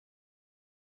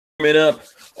Up.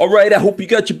 All right, I hope you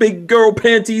got your big girl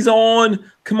panties on.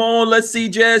 Come on, let's see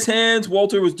jazz hands.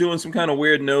 Walter was doing some kind of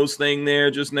weird nose thing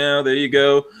there just now. There you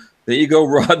go. There you go.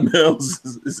 Rod Mills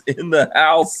is in the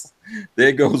house.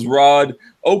 There goes Rod.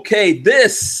 Okay,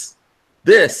 this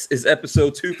is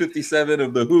episode 257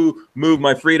 of the Who Moved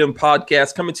My Freedom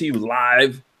podcast, coming to you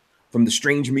live from the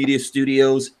Strange Media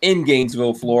Studios in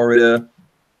Gainesville, Florida.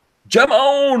 Jump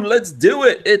on, let's do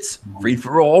it. It's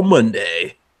FreeForAll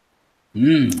Monday.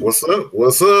 What's up?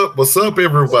 What's up? What's up,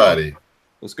 everybody?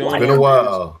 What's going on? It's been a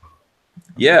while.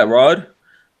 Yeah, Rod.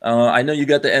 I know you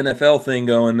got the NFL thing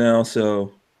going now,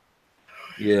 so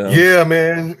yeah. Yeah,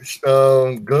 man.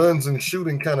 Guns and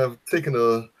shooting kind of taking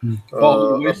a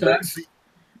back seat.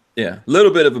 Yeah, a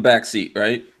little bit of a back seat,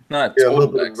 right? Not a little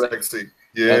bit of a back seat.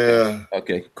 Yeah.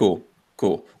 Okay, cool.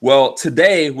 Well,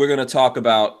 today we're going to talk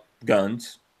about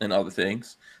guns and other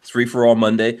things. It's FreeForAll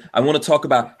Monday. I want to talk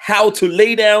about how to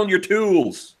lay down your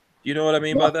tools. You know what I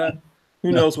mean by that?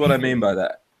 Who knows what I mean by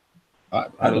that?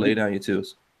 How to lay down your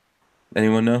tools.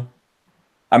 Anyone know?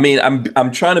 I mean,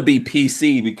 I'm trying to be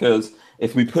PC because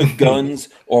if we put guns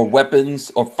or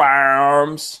weapons or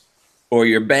firearms or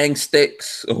your bang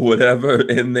sticks or whatever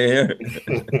in there,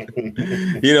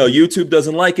 YouTube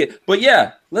doesn't like it. But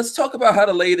yeah, let's talk about how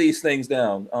to lay these things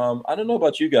down. I don't know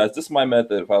about you guys. This is my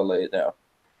method of how to lay it down.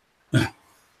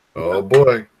 Oh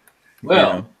boy!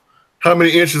 Well, how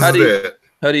many inches is that?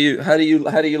 How do you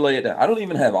lay it down? I don't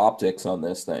even have optics on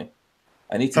this thing.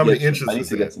 I need to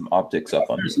get some optics up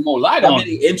on There's it. some more light on. How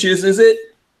many inches is it?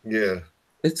 Yeah,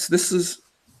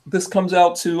 this comes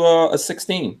out to a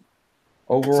 16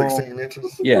 overall. 16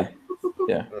 inches. Yeah.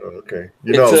 Oh, okay.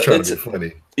 I was trying to be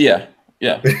funny. Yeah.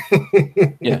 Yeah.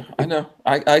 I know.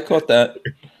 I caught that.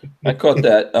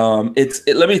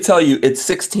 Let me tell you, it's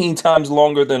 16 times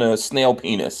longer than a snail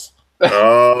penis.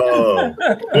 Oh,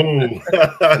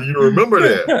 you remember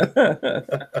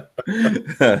that?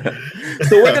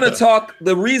 So we're going to talk.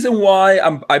 The reason why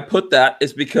I put that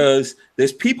is because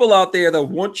there's people out there that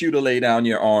want you to lay down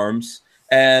your arms,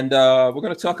 and we're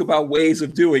going to talk about ways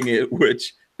of doing it,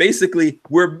 which basically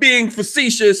we're being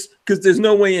facetious because there's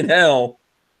no way in hell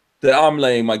that I'm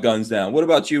laying my guns down. What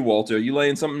about you, Walter? Are you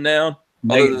laying something down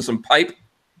other than some pipe?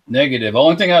 Negative.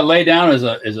 Only thing I lay down is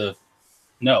a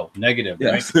no, negative.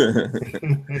 Yes. Right?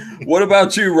 What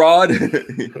about you, Rod? Man,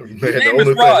 Your name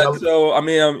is Rod, so I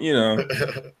mean,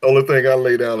 only thing I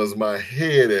lay down is my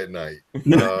head at night.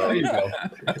 There you go.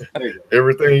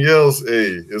 Everything else,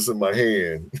 it's in my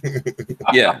hand.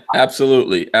 Yeah,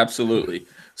 absolutely.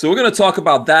 So we're going to talk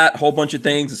about that whole bunch of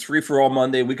things. It's FreeForAll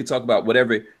Monday. We could talk about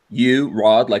whatever you,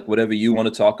 Rod, like whatever you want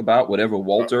to talk about, whatever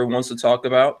Walter wants to talk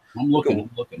about. I'm looking.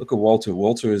 Look at Walter.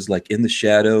 Walter is like in the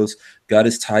shadows, got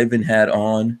his Tyven hat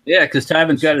on. Yeah, because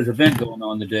Tyven's got his event going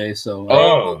on today.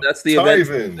 So that's the event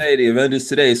today. The event is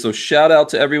today. So shout out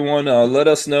to everyone. Let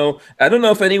us know. I don't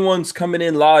know if anyone's coming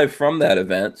in live from that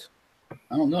event.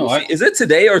 I don't know. Is it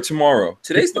today or tomorrow?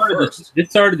 Today's the first. It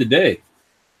started today.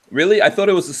 Really? I thought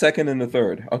it was the second and the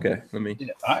third. Okay, let me.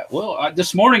 Yeah,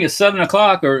 this morning at 7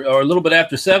 o'clock or a little bit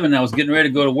after 7, I was getting ready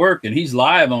to go to work, and he's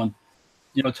live on,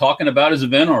 talking about his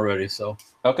event already. So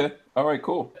okay, all right,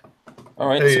 cool. All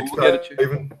right, hey, so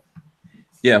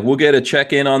we'll get a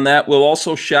check in on that. We'll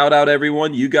also shout out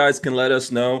everyone. You guys can let us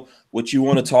know what you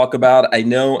want to talk about. I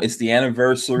know it's the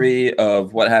anniversary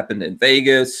of what happened in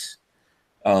Vegas.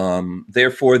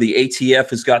 Therefore, the ATF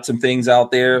has got some things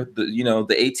out there. The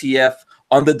ATF.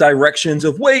 On the directions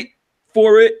of, wait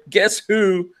for it, guess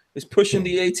who is pushing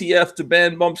the ATF to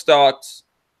ban bump stocks?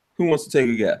 Who wants to take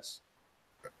a guess?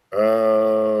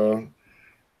 Ronald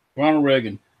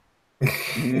Reagan.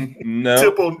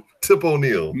 No. Tip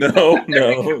O'Neill. No.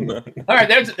 All right,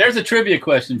 there's a trivia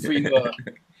question for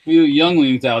you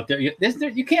younglings out there.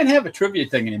 You can't have a trivia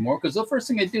thing anymore because the first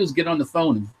thing they do is get on the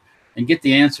phone and get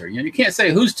the answer. You can't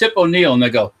say, who's Tip O'Neill? And they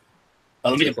go,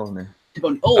 Tip O'Neill.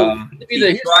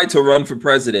 He tried to run for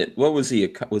president. What was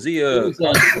he? Was he a Speaker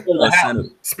of the House?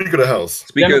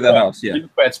 Speaker of the House, yeah.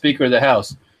 Democrat Speaker of the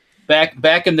House.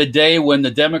 Back in the day when the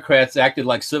Democrats acted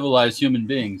like civilized human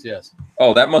beings, yes.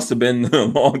 Oh, that must have been a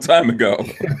long time ago.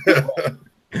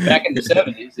 Back in the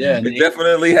 70s, yeah. It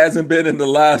definitely hasn't been in the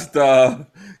last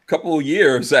couple of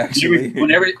years, actually.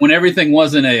 When everything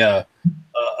wasn't a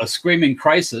screaming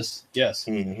crisis, yes.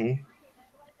 Mm-hmm.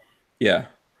 Yeah.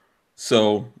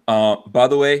 So, by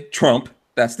the way, Trump,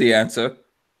 that's the answer.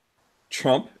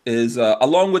 Trump is,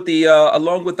 along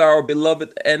with our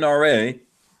beloved NRA,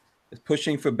 is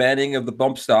pushing for banning of the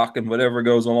bump stock and whatever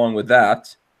goes along with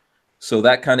that. So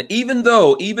that kind of, even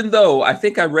though I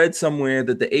think I read somewhere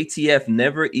that the ATF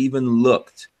never even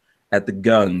looked at the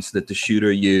guns that the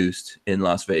shooter used in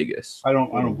Las Vegas. I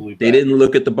don't believe They that. didn't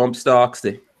look at the bump stocks.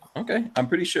 Okay, I'm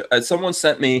pretty sure. Someone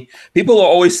sent me. People are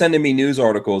always sending me news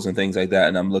articles and things like that,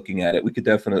 and I'm looking at it. We could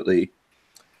definitely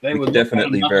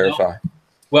verify.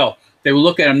 Well, they would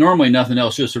look at them normally, nothing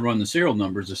else, just to run the serial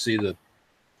numbers to see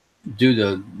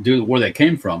do where they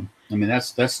came from. I mean,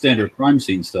 that's standard crime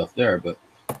scene stuff there. But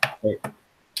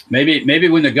maybe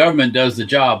when the government does the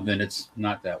job, then it's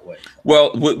not that way.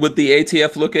 Well, would the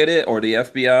ATF look at it, or the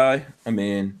FBI? I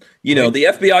mean, the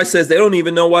FBI says they don't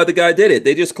even know why the guy did it.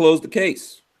 They just closed the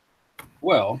case.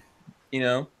 Well,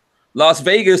 Las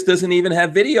Vegas doesn't even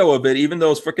have video of it, even though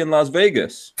it's freaking Las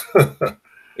Vegas.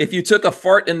 If you took a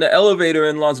fart in the elevator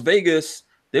in Las Vegas,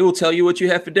 they will tell you what you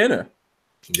had for dinner.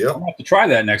 Yeah, I'll have to try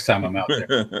that next time I'm out there.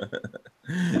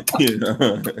 What's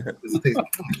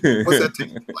that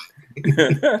taste?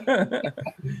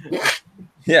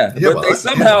 Yeah, but they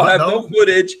somehow have no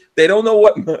footage. They don't know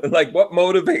what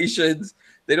motivations.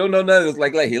 They don't know nothing. It's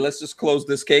like, hey, let's just close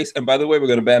this case. And by the way, we're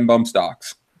going to ban bump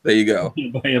stocks. There you go.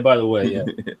 Yeah, by the way,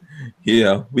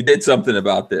 yeah. We did something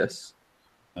about this.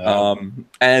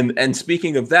 And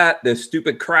speaking of that, the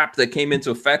stupid crap that came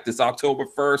into effect this October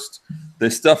 1st,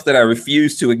 the stuff that I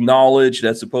refuse to acknowledge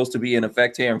that's supposed to be in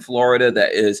effect here in Florida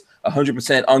that is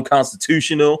 100%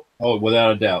 unconstitutional. Oh,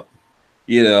 without a doubt.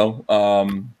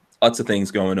 Lots of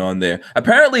things going on there.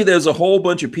 Apparently, there's a whole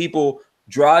bunch of people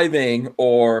driving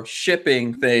or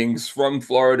shipping things from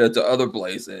Florida to other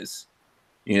places.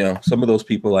 Some of those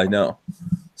people I know.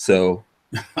 So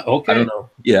okay. I don't know.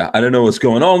 Yeah, I don't know what's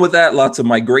going on with that. Lots of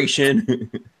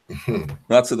migration,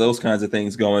 lots of those kinds of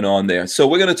things going on there. So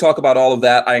we're going to talk about all of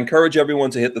that. I encourage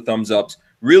everyone to hit the thumbs ups.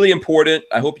 Really important.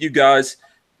 I hope you guys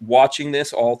watching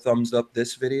this all thumbs up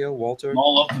this video, Walter. I'm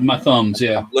all up with my thumbs,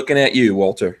 yeah. I'm looking at you,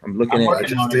 Walter. I'm looking at you. I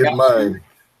just did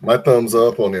my thumbs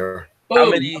up on there.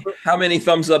 How many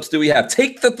thumbs ups do we have?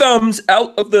 Take the thumbs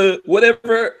out of the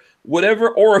whatever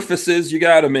orifices you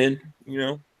got them in,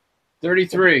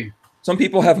 33. Some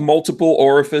people have multiple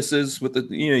orifices with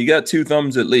you got 2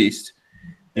 thumbs at least.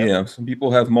 Yep. Some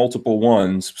people have multiple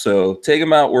ones. So take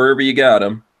them out wherever you got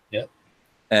them. Yep.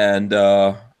 And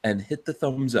hit the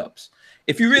thumbs ups.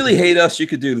 If you really hate us, you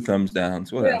could do the thumbs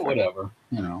downs. Whatever. Yeah, whatever.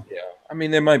 Yeah. I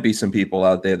mean, there might be some people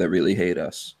out there that really hate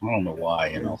us. I don't know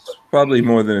why, Probably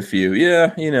more than a few.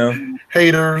 Yeah,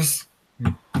 Haters.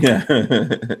 Yeah.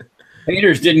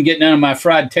 Haters didn't get none of my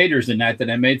fried taters tonight that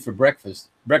I made for breakfast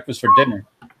for dinner.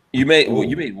 You made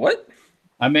what?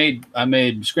 I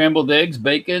made scrambled eggs,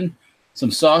 bacon, some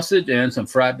sausage, and some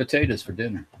fried potatoes for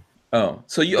dinner. Oh,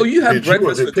 so you have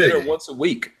breakfast for dinner once a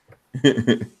week?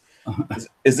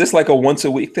 Is this like a once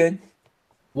a week thing?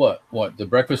 What the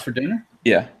breakfast for dinner?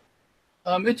 Yeah.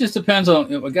 It just depends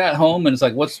on. We got home and it's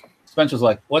like, Spencer's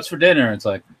like, what's for dinner? It's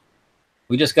like,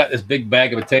 we just got this big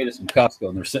bag of potatoes from Costco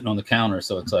and they're sitting on the counter.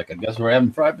 So it's like, I guess we're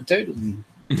having fried potatoes.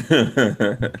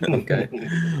 Okay.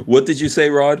 What did you say,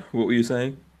 Rod? What were you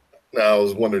saying? No, I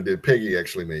was wondering, did Peggy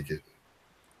actually make it?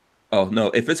 Oh, no.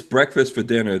 If it's breakfast for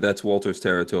dinner, that's Walter's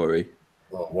territory.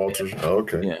 Oh, Walter's? Oh,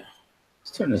 okay. Yeah.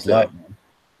 Let's turn this light on.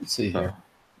 Let's see here.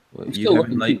 You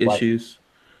having light issues?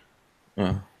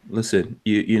 Listen,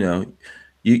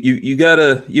 you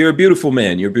gotta. You're a beautiful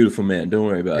man. You're a beautiful man. Don't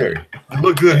worry about it. You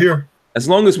look good here. As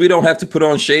long as we don't have to put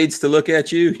on shades to look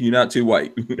at you, you're not too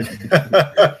white.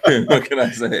 What can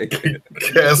I say?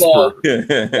 Casper.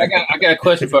 I got a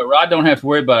question for Rod. Don't have to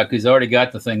worry about it because he's already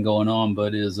got the thing going on.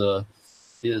 But is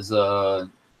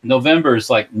November is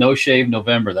like no shave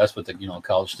November? That's what the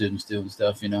college students do and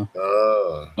stuff.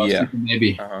 Yeah,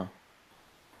 maybe. Are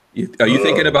you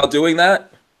thinking about doing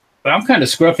that? But I'm kind of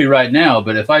scruffy right now.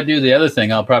 But if I do the other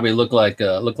thing, I'll probably look like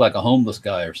a homeless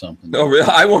guy or something. Oh, really?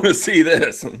 I want to see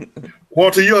this.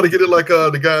 Walter, you ought to get it like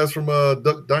the guys from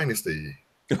Duck Dynasty.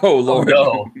 Oh Lord!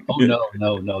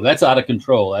 No! That's out of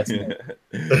control. That's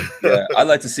yeah. I'd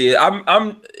like to see it.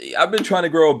 I've been trying to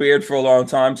grow a beard for a long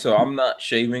time, so I'm not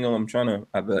shaving. I'm trying to.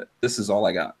 I bet this is all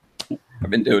I got. I've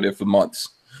been doing it for months.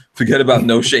 Forget about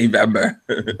no shave ever.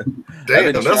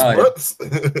 Damn, that's months.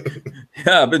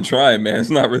 Yeah, I've been trying, man. It's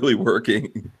not really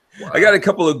working. Wow. I got a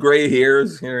couple of gray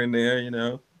hairs here and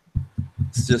there.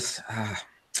 It's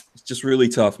just really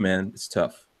tough, man. It's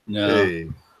tough. No. Hey,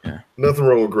 nothing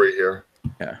wrong with gray hair.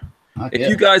 Yeah. If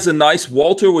you guys are nice,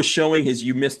 Walter was showing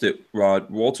you missed it, Rod.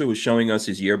 Walter was showing us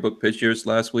his yearbook pictures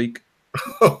last week.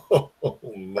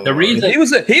 The reason he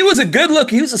was a good look.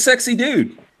 He was a sexy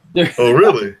dude. Oh,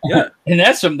 really? Yeah. And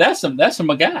that's from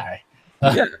a guy.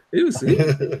 Yeah, it was. Back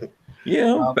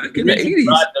in the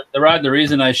 80s. The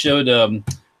reason I showed the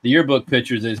yearbook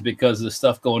pictures is because of the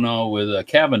stuff going on with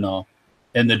Kavanaugh.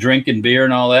 and the drinking beer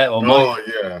and all that. Well,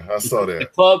 yeah, I saw that.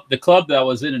 The club that I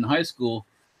was in high school,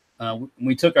 when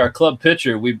we took our club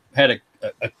picture, we had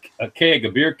a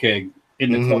beer keg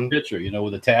in the club picture,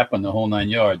 with a tap on the whole 9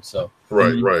 yards. So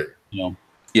right.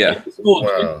 Yeah.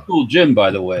 Cool gym, by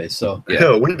the way. So yeah.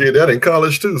 Hell, we did that in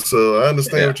college too. So I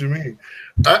understand what you mean.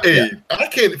 I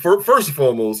can't. First and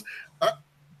foremost,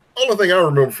 only thing I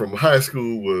remember from high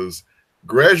school was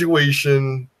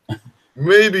graduation.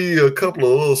 Maybe a couple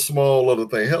of little small other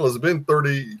things. Hell, it's been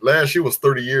 30. Last year was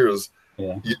 30 years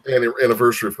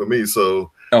anniversary for me.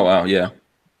 So oh wow, yeah.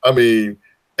 I mean,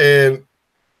 and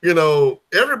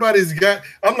everybody's got.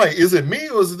 I'm like, is it me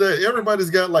or is it that everybody's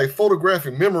got like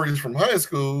photographic memories from high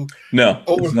school? No,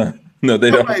 it's not. No,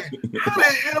 they don't. Like, how the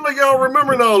hell are y'all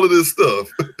remembering all of this stuff?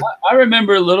 I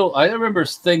remember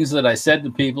things that I said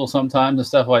to people sometimes and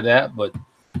stuff like that, but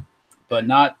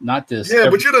not this. Yeah,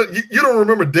 but you don't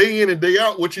remember day in and day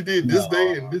out what you did this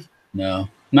day and this. No,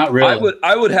 not really.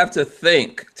 I would have to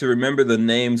think to remember the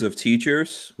names of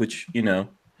teachers, which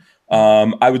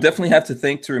I would definitely have to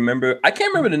think to remember. I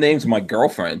can't remember the names of my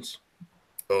girlfriends.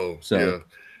 Oh, so yeah.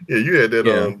 You had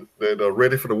that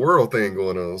Ready for the World thing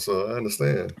going on, so I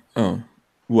understand. Oh,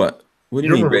 what? What do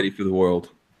you mean Ready for the World?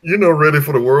 Ready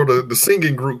for the World, the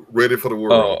singing group Ready for the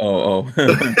World. Oh.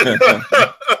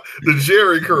 The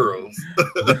Jerry Curls.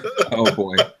 Oh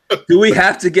boy. Do we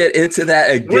have to get into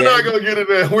that again? We're not gonna get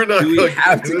into that. Do we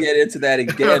have to get into that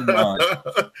again, Rod?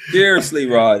 Seriously,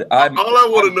 Rod. All I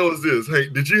want to know is this. Hey,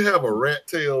 did you have a rat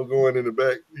tail going in the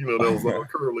back? That was all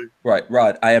curly. Right,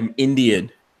 Rod. I am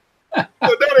Indian. But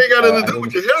that ain't got nothing to do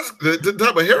with your hair, the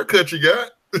type of haircut you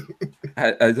got.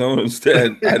 I don't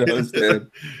understand. I don't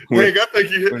understand. Hank, I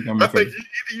think either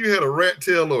you had a rat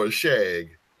tail or a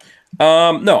shag.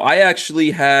 No, I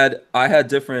actually had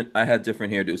different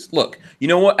hairdos. Look, you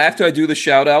know what? After I do the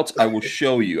shout outs, I will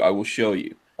show you.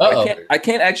 I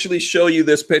can't actually show you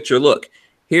this picture. Look,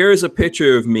 here's a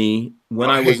picture of me when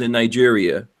I was in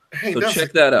Nigeria. So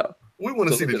check that out. We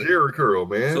want to see the Jerry curl,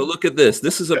 man. So look at this.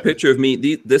 This is a picture of me.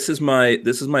 This is my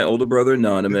older brother,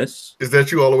 Anonymous. Is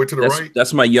that you all the way to the right?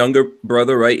 That's my younger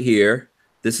brother right here.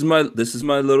 This is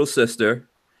my little sister,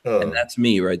 and that's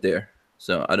me right there.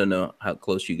 So I don't know how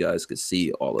close you guys could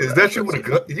see all of that. Is that you with a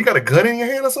gun? You got a gun in your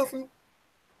hand or something?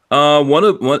 One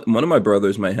of my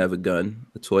brothers might have a gun,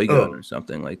 a toy gun or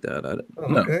something like that. I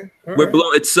don't know. Okay. We're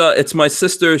below. It's my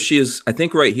sister. She is, I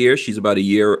think, right here. She's about a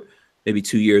year, maybe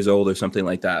 2 years old or something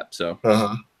like that. So.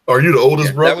 Are you the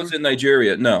oldest brother? That was in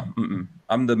Nigeria. No,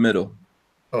 I'm the middle.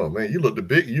 Oh man, you look the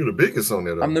biggest on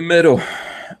there. I'm the middle.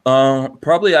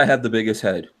 Probably I have the biggest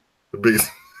head. The biggest.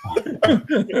 And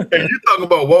you talking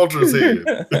about Walter's head.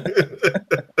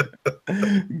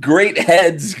 Great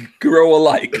heads grow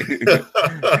alike.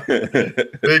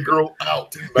 They grow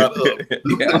out, not up.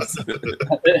 Yes.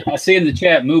 I see in the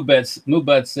chat,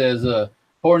 Moobet says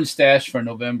porn stash for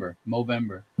November.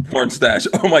 Porn stash.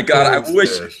 Oh my God. I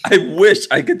wish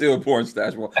I could do a porn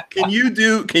stash. Can you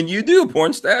do a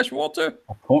porn stash, Walter?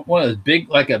 What is big,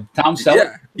 like a Tom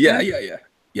Selleck?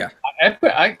 Yeah.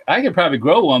 I could probably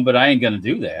grow one, but I ain't gonna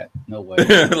do that. No way.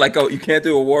 You can't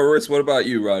do a walrus. What about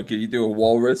you, Rod? Can you do a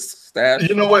walrus stash?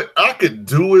 You know what? I could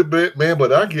do it, man,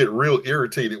 but I get real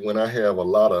irritated when I have a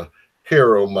lot of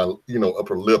hair on my,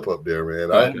 upper lip up there,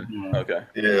 man. Okay.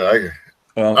 Yeah,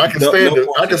 I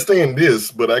can stand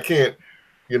this, but I can't.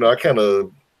 I kind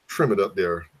of trim it up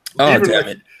there. Oh, damn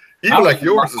it! Even like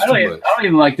yours is too much. I don't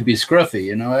even like to be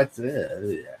scruffy. That's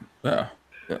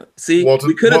See, Walter,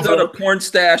 we could have done a porn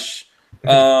stash,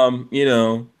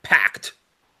 pact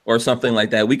or something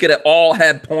like that. We could have all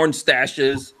had porn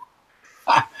stashes.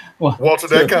 Walter,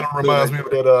 that kind of reminds me of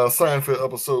that Seinfeld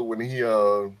episode when he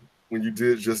when you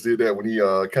just did that, when he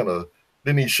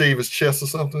didn't he shave his chest or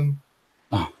something?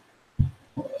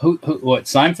 Who what,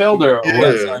 Seinfeld or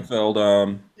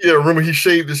Seinfeld? Yeah, remember he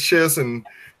shaved his chest and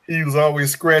he was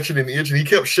always scratching and itching. He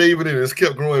kept shaving it and it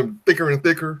kept growing thicker and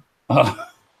thicker.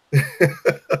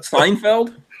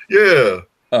 Seinfeld? Yeah.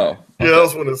 Oh. Okay. Yeah, that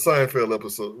was one of the Seinfeld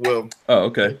episodes. Well,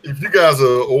 okay. If you guys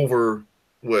are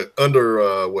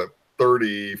under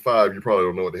 35, you probably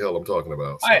don't know what the hell I'm talking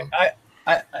about. So.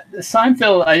 I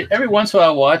Seinfeld, every once in a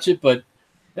while I watch it, but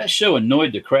that show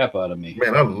annoyed the crap out of me.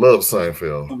 Man, I love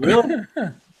Seinfeld. Really?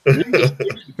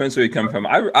 Depends where you come from.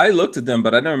 I looked at them,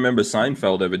 but I don't remember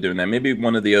Seinfeld ever doing that. Maybe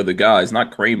one of the other guys,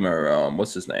 not Kramer.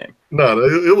 What's his name? No,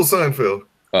 it was Seinfeld.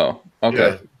 Oh,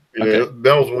 okay. Yeah,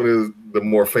 that was one of the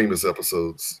more famous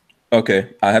episodes. Okay,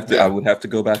 I would have to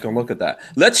go back and look at that.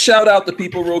 Let's shout out the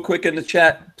people real quick in the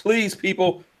chat. Please,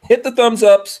 people, hit the thumbs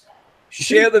ups,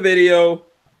 share the video.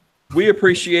 We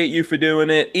appreciate you for doing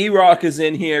it. E-Rock is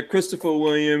in here, Christopher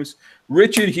Williams,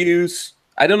 Richard Hughes.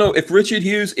 I don't know if Richard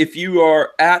Hughes, if you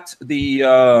are at the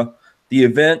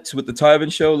event with the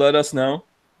Tyven Show, let us know.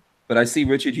 But I see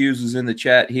Richard Hughes is in the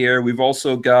chat here. We've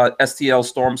also got STL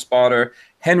Storm Spotter,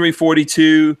 Henry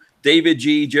 42, David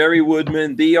G, Jerry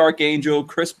Woodman, The Archangel,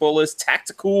 Chris Bullis,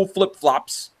 Tactical Flip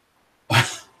Flops.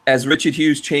 As Richard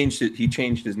Hughes changed it, he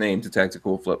changed his name to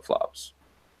Tactical Flip Flops.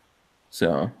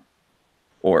 So,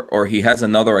 or he has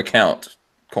another account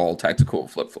called Tactical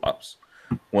Flip Flops.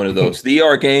 One of those. The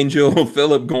Archangel,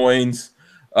 Philip Goins.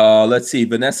 Let's see.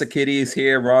 Vanessa Kitty is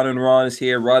here. Ron and Ron is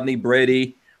here. Rodney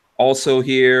Brady also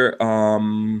here.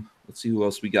 Let's see who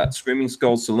else we got. Screaming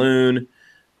Skull Saloon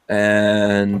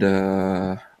and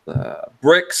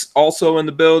Bricks also in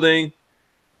the building.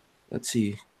 Let's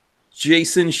see.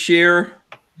 Jason Shear,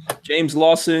 James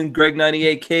Lawson, Greg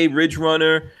 98K, Ridge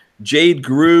Runner, Jade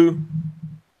Grew,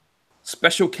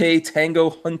 Special K,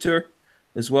 Tango Hunter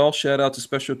as well. Shout out to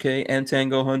Special K and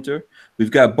Tango Hunter.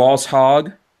 We've got Boss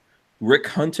Hog, Rick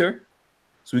Hunter.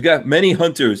 So we got many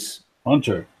hunters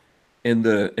in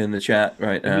the chat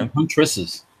right now.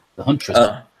 Huntresses. The huntress.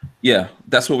 Yeah,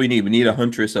 that's what we need. We need a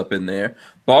huntress up in there.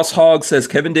 Boss Hog says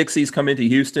Kevin Dixie's coming to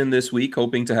Houston this week,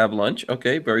 hoping to have lunch.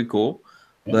 Okay, very cool.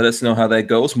 Yeah. Let us know how that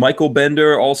goes. Michael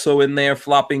Bender also in there,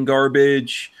 flopping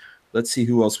garbage. Let's see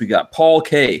who else we got. Paul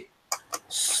K.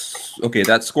 Okay,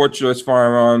 that's Scorched Earth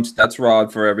Firearms. That's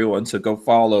Rod for everyone. So go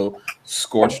follow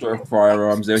Scorched Earth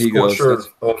Firearms. There he goes. Scorched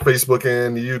Earth on Facebook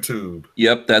and YouTube.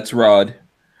 Yep, that's Rod.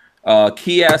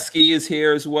 Kiaski is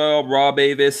here as well. Rob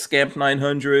Avis, Scamp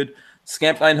 900.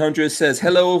 Scamp 900 says,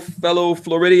 hello, fellow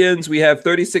Floridians. We have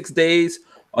 36 days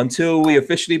until we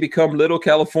officially become Little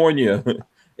California.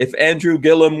 If Andrew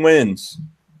Gillum wins.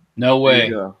 No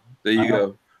way. There you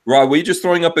go. Rob, were you just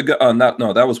throwing up a gun?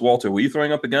 No, that was Walter. Were you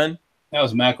throwing up a gun? That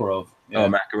was Makarov. Yeah. Oh,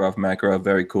 Makarov.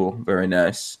 Very cool. Very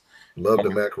nice. Love the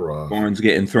Makarov. Horns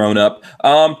getting thrown up.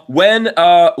 When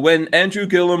Andrew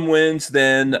Gillum wins,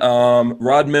 then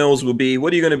Rod Mills will be.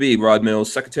 What are you going to be, Rod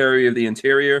Mills? Secretary of the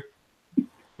Interior?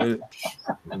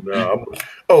 No.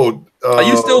 Are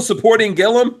you still supporting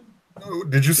Gillum?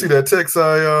 Did you see that text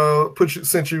I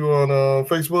sent you on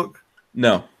Facebook?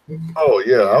 No. Oh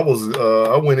yeah,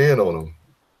 I went in on him.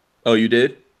 Oh, you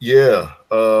did? Yeah,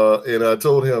 and I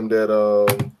told him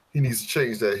that he needs to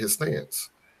change his stance.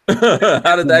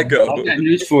 How did that go? I've got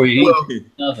news for you. Well,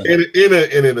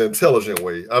 in an intelligent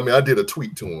way. I mean, I did a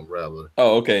tweet to him rather.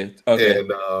 Oh, okay.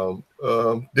 And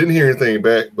didn't hear anything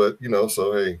back, but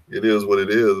so hey, it is what it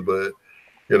is. But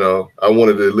I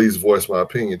wanted to at least voice my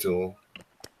opinion to him.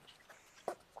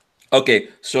 Okay,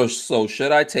 so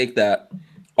should I take that?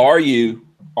 Are you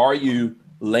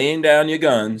laying down your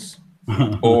guns,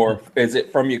 or is it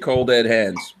from your cold dead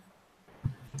hands?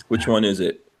 Which one is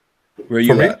it? Where are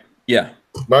you at? Yeah.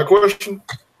 My question?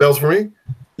 That was for me?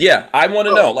 Yeah, I want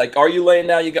to know. Like, are you laying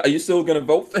down your guns? Are you still going to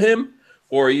vote for him?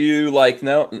 Or are you like,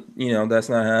 no, that's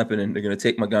not happening. They're going to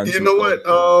take my guns. You know what?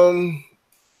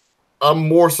 I'm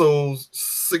more so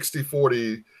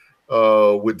 60-40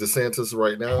 with DeSantis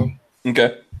right now.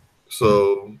 Okay.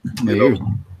 So,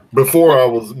 before I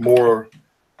was more,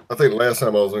 I think last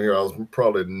time I was on here, I was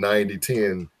probably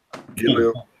 90-10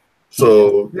 Gillum.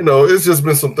 So, it's just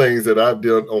been some things that I've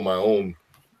done on my own.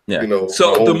 Yeah.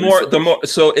 So the more,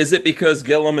 so is it because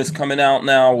Gillum is coming out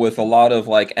now with a lot of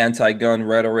like anti-gun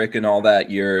rhetoric and all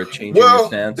that? You're changing your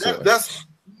stance? That's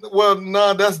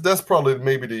probably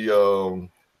maybe the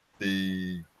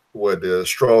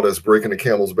straw that's breaking the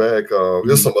camel's back.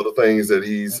 There's some other things that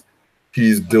he's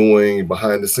doing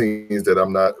behind the scenes that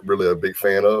I'm not really a big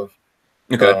fan of.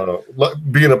 Okay. Like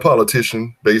being a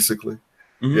politician, basically.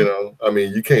 I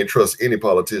mean, you can't trust any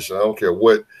politician. I don't care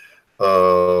what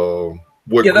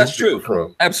yeah, that's true.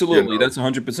 From, absolutely, that's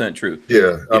 100% true.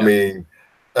 Yeah, I mean,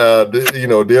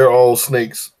 they're all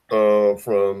snakes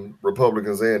from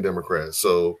Republicans and Democrats.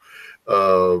 So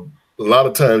a lot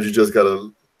of times you just got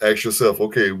to ask yourself,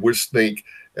 okay, which snake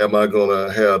am I going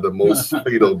to have the most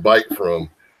fatal bite from?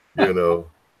 Well,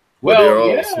 they're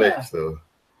all snakes, though.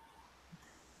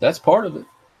 That's part of it.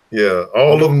 Yeah,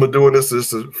 all of them are doing this just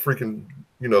to freaking,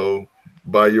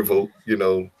 buy your vote,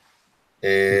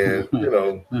 and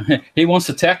he wants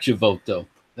to tax your vote, though.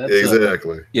 That's,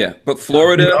 exactly. Yeah, but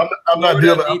Florida, I'm not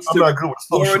good with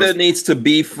Florida needs to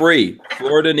be free.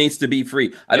 Florida needs to be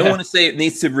free. I don't want to say it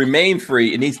needs to remain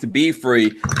free. It needs to be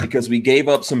free because we gave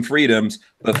up some freedoms.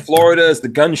 But Florida is the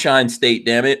gunshine state.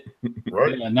 Damn it!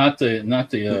 Right? Yeah, not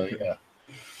the.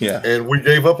 Yeah. And we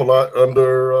gave up a lot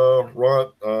under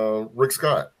Rick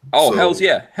Scott. Oh, so,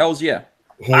 hell's yeah.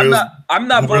 I'm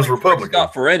not voting for Rick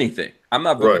Scott for anything. I'm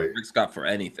not voting for Rick Scott for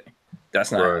anything.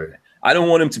 That's not right. I don't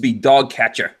want him to be dog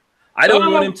catcher. I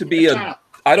don't want him to be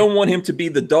I don't want him to be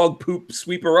the dog poop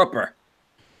sweeper upper.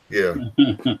 Yeah.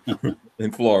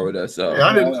 in Florida. So Yeah,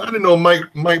 I didn't know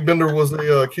Mike Bender was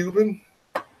a Cuban.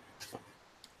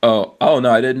 oh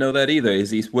no, I didn't know that either.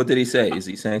 What did he say? Is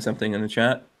he saying something in the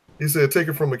chat? He said, "Take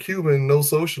it from a Cuban, no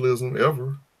socialism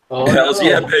ever." Oh, Hells no.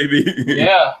 yeah, baby.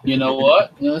 Yeah, you know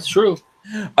what? Yeah, that's true.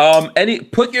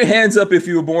 Put your hands up if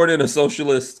you were born in a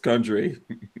socialist country.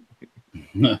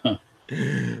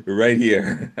 Right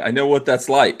here. I know what that's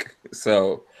like.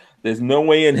 So there's no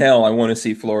way in hell I want to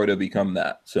see Florida become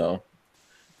that. So,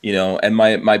 you know, and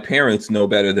my parents know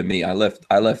better than me. I left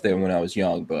there when I was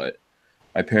young, but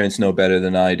my parents know better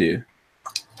than I do.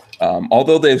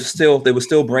 Although they were still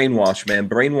brainwashed, man.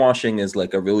 Brainwashing is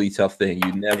like a really tough thing.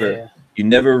 You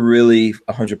never really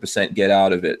 100% get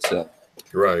out of it. So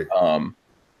right.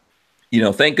 You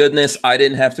know, thank goodness I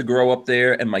didn't have to grow up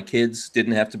there and my kids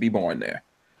didn't have to be born there.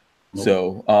 Nope.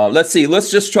 So let's see. Let's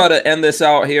just try to end this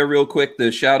out here real quick. The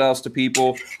shout outs to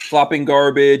people. Flopping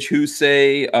Garbage,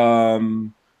 Husey,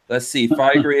 let's see,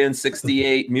 Figrian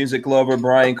 68, Music Lover,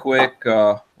 Brian Quick.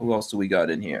 Who else do we got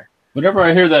in here? Whenever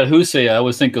I hear that Husey, I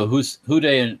always think of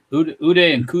Uday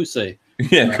and Kusey.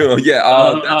 Yeah, cool.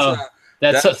 Yeah,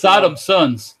 that's Saddam's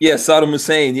sons. Yeah, Saddam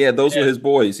Hussein. Yeah, those were his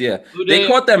boys. Yeah, they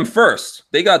caught them first.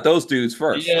 They got those dudes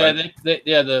first. Yeah, right?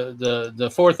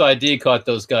 the fourth ID caught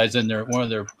those guys in one of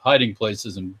their hiding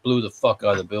places and blew the fuck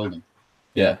out of the building.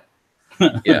 Yeah,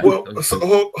 yeah. Well, so,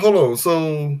 hold on.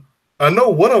 So I know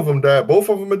one of them died. Both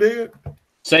of them are dead.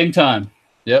 Same time.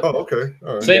 Yep. Oh, okay.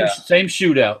 All right. Same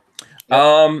shootout.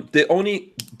 Yep. The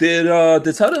only did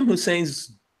Saddam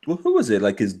Hussein's who was it?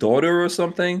 Like his daughter or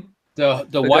something? The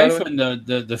wife and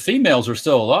the females are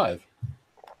still alive.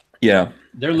 Yeah,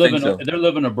 they're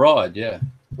living abroad. Yeah.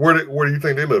 Where do you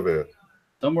think they live at?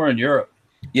 Somewhere in Europe.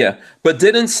 Yeah, but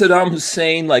didn't Saddam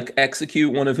Hussein like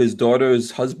execute one of his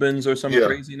daughter's husbands or some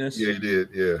craziness? Yeah, he did.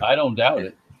 Yeah, I don't doubt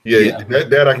it. Yeah.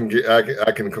 That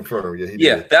I can confirm. Yeah, he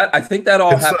did. That I think that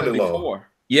all happened before.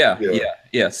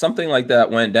 Yeah, something like that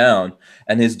went down,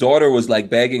 and his daughter was like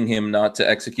begging him not to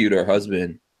execute her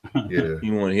husband. Yeah,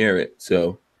 you want to hear it,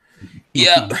 so.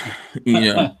 Yeah, you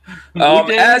know,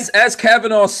 as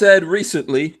Kavanaugh said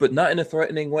recently, but not in a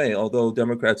threatening way, although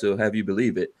Democrats will have you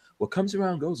believe it, what comes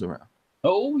around goes around.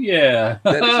 Oh, yeah.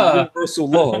 That is universal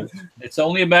law. It's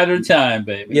only a matter of time,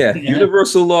 baby. Yeah,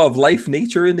 universal law of life,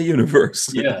 nature, and the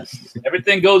universe. Yes.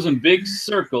 Everything goes in big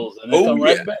circles, and they come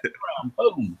right back around.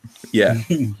 Boom. Yeah.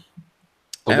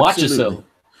 But watch yourself.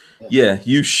 Yeah,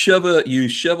 you shove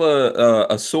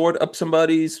a sword up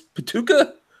somebody's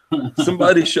patuka.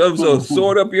 Somebody shoves a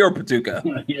sword up your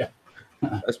patuka. Yeah,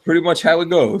 that's pretty much how it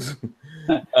goes.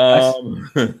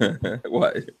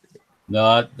 What?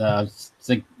 No, I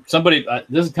think somebody.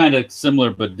 This is kind of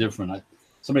similar but different.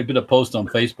 Somebody put a post on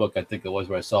Facebook, I think it was,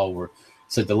 where I saw where it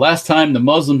said the last time the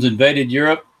Muslims invaded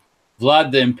Europe,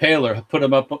 Vlad the Impaler put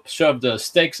them up, shoved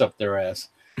stakes up their ass.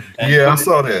 Yeah, I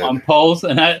saw that on poles,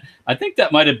 and I think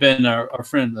that might have been our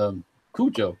friend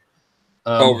Cujo.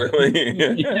 Oh, really?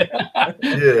 Yeah,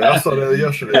 I saw that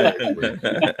yesterday.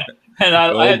 And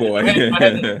I had boy.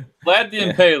 Vlad the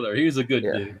Impaler. He was a good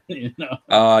dude. You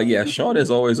know? Yeah, Sean is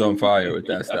always on fire with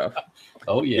that stuff.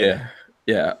 Oh, yeah.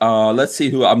 Yeah. Let's see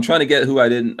who I'm trying to get who I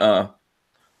didn't.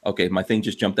 Okay, my thing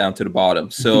just jumped down to the bottom.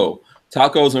 So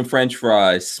tacos and French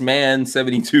fries, Sman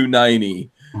 7290.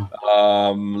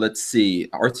 Let's see.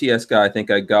 RTS guy, I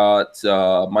think I got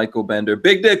Michael Bender.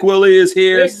 Big Dick Willie is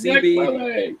here.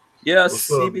 CB. Yes,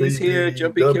 CB's here.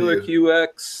 Jumpy Killer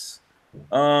QX.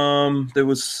 There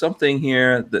was something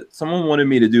here that someone wanted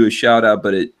me to do a shout out,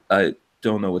 but I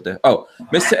don't know what the. Oh,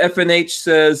 Mr. FNH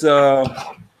says.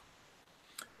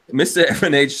 Mr.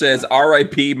 FNH says,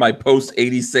 "R.I.P. my post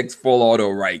 86 full auto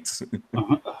rights."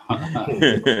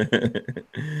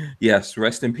 Yes,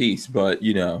 rest in peace. But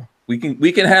you know, we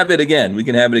can have it again. We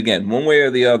can have it again. One way or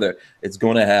the other, it's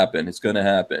going to happen. It's going to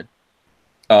happen.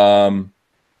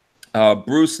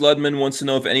 Bruce Ludman wants to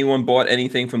know if anyone bought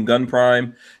anything from Gun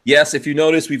Prime. Yes, if you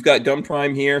notice, we've got Gun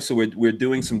Prime here, so we're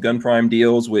doing some Gun Prime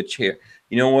deals. Which here,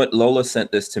 you know what? Lola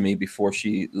sent this to me before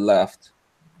she left.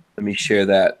 Let me share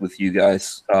that with you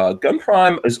guys. Gun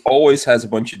Prime always has a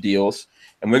bunch of deals,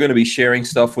 and we're going to be sharing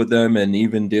stuff with them, and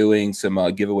even doing some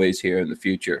giveaways here in the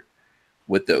future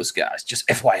with those guys. Just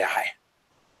FYI.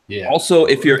 Yeah. Also,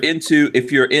 if you're into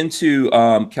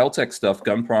Keltec stuff,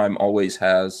 Gun Prime always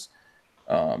has.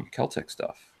 Keltec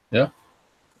stuff. Yeah.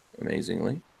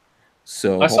 Amazingly.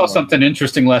 So I saw something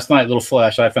interesting last night, a little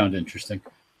flash I found interesting.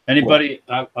 Anybody,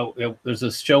 there's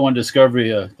a show on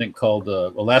Discovery, I think called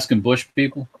Alaskan Bush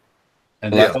People.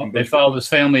 And they follow this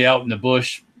family out in the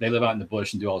bush. They live out in the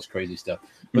bush and do all this crazy stuff.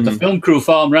 But the film crew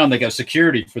follow them around. They got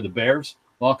security for the bears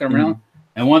walking around.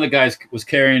 And one of the guys was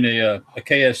carrying a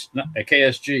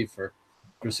KSG for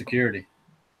security.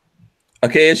 A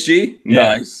KSG?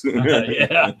 Yeah. Nice.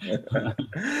 Yeah.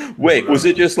 Wait, was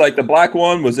it just like the black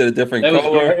one? Was it a different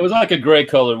color? It was like a gray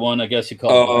colored one, I guess you call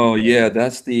it. Oh yeah,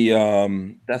 that's the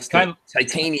kind of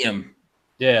titanium.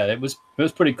 Yeah, it was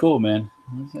pretty cool, man.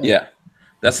 Yeah,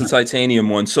 that's the titanium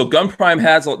one. So Gun Prime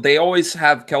they always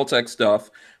have Kel-Tec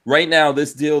stuff. Right now,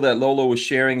 this deal that Lolo was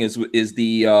sharing is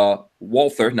the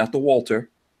Walther, not the Walter.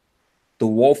 The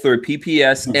Walther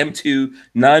PPS M2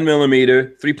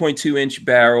 9mm 3.2-inch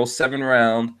barrel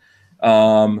 7-round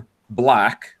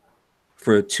black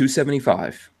for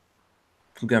 $275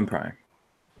 from Gun Prime.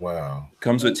 Wow.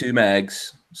 Comes with 2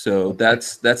 mags. So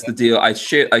that's the deal. I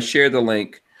share the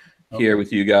link here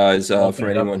with you guys for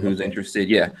anyone who's interested.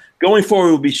 Yeah. Going forward,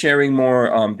 we'll be sharing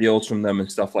more deals from them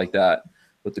and stuff like that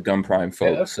with the Gun Prime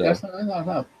folks. That's not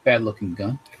a bad looking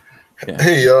gun. Yeah.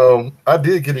 Hey, I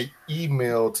did get an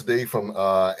email today from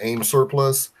AIM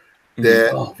Surplus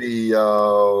that the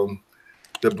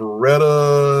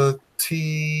Beretta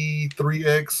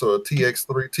T3X or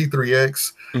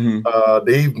T3X,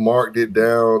 they've marked it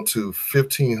down to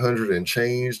 $1,500 and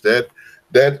change. That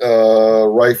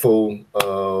rifle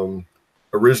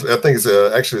originally, I think it's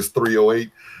actually it's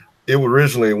 308. It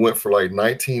originally went for like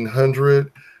 $1,900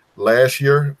 last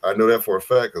year. I know that for a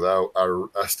fact because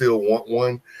I still want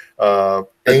one. The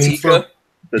Tika?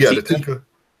 The Tika.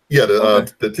 Yeah,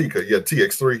 the Tika,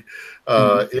 TX3.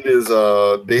 It is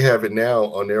they have it now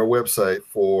on their website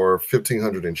for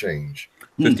 $1,500 and change.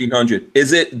 1,500.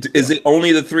 Is it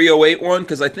only the 308 one?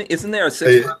 Because I think isn't there a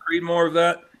 6.5 Creedmoor of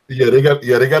that? Yeah, they got a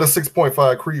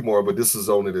 6.5 Creedmoor, but this is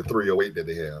only the 308 that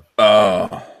they have.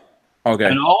 Oh, okay.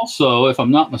 And also, if I'm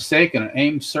not mistaken,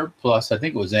 AIM Surplus, I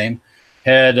think it was AIM,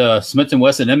 had Smith &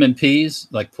 Wesson M&Ps,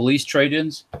 like police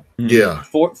trade-ins. Yeah.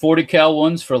 40 cal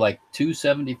ones for like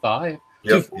 $275.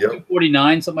 Yep.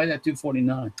 249, something like that,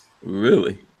 249.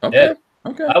 Really? Okay. Yeah.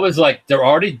 Okay. I was like, they're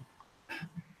already.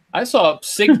 I saw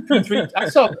SIG 3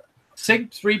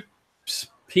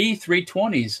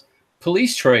 P320s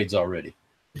police trades already.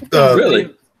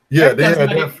 Really? Yeah, they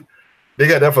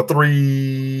got that for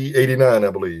 $389,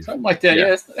 I believe. Something like that.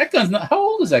 Yeah, that gun's not. How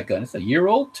old is that gun? It's a year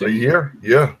old, 2 years. A year,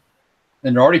 yeah.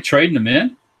 And they're already trading them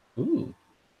in. Ooh.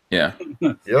 Yeah.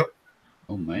 Yep.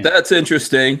 Oh man. That's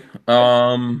interesting.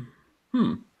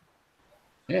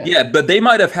 Yeah, but they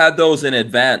might have had those in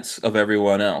advance of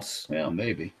everyone else. Yeah,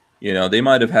 maybe. You know, they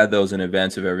might have had those in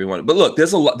advance of everyone. But look,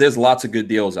 there's lots of good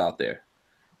deals out there.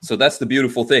 So that's the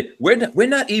beautiful thing. We're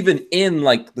not even in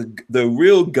like the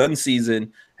real gun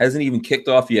season hasn't even kicked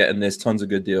off yet, and there's tons of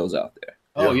good deals out there.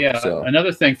 Oh yeah. So.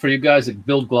 Another thing for you guys that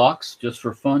build Glocks just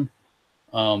for fun.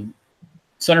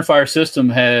 Centerfire System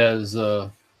has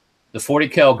the 40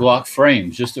 cal Glock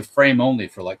frames, just a frame only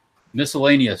for like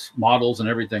miscellaneous models and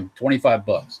everything,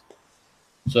 $25.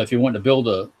 So if you want to build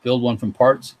one from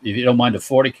parts, if you don't mind a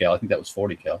 40 cal, I think that was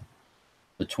 40 cal.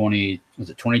 The 22?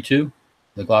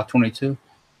 The Glock 22?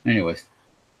 Anyways,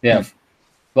 yeah,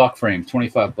 Glock frame,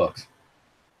 $25.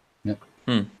 Yep.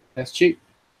 That's cheap.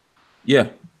 Yeah.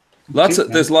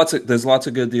 There's lots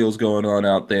of good deals going on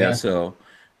out there. Yeah. So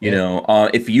you know,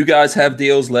 if you guys have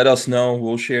deals, let us know.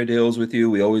 We'll share deals with you.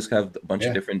 We always have a bunch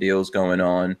of different deals going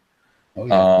on. Oh,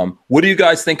 yeah. What do you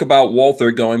guys think about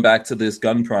Walther going back to this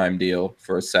Gun Prime deal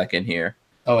for a second here?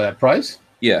 Oh, that price?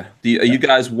 Yeah. Are you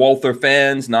guys Walther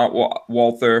fans? Not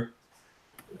Walther?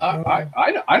 I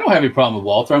don't have any problem with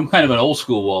Walther. I'm kind of an old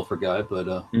school Walther guy, but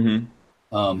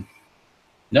no,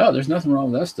 there's nothing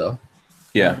wrong with that stuff.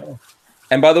 Yeah.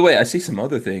 And by the way, I see some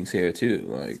other things here too,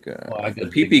 like the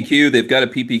PPQ. They've got a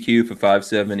PPQ for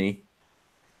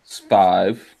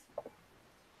 $575.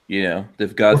 You know,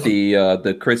 they've got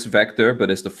the Chris Vector, but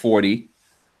it's the 40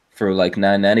 for like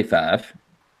 $995.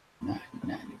 $995.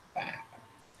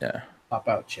 Yeah. Pop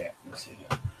out chat. Let's see.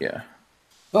 Yeah.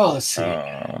 Oh, let's see.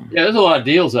 There's a lot of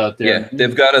deals out there. Yeah,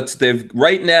 they've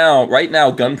right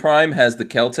now. Gun Prime has the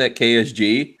Kel-Tec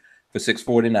KSG for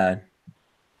 $649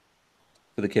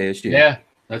 for the KSG. Yeah,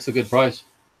 that's a good price.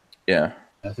 Yeah,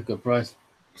 that's a good price.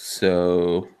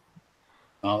 So,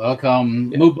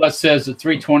 MoveBus says the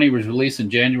 320 was released in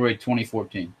January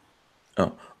 2014.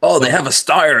 Oh, they have a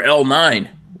Steyr L9.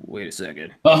 Wait a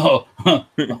second. Oh,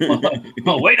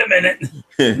 wait a minute.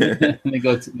 let me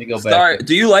go back.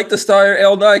 Do you like the Steyr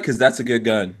L9? Because that's a good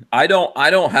gun. I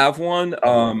don't have one.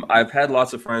 I've had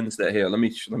lots of friends that here. Let me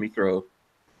throw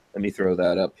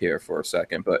that up here for a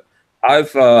second. But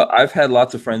I've had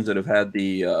lots of friends that have had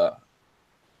the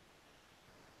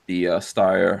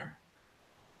Steyr,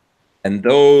 and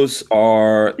those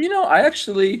are, you know, I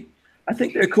actually I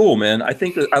think they're cool, man. I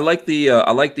think that I like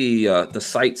the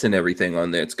sights and everything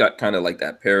on there. It's got kind of like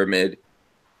that pyramid.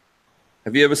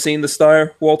 Have you ever seen the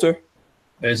Steyr, Walter?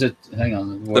 Is it? Hang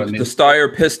on. The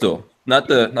Steyr pistol, not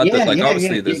the like.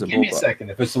 Obviously, there's a give me a bullpup. second.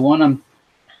 If it's the one I'm,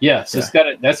 yes, it's got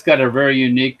it. That's got a very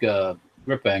unique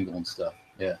grip angle and stuff.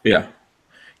 Yeah. Yeah.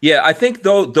 Yeah, I think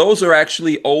those are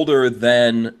actually older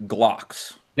than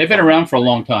Glocks. They've been around for a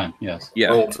long time. Yes.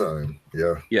 Yeah. Long time.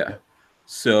 Yeah. Yeah.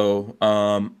 So,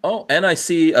 oh, and I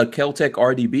see a Keltec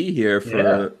RDB here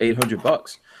for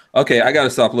 $800. Okay, I got to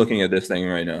stop looking at this thing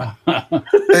right now.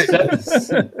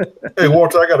 Hey,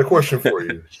 Walter, I got a question for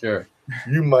you. Sure.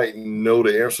 You might know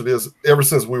the answer to this. Ever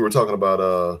since we were talking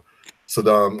about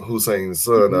Saddam Hussein's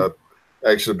son, I've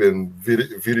actually been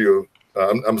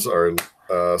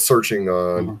searching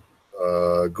on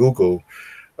Google,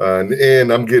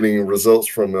 and I'm getting results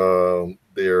from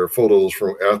their photos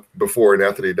from before and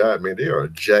after they died. Man, they are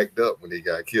jacked up when they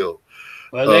got killed.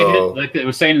 Well, they hit, like they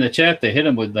were saying in the chat, they hit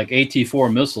him with like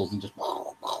AT-4 missiles and just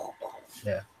Oh,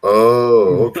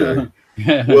 okay.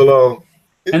 Well,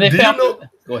 and they found.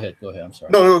 Go ahead. I'm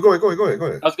sorry. No, go ahead.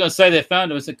 I was going to say they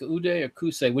found it was like Uday or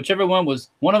Kusei, whichever one was.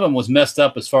 One of them was messed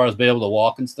up as far as being able to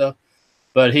walk and stuff,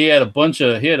 but he had a bunch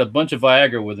of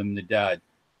Viagra with him and he died.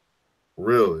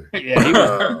 Really?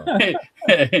 Yeah.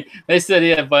 They said he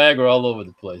had Viagra all over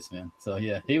the place, man. So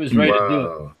yeah, he was ready to do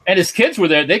it. And his kids were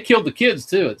there. They killed the kids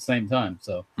too at the same time.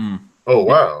 So. Oh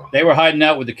wow. They were hiding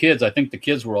out with the kids. I think the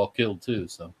kids were all killed too.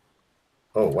 So.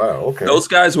 Oh wow. Okay. Those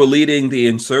guys were leading the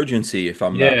insurgency, if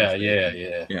I'm not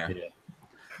mistaken. Yeah.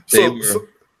 So,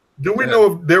 do we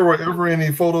know if there were ever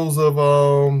any photos of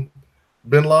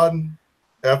Bin Laden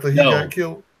after he got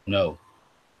killed? No.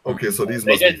 Okay, so these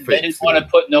must be fake. They didn't want to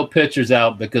put no pictures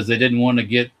out because they didn't want to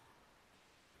get.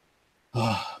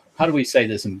 How do we say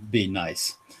this and be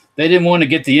nice? They didn't want to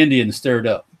get the Indians stirred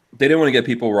up. They didn't want to get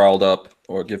people riled up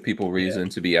or give people reason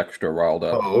to be extra riled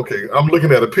up. Oh, okay. I'm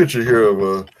looking at a picture here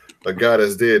of a guy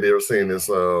that's dead. They were saying this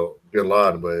Bin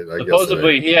Laden, but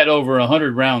supposedly he had over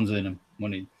 100 rounds in him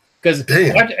when he. Because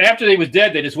after he was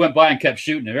dead, they just went by and kept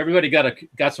shooting him. Everybody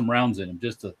got some rounds in him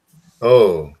just to.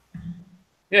 Oh.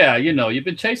 Yeah, you've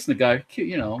been chasing the guy.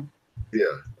 Yeah,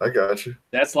 I got you.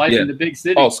 That's life in the big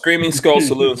city. Oh, Screaming Skull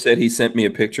Saloon said he sent me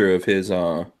a picture of his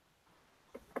Steyr.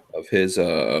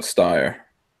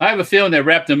 I have a feeling they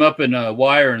wrapped him up in a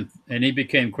wire and he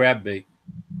became crab bait.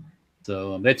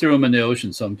 So they threw him in the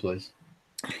ocean someplace.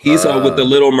 He's with the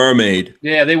Little Mermaid.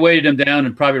 Yeah, they weighted him down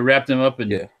and probably wrapped him up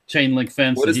in chain link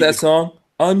fence. What is that song?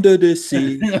 Under the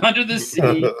sea. Under the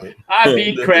sea. I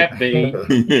be crap bait.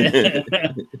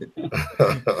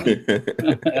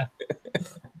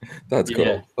 That's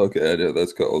cold. Okay, I know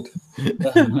that's cold.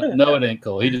 No, it ain't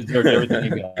cold. He deserved everything he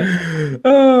got.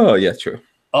 Oh, yeah, true.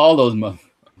 All those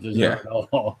deserved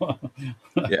all.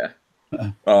 Yeah.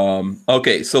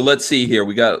 Okay, so let's see here.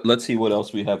 Let's see what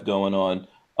else we have going on.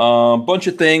 Bunch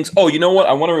of things. Oh, you know what?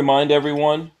 I want to remind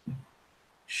everyone.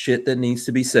 Shit that needs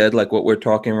to be said, like what we're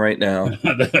talking right now.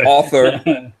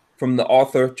 From the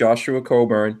author, Joshua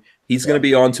Coburn. He's going to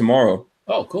be on tomorrow.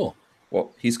 Oh, cool.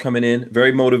 Well, he's coming in.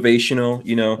 Very motivational,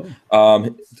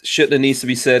 Shit that needs to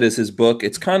be said is his book.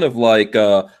 It's kind of like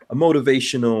a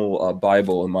motivational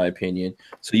Bible, in my opinion.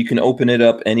 So you can open it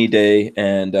up any day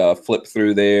and flip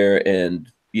through there and,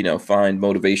 find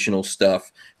motivational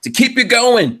stuff to keep you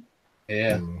going.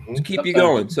 Yeah. To keep you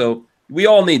going. So we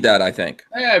all need that, I think.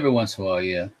 Every once in a while,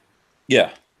 yeah.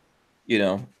 Yeah.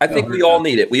 I think we all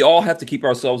need it. We all have to keep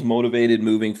ourselves motivated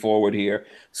moving forward here.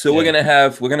 So we're gonna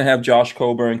have Josh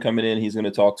Coburn coming in. He's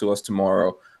gonna talk to us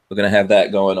tomorrow. We're gonna have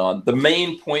that going on. The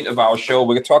main point of our show,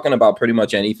 we're talking about pretty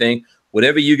much anything.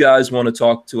 Whatever you guys want to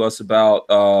talk to us about,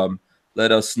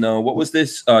 let us know. What was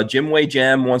this? Jim Way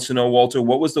Jam wants to know, Walter,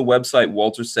 what was the website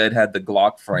Walter said had the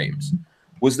Glock frames?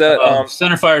 Was that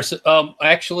Centerfire?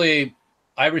 Actually,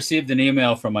 I received an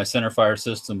email from my Centerfire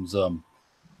Systems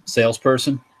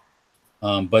salesperson,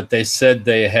 but they said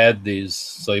they had these.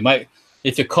 So you might,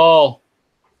 if you call,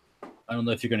 I don't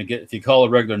know if you're going to get, if you call the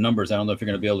regular numbers, I don't know if you're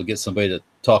going to be able to get somebody to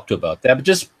talk to about that, but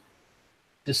just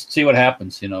see what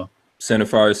happens,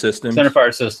 Centerfire Systems?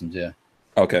 Centerfire Systems, yeah.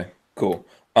 Okay, cool.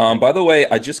 By the way,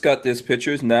 I just got these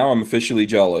pictures. Now I'm officially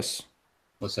jealous.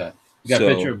 What's that? You got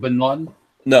a picture of Bin Laden?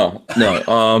 No.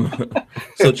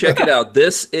 So check it out.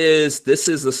 This is the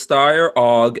Steyr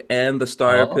AUG and the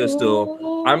Steyr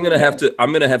pistol. I'm gonna have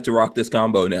to rock this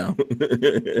combo now.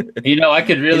 I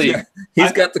could really.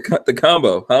 He's got the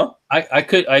combo, huh? I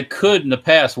could in the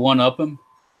past one up him.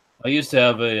 I used to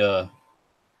have a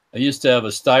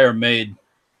Steyr made.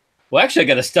 Well, actually, I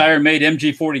got a Steyr made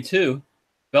MG42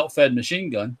 belt fed machine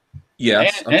gun.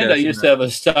 Yes, and I used to have a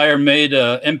Steyr made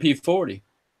MP40.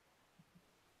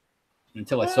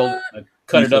 until I sold it. I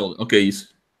cut it up. Okay, you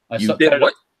cut did it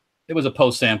what? Up. It was a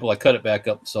post sample. I cut it back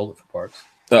up and sold it for parts.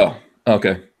 Oh,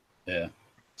 okay. Yeah,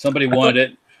 somebody wanted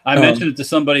it. I mentioned it to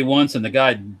somebody once, and the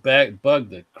guy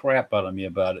bugged the crap out of me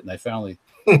about it. And I finally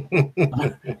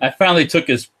took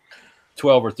his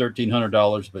 $1,200 or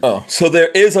 $1,300. But so there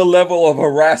is a level of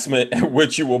harassment at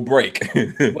which you will break.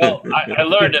 Well, I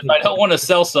learned if I don't want to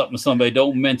sell something to somebody,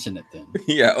 don't mention it then.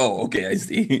 Yeah. Oh, okay. I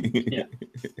see. Yeah.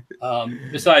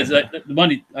 Besides that, the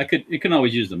money you can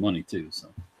always use the money too. So,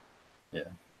 yeah.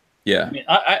 Yeah. I mean,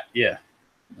 yeah.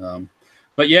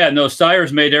 But yeah, no,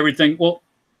 Steyer's made everything. Well,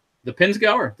 the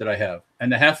Pinsgauer that I have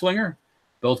and the Haflinger,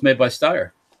 both made by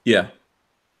Steyr. Yeah.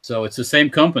 So it's the same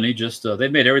company, just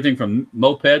they've made everything from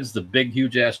mopeds to big,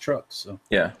 huge ass trucks. So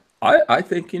yeah, I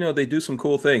think they do some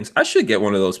cool things. I should get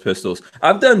one of those pistols.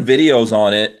 I've done videos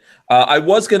on it. I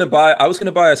was gonna buy a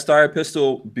Steyr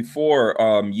pistol before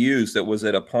used that was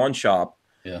at a pawn shop.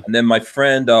 Yeah. And then my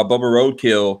friend Bubba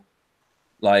Roadkill,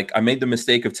 like I made the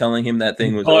mistake of telling him that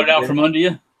thing was pull it out from under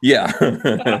you. Yeah.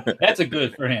 That's a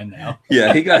good friend now.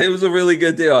 Yeah, it was a really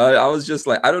good deal. I was just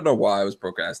like, I don't know why I was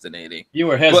procrastinating. You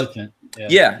were hesitant. But,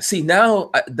 yeah. See,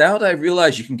 now that I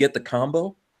realize you can get the combo,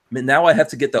 I mean, now I have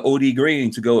to get the OD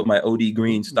green to go with my OD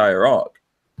green Steyr AUG.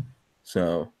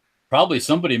 So probably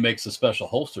somebody makes a special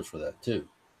holster for that too.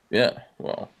 Yeah.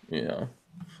 Well, I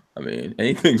mean,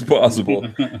 anything's possible.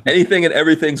 Anything and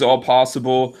everything's all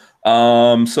possible.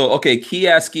 So okay,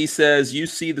 Kiaski says you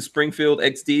see the Springfield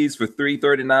XDs for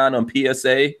 $339 on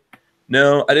PSA.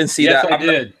 No, I didn't see that. I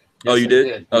did. Oh, you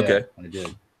did? Okay. Yeah,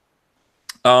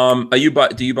 I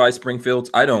did. Do you buy Springfields?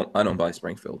 I don't buy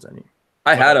Springfields any.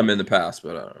 I had them in the past,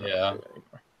 but I don't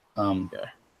know.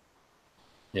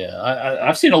 Yeah.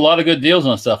 I've seen a lot of good deals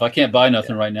on stuff. I can't buy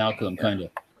nothing right now because I'm kind of.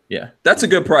 Yeah, that's a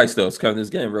good price though. It's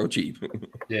getting real cheap.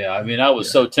 Yeah, I mean, I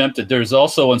was so tempted. There's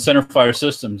also on Centerfire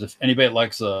Systems, if anybody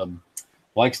likes the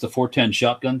 410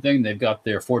 shotgun thing, they've got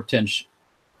their 410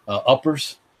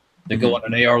 uppers that go on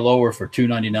an AR lower for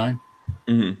 $299.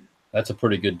 Mm-hmm. That's a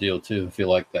pretty good deal too if you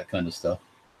like that kind of stuff.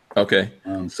 Okay.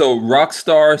 So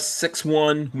Rockstar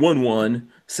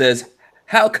 6111 says,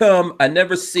 "How come I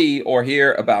never see or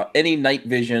hear about any night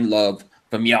vision love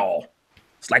from y'all?"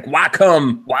 It's like, why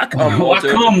come, Walter? Why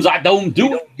comes I don't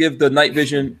do it? Give the night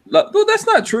vision. Well, that's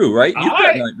not true, right? You've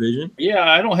got night vision.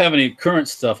 Yeah, I don't have any current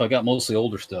stuff. I got mostly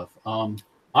older stuff. I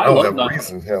don't have a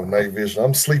reason to have night vision.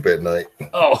 I'm asleep at night.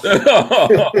 Oh.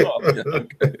 Okay.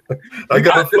 I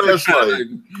got a flashlight.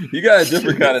 You got a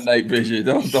different kind of night vision.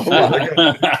 Don't lie.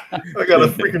 I got a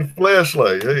freaking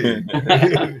flashlight. Hey,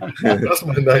 that's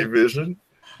my night vision.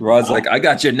 Rod's like, I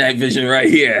got your night vision right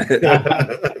here.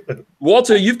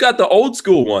 Walter, you've got the old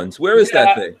school ones. Where is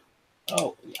that thing?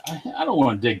 Oh, I don't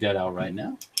want to dig that out right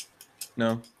now.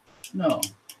 No.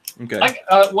 Okay.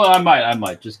 I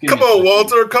might just give. Come on,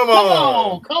 Walter. Come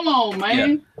on, man.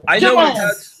 Yeah. I know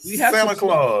we have Santa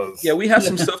Claus. Yeah, we have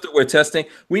some stuff that we're testing.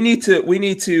 We need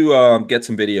to get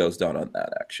some videos done on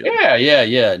that. Actually.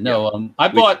 Yeah. No, I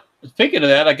bought. Speaking of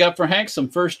that, I got for Hank some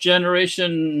first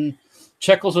generation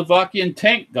Czechoslovakian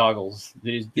tank goggles.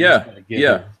 Yeah.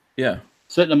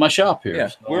 Sitting in my shop here. Yeah.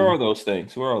 So, where are those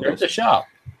things? They're at the shop.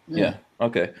 Yeah.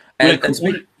 Okay.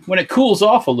 When it cools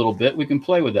off a little bit, we can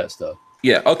play with that stuff.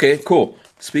 Yeah. Okay. Cool.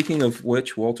 Speaking of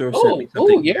which, Walter sent me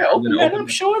something. Open that up.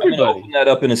 Show everybody. Open that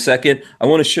up in a second. I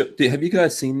want to show. Have you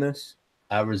guys seen this?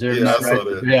 I reserved.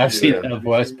 Yeah, I've seen that.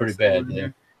 Boy, that's pretty bad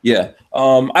there. Yeah.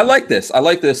 I like this. I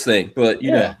like this thing, but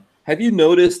you know. Have you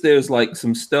noticed there's like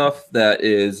some stuff that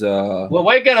is well,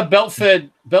 why you got a belt fed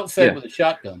with a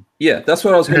shotgun? Yeah, that's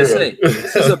what I was gonna say.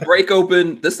 This is a break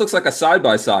open. This looks like a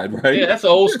side-by-side, right? Yeah, that's an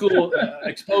old school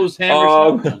exposed hammer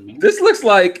shotgun. This looks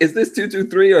like, is this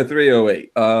 223 or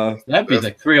 308? That'd be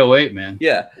like 308, man.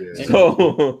 Yeah.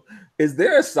 So is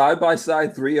there a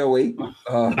side-by-side 308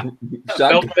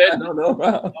 shotgun? I don't know.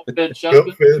 Belt-fed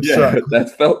shotgun? Yeah,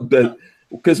 that's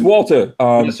because Walter,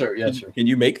 yes, sir. Can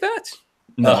you make that?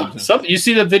 No. You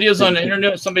see the videos on the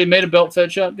internet? Somebody made a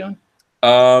belt-fed shotgun.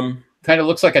 Kind of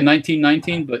looks like a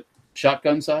 1919, but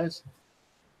shotgun size.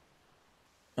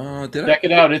 Check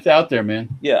it out. It's out there, man.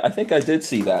 Yeah, I think I did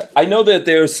see that. I know that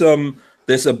there's a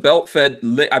belt-fed.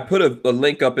 I put a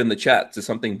link up in the chat to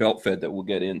something belt-fed that we'll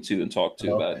get into and talk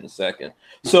to about in a second.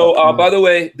 So, by the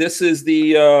way, this is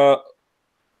the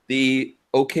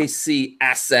OKC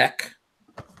ASEC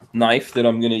knife that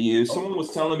I'm going to use. Someone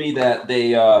was telling me that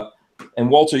they.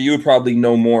 And Walter, you would probably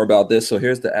know more about this. So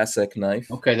here's the ASEC knife.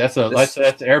 Okay, that's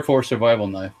the Air Force survival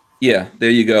knife. Yeah,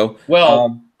 there you go.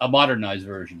 Well, a modernized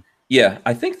version. Yeah,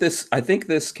 I think this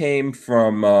came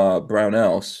from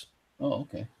Barnauls. Oh,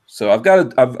 okay. So I've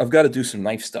got to do some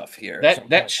knife stuff here.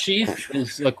 That sheath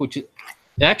is like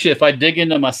Actually, if I dig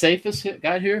into my safest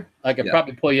guide here, I could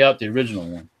probably pull you out the original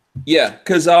one. Yeah,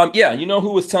 because you know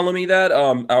who was telling me that?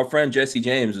 Our friend Jesse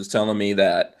James was telling me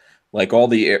that like all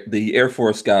the Air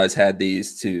Force guys had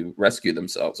these to rescue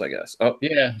themselves, I guess. Oh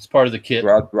yeah, it's part of the kit.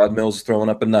 Rod Mills is throwing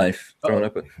up a knife.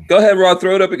 Go ahead, Rod,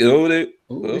 throw it up.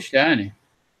 Oh, shiny.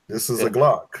 This is a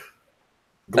Glock.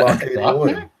 Glock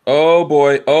 81. Oh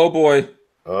boy.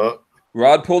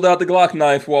 Rod pulled out the Glock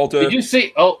knife, Walter. Did you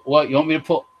see? Oh, what? You want me to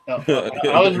pull? I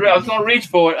was gonna reach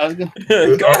for it.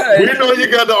 Go ahead. We know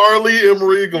you got the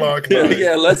Armory Glock knife.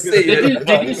 Yeah, let's see.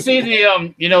 Did you see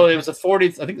the you know, it was the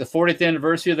 40th, I think the 40th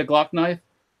anniversary of the Glock knife?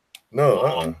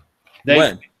 No.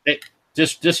 When?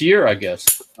 Just this year, I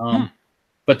guess.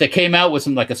 But they came out with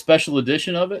some like a special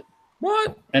edition of it.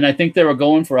 What? And I think they were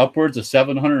going for upwards of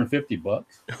 $750.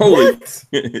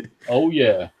 Holy. Oh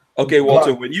yeah. Okay,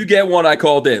 Walter, when you get one, I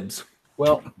call dibs.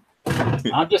 Well,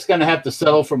 I'm just gonna have to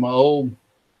settle for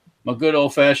my good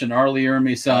old fashioned Arlie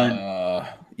Army sign.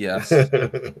 Yes.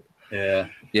 Yeah.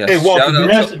 Yeah. Hey, Walter,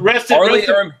 rest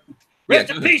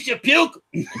in peace, you puke.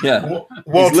 Yeah.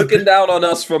 Walter, he's looking down on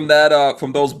us from that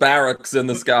from those barracks in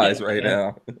the skies right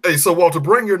now. Hey, so Walter,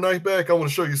 bring your knife back. I want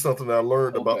to show you something I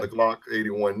learned about the Glock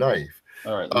 81 knife.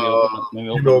 All right.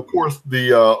 You know, of course,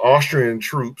 the Austrian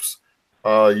troops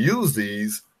use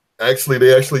these.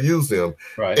 They actually use them.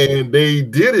 Right. And they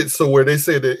did it so where they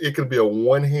said that it could be a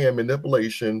one-hand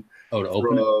manipulation. Oh, to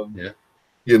open it? Yeah.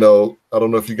 You know, I don't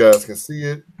know if you guys can see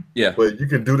it. Yeah. But you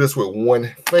can do this with one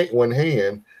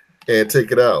hand and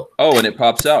take it out. Oh, and it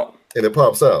pops out.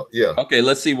 Yeah. Okay,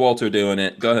 let's see Walter doing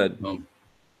it. Go ahead.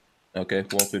 Okay,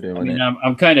 Walter doing it.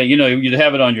 I'm kind of, you know, you'd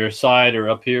have it on your side or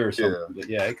up here or something. Yeah. But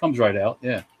yeah, it comes right out.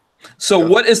 Yeah. So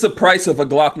what is the price of a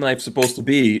Glock knife supposed to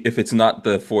be if it's not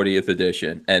the 40th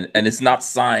edition and it's not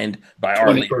signed by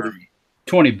Arlie?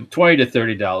 $20 to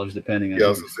 $30 depending on. Yeah, I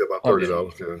was gonna say about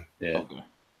 $30. Yeah. Okay.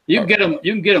 You can get them.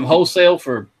 You can get them wholesale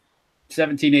for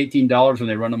 $17, $18 when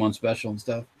they run them on special and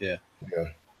stuff. Yeah.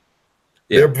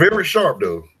 They're very sharp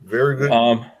though. Very good.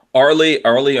 Arlie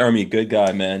Army, good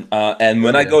guy, man. And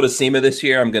when I go to SEMA this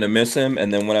year, I'm gonna miss him.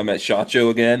 And then when I'm at SHOT Show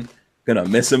again, gonna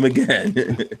miss him again.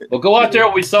 Well, go out there.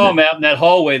 We saw him out in that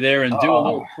hallway there and do a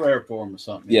little prayer for him or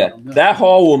something. Yeah, that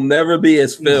hall will never be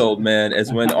as filled, man,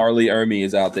 as when Arlie Army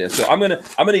is out there. So I'm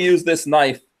gonna use this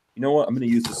knife. You know what? I'm gonna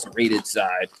use the serrated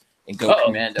side and go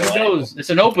commando. Who knows? It's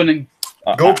an opening.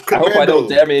 I hope I don't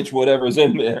damage whatever's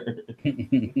in there.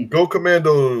 Go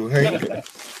commando, Hank.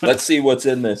 Let's see what's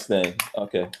in this thing.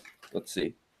 Okay, let's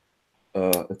see.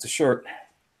 It's a shirt.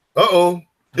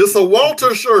 It's a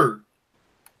Walter shirt.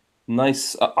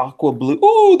 Nice aqua blue.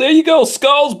 Oh, there you go.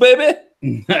 Skulls, baby.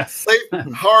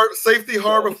 Safety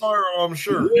Harbor Firearm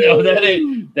shirt. No, that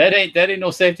ain't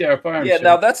no Safety Harbor Firearm shirt.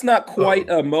 Now that's not quite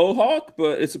a mohawk,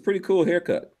 but it's a pretty cool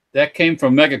haircut. That came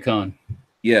from MegaCon.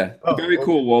 Yeah, very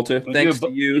cool, Walter. Thanks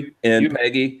to you and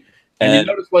Peggy. And you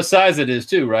notice what size it is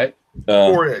too, right?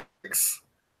 4X.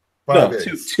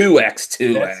 5X.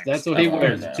 2X. That's what he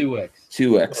wears. 2X.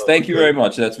 2X. Thank you very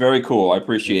much. That's very cool. I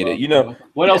appreciate it. You know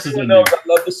what else is in there? I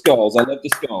love the skulls. Wait,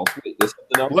 there's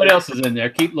something else. What else is in there?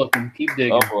 Keep looking. Keep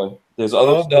digging. Oh boy, there's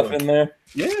other stuff in there.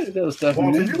 Yeah, there's other stuff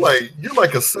Walter, in there. you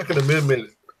like a Second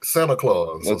Amendment Santa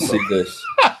Claus. Let's see this.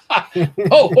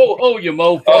 oh, you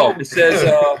mofo. Oh, it says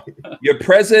your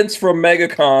presents from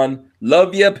MegaCon.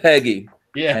 Love you, Peggy.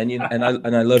 Yeah, and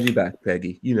I love you back,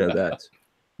 Peggy. You know that.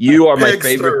 You are my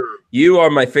favorite. You are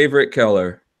my favorite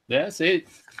Keller. That's it.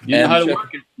 You know how to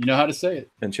work it. You know how to say it.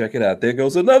 And check it out. There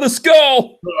goes another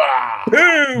skull.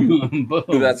 Boom.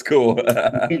 Boom. That's cool.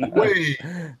 Wait,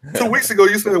 2 weeks ago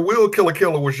you said Will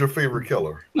Keller was your favorite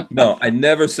Keller. No, I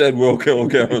never said Will Keller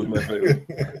was my favorite.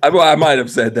 I might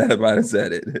have said that. I might have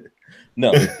said it.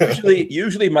 No,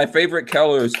 usually my favorite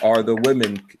Kellers are the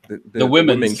women. The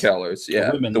women Kellers.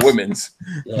 Yeah, the women's.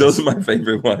 Yes. Those are my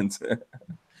favorite ones.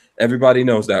 Everybody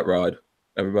knows that, Rod.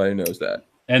 Everybody knows that.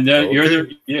 And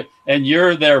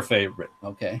you're their favorite.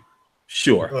 Okay.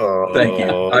 Sure. Thank you.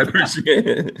 I appreciate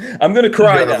it. I'm gonna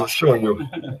cry now. Showing your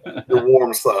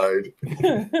warm side.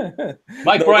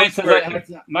 Mike Bryant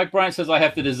says I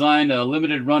have to design a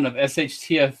limited run of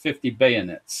SHTF 50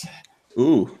 bayonets.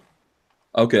 Ooh.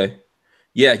 Okay.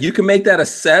 Yeah, you can make that a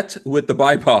set with the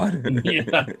bipod.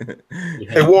 Yeah.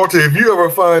 Hey Walter, if you ever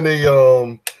find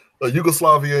a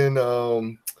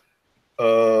Yugoslavian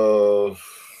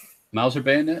Mauser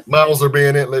bayonet? Mauser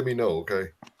bayonet, let me know, okay?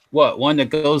 What, one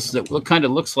that what kind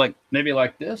of looks like maybe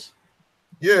like this?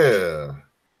 Yeah.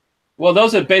 Well,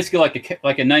 those are basically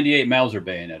like a 98 Mauser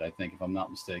bayonet, I think, if I'm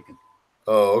not mistaken.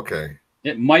 Oh, okay.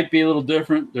 It might be a little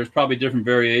different. There's probably different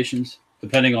variations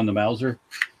depending on the Mauser.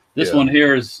 This one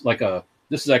here is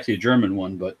this is actually a German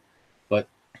one, but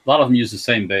lot of them use the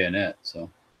same bayonet. So,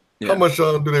 How much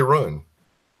do they run?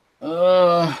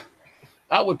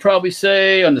 I would probably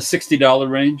say on the $60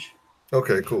 range.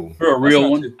 Okay, cool. For a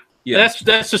real one. Yeah,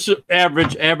 that's just an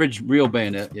average real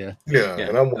bayonet. Yeah. Yeah,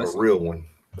 and I want a real one.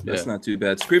 That's not too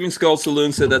bad. Screaming Skull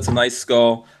Saloon said that's a nice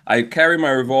skull. I carry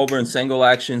my revolver, and Single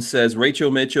Action says Rachel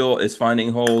Mitchell is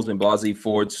finding holes in Blasey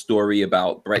Ford's story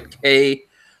about Brett Kay.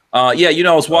 Yeah, you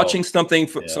know, I was watching something.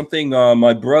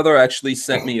 My brother actually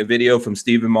sent me a video from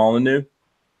Stephen Molyneux.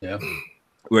 Yeah,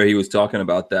 where he was talking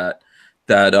about that.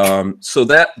 So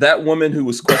that woman who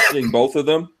was questioning both of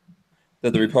them,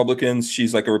 that the Republicans,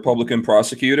 she's like a Republican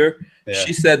prosecutor. Yeah.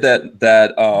 She said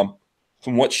that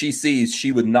from what she sees,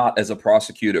 she would not, as a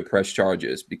prosecutor, press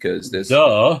charges because there's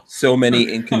so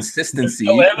many inconsistencies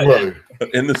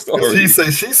in the story. He say,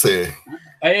 she said.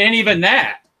 It ain't even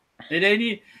that. It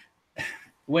ain't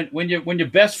when your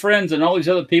best friends and all these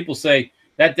other people say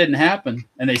that didn't happen,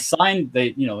 and they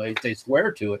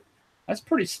swear to it. That's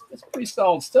pretty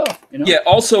solid stuff. You know? Yeah.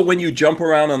 Also, when you jump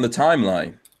around on the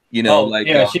timeline, you know,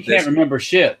 she can't remember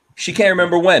shit. She can't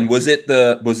remember when. Was it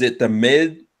the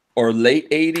mid or late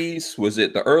 80s? Was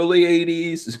it the early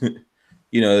 80s?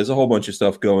 You know, there's a whole bunch of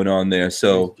stuff going on there.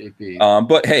 So,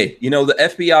 but hey, you know, the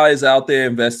FBI is out there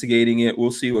investigating it.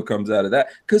 We'll see what comes out of that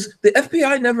because the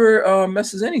FBI never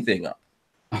messes anything up.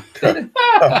 They don't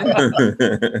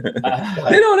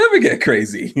ever get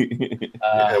crazy.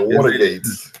 Watergate.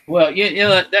 Well,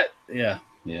 yeah.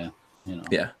 You know.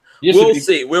 Yeah.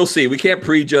 We'll see. We can't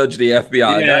prejudge the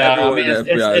FBI.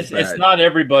 Yeah, it's not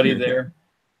everybody there.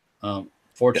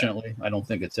 Fortunately, I don't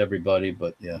think it's everybody,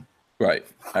 but yeah. Right.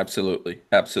 Absolutely.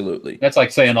 That's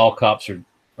like saying all cops are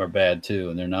bad too,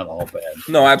 and they're not all bad.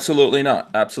 No, absolutely not.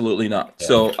 Yeah.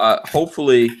 So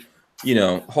hopefully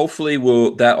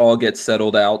will that all get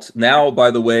settled out. Now,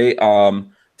 by the way,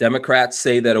 Democrats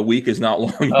say that a week is not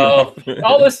long enough.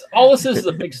 all this is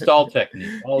a big stall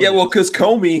technique. Because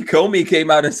Comey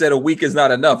came out and said a week is not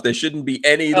enough. There shouldn't be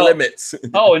any limits.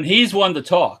 And he's one to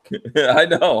talk. I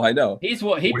know.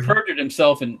 He perjured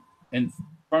himself in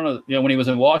front of when he was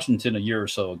in Washington a year or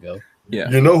so ago. Yeah.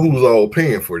 You know who's all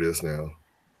paying for this now?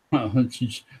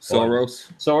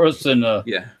 Soros and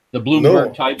the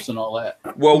Bloomberg types and all that.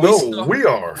 Well, we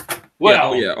are.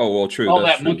 Well, yeah. Oh, well, true. All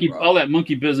that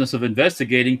monkey business of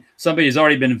investigating. Somebody's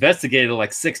already been investigated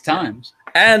like 6 times.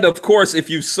 And of course, if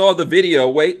you saw the video,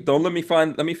 Rod.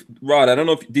 I don't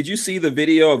know did you see the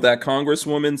video of that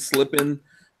Congresswoman slipping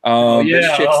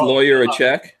this chick's lawyer a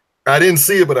check? I didn't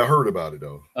see it, but I heard about it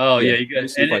though. Oh yeah, you got to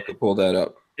see if I could pull that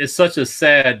up. It's such a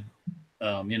sad,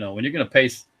 when you're gonna pay,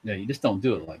 you just don't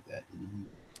do it like that.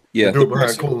 Yeah, do it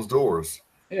behind closed doors.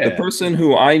 Yeah. The person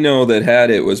who I know that had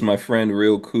it was my friend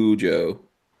Real Cujo.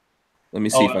 Let me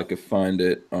see if I could find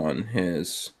it on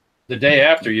his. The day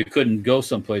after, you couldn't go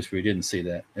someplace where you didn't see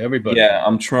that. Everybody. Yeah,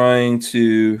 I'm trying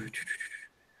to.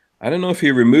 I don't know if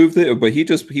he removed it, but he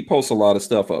posts a lot of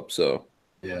stuff up. So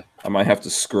yeah, I might have to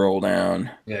scroll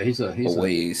down. Yeah, he's a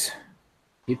ways.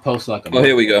 He posts like a. Oh,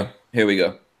 here we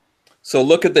go. So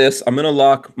look at this. I'm gonna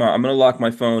lock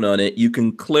my phone on it. You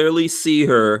can clearly see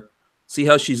her. See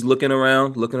how she's looking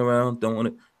around.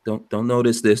 Don't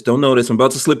notice this. Don't notice. I'm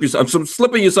about to slip you. I'm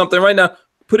slipping you something right now.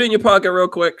 Put it in your pocket real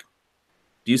quick.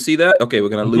 Do you see that? Okay, we're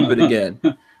gonna loop it again.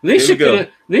 At least she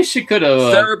could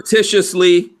have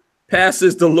surreptitiously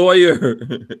passes the lawyer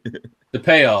the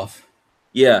payoff.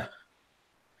 Yeah,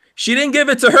 she didn't give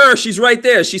it to her. She's right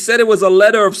there. She said it was a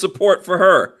letter of support for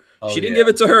her. She didn't give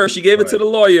it to her. She gave it to the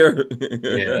lawyer.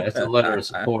 Yeah, that's a letter of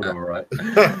support, all right.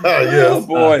 Oh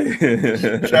boy,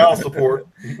 child support.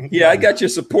 Yeah, I got your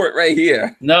support right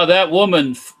here. No, that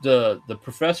woman, the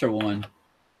professor one,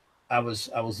 I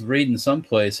was reading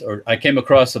someplace, or I came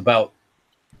across about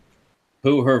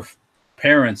who her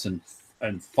parents and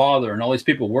father and all these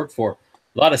people worked for.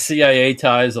 A lot of CIA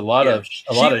ties. She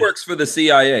works for the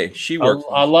CIA. She works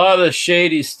a lot of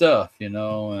shady stuff,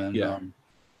 and yeah.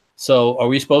 So are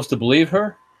we supposed to believe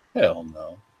her? Hell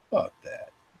no. Fuck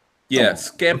that. Yeah.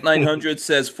 Scamp 900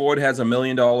 says Ford has $1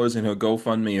 million in her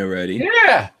GoFundMe already.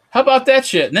 Yeah. How about that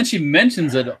shit? And then she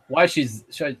mentions it why she's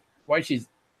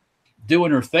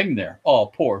doing her thing there. Oh,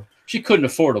 poor. She couldn't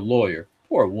afford a lawyer.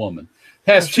 Poor woman.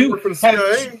 She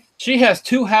has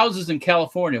 2 houses in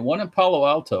California, one in Palo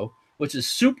Alto, which is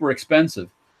super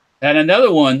expensive, and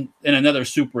another one in another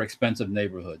super expensive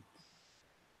neighborhood.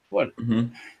 What?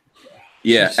 Mm-hmm.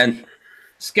 Yeah, she's and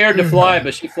scared to fly,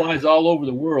 but she flies all over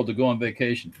the world to go on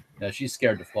vacation. Yeah, she's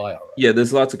scared to fly. All right. Yeah,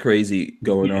 there's lots of crazy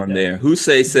going on there.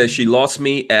 Hussein says she lost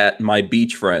me at my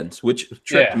beach friends, which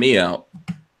tripped me out.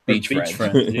 Beach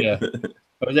friends. Yeah.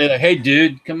 Or they're like, hey,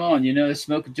 dude, come on, let's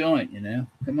smoke a joint,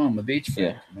 come on, my beach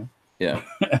friend. Yeah.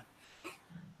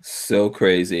 So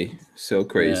crazy. So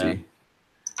crazy.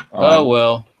 Yeah. Oh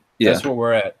well. Yeah. That's where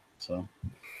we're at. So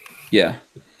yeah.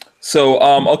 So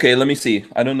okay, let me see.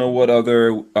 I don't know what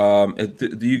other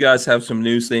do you guys have some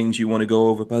news things you want to go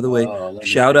over? By the way,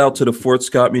 shout out to the Fort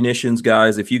Scott Munitions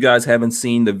guys. If you guys haven't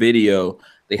seen the video,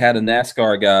 they had a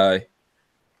NASCAR guy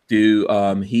do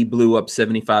he blew up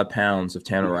 75 pounds of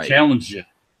tannerite. Challenged you.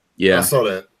 Yeah. I saw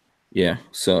that. Yeah.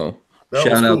 So that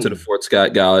shout out to the Fort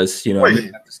Scott guys. You know, I'm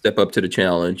gonna have to step up to the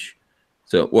challenge.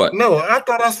 So what? No, I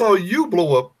thought I saw you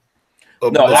blow up.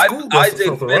 No, I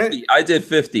did 50. Right? I did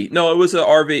 50. No, it was an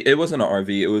RV. It wasn't an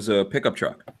RV. It was a pickup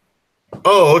truck.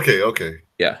 Oh, okay.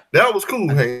 Yeah. That was cool,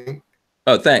 Hank.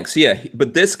 Oh, thanks. Yeah,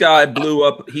 but this guy blew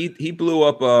up. He blew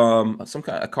up some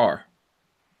kind of car.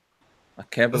 A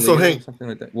Cavalier So Hank, or something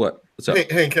like that. What? What's up?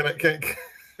 Hank,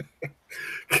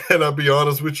 can I be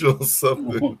honest with you on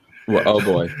something? Well, oh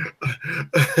boy.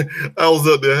 I was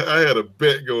up there. I had a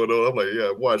bet going on. I'm like,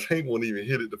 yeah, watch. Hank won't even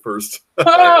hit it the first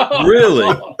time.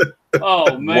 Really?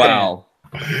 Oh man! Wow.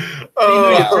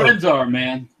 Your friends are,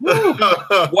 man.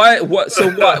 Why? What?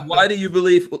 So what? Why do you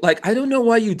believe? Like, I don't know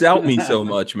why you doubt me so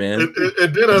much, man.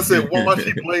 And then I said, watch.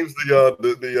 He blames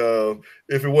the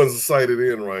if it wasn't sighted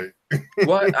in right.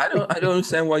 What? I don't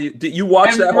understand why you did. You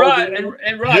watch that whole video?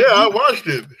 And Rod, yeah, I watched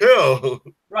it. Hell,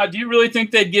 Rod, do you really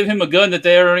think they'd give him a gun that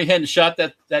they already hadn't shot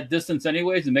that distance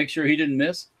anyways and make sure he didn't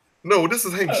miss? no, this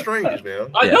is Hank Strange now.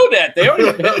 I know that they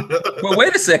already. Well,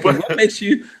 wait a second. What makes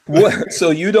you? What?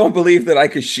 So you don't believe that I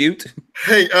could shoot?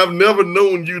 Hank, I've never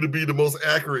known you to be the most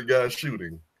accurate guy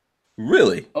shooting.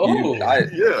 Really? Oh, yeah.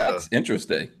 That's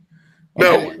interesting.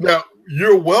 Okay. Now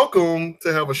you're welcome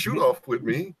to have a shoot off with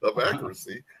me of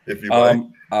accuracy if you like.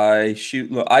 I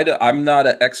shoot. Look, I'm not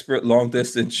an expert long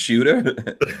distance shooter,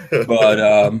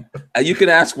 but you can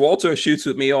ask Walter. Shoots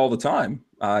with me all the time.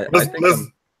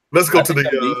 Let's go to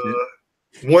the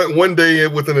one day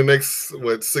within the next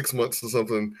 6 months or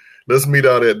something. Let's meet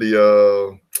out at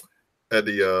the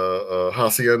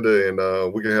hacienda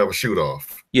and we can have a shoot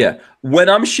off. Yeah, when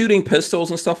I'm shooting pistols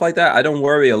and stuff like that, I don't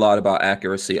worry a lot about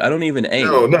accuracy. I don't even aim.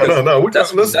 No.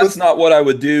 That's not what I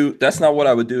would do. That's not what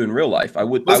I would do in real life. I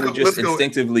would just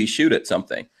instinctively shoot at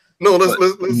something. No,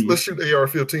 let's shoot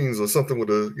AR-15s or something with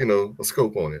a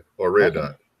scope on it or a red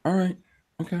dot. All right.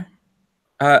 Okay.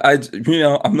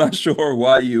 I'm not sure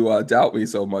why you doubt me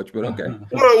so much, but okay.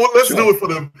 Well, let's do it for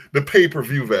the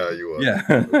pay-per-view value. Yeah.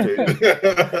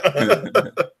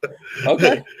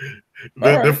 Okay.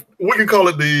 We can call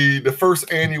it the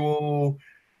first annual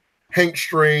Hank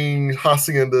Strange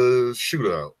Hacienda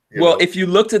shootout. Well, if you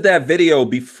looked at that video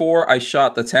before I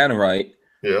shot the tannerite,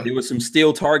 there was some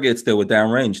steel targets that were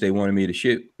downrange. They wanted me to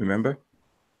shoot. Remember?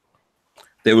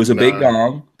 There was a big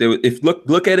gong.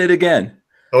 Look at it again.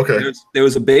 Okay. There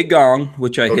was a big gong,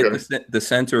 which I hit the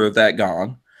center of that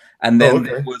gong, and then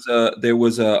there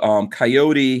was a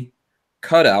coyote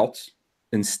cutout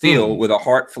in steel with a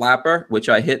heart flapper, which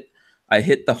I hit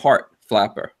the heart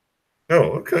flapper.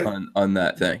 Oh, okay. On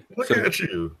that thing. Look at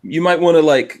you. You might want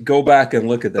to go back and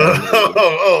look at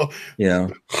that. Yeah.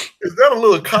 Is that a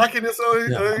little cockiness on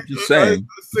it? I'm just saying.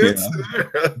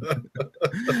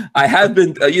 I have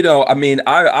been,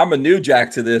 I'm a new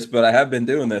jack to this, but I have been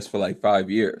doing this for like 5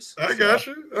 years. I got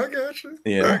you.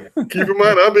 Yeah. Keep in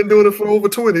mind, I've been doing it for over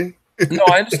 20. No,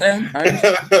 I understand.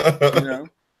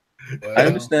 I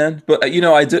understand, but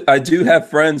I do have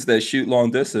friends that shoot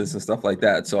long distance and stuff like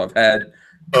that. So I've had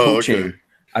coaching. Okay.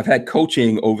 I've had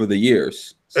coaching over the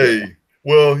years. So. Hey,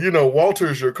 well,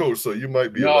 Walter's your coach, so you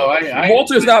might be. No,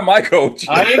 Walter's not my coach.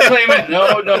 I ain't claiming.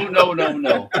 No.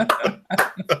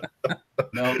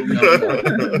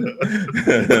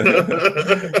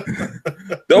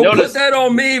 Don't put that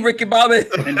on me, Ricky Bobby.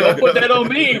 And don't put that on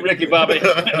me, Ricky Bobby.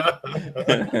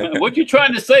 What you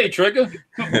trying to say, Trigger?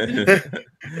 Hey,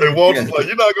 Walter's like,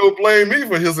 you're not gonna blame me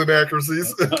for his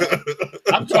inaccuracies.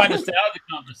 I'm trying to stay out of the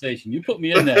conversation. You put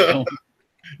me in there.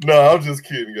 No, I'm just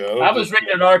kidding, guys. I was reading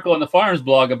an article on the Farms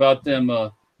blog about them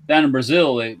down in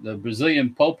Brazil. The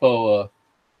Brazilian Popo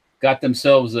got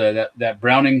themselves that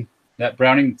Browning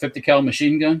 50 cal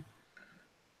machine gun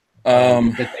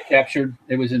that they captured.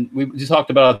 It was we just talked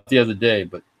about it the other day,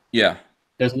 but yeah,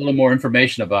 there's a little more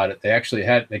information about it. They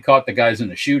caught the guys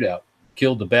in a shootout,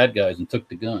 killed the bad guys, and took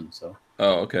the gun. So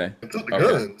okay, they took the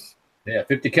guns. Yeah,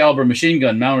 50 caliber machine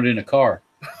gun mounted in a car.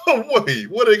 Oh wait,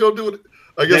 what are they gonna do with it?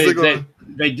 I guess they're gonna.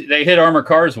 They hit armored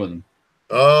cars with them.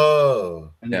 Oh,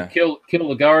 and they kill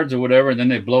the guards or whatever, and then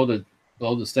they blow this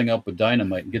thing up with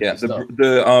dynamite and get the stuff.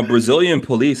 The Brazilian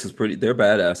police is they're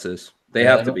badasses. They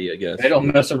have to be, I guess. They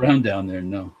don't mess around down there,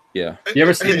 no. Yeah. You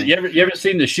ever seen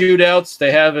the shootouts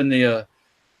they have in the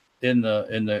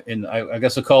I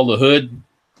guess they'll call the hood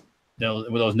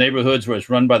those neighborhoods where it's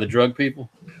run by the drug people.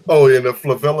 Oh, yeah, the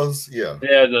favelas, yeah.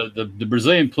 Yeah, the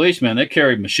Brazilian police, man, they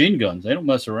carry machine guns. They don't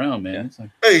mess around, man. It's like,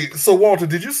 hey, so Walter,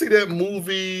 did you see that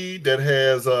movie that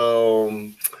has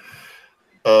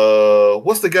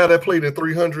what's the guy that played in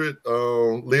 300?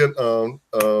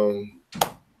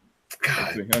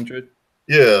 God, 300.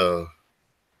 Yeah,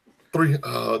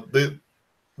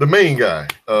 the main guy.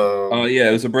 Oh yeah,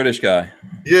 it was a British guy.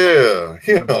 Yeah,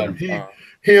 him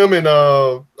and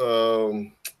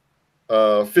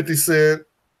 50 Cent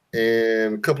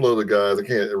and a couple other guys. I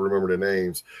can't remember their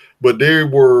names, but they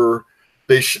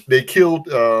killed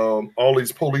all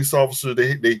these police officers.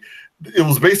 It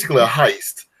was basically a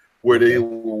heist where they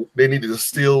needed to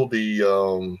steal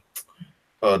the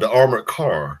armored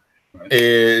car. Right.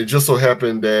 And it just so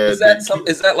happened that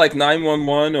is that like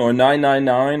 911 or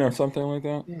 999 or something like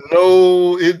that?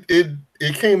 No,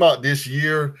 it came out this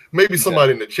year. Maybe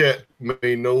somebody in the chat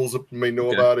may know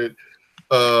about it.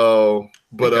 But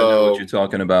I know what you're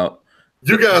talking about.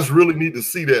 You guys really need to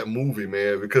see that movie,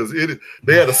 man, because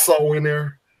they had a saw in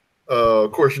there.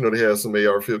 Of course, you know they had some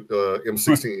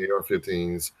M16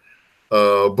 AR-15s,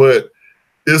 but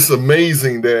it's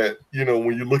amazing that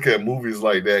when you look at movies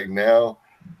like that now.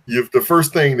 The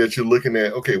first thing that you're looking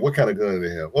at, okay, what kind of gun do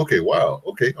they have? Okay, wow.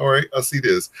 Okay, all right, I see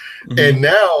this. Mm-hmm. And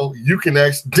now you can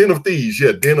actually Den of Thieves.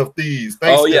 Yeah, Den of Thieves.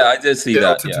 Thanks I did see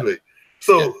that. Yeah.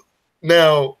 So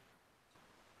now,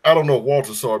 I don't know if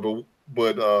Walter saw it,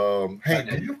 but Hank,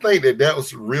 do you think that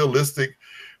was realistic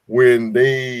when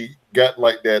they got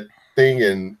like that thing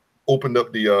and opened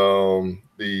up the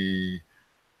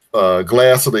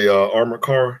glass of the armored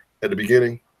car at the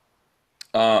beginning?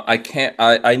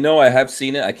 I know I have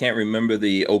seen it. I can't remember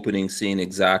the opening scene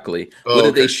exactly. What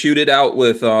did they shoot it out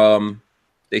with?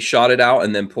 They shot it out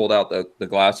and then pulled out the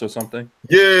glass or something.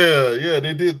 Yeah,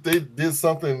 they did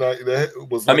something like that.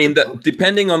 I mean,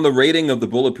 depending on the rating of the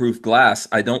bulletproof glass,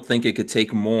 I don't think it could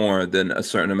take more than a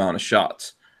certain amount of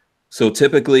shots. So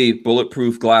typically,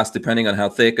 bulletproof glass, depending on how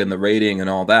thick and the rating and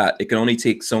all that, it can only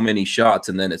take so many shots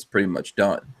and then it's pretty much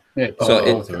done.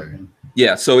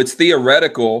 Yeah, so it's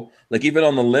theoretical. Like even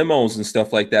on the limos and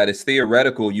stuff like that, it's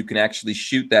theoretical. You can actually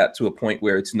shoot that to a point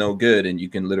where it's no good, and you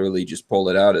can literally just pull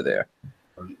it out of there.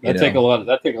 That take a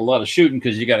lot of shooting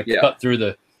because you got to cut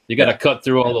through cut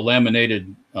through all the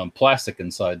laminated plastic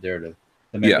inside there to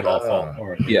make it all fall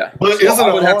apart. Yeah, but so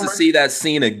I would have to see that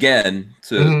scene again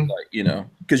to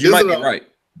because you might be right.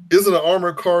 Isn't an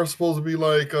armored car supposed to be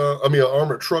like an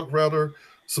armored truck rather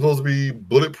supposed to be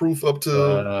bulletproof up to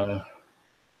a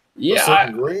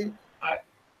certain grade?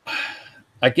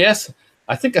 I guess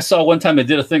I think I saw one time they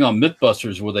did a thing on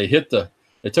Mythbusters where they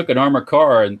took an armored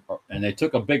car and they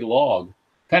took a big log,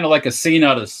 kind of like a scene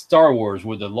out of Star Wars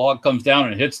where the log comes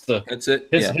down and hits the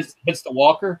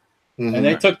walker, and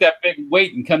they took that big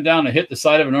weight and come down and hit the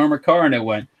side of an armored car and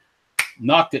it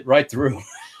knocked it right through.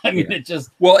 I mean, it just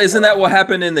isn't that what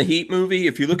happened in the Heat movie?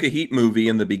 If you look at Heat movie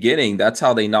in the beginning, that's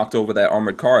how they knocked over that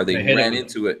armored car. They ran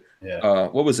into it. Yeah.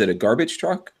 What was it? A garbage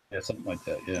truck? Yeah, something like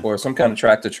that. Yeah, or some kind of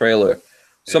tractor trailer.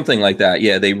 Something like that.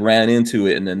 Yeah, they ran into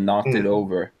it and then knocked it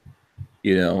over,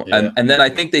 and then I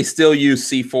think they still use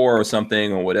C4 or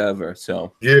something or whatever.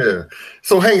 So yeah.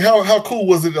 So Hank, how cool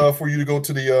was it for you to go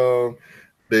to the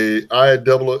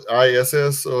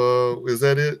ISS? Is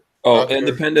that it? Oh,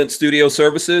 Independent Studio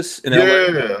Services in LA?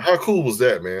 Yeah. How cool was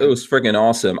that, man? It was freaking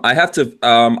awesome. I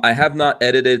have not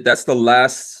edited. That's the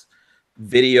last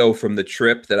video from the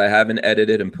trip that I haven't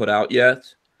edited and put out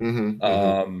yet.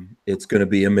 It's gonna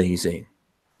be amazing.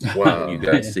 Wow, you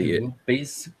guys see it.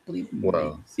 Basically,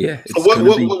 wow. Yeah, it's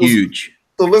gonna be huge.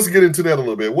 So let's get into that a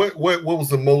little bit. What was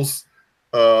the most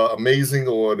amazing,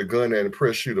 or the gun that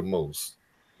impressed you the most,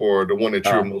 or the one that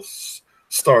you're most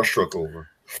starstruck over?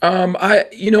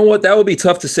 You know what, that would be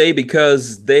tough to say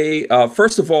because they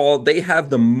first of all, they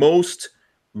have the most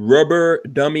rubber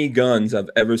dummy guns I've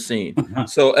ever seen.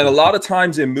 So, and a lot of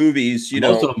times in movies,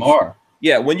 most of them are.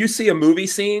 Yeah, when you see a movie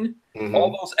scene, all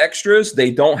those extras,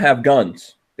 they don't have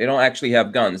guns. They don't actually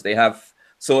have guns. They have,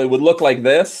 so it would look like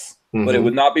this, but it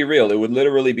would not be real. It would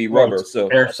literally be rubber. So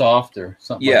airsoft or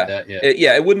something like that.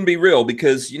 Yeah, it wouldn't be real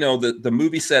because the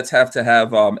movie sets have to have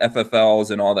FFLs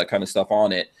and all that kind of stuff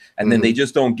on it, and then they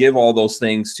just don't give all those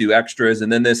things to extras.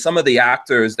 And then there's some of the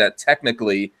actors that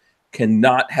technically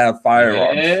cannot have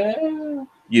firearms.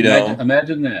 Yeah.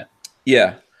 Imagine that.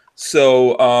 Yeah.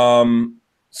 So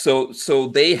So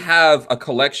they have a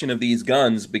collection of these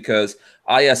guns because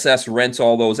ISS rents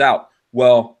all those out.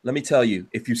 Well, let me tell you,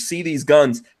 if you see these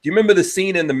guns, do you remember the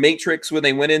scene in The Matrix when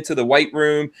they went into the White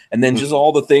Room and then just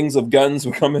all the things of guns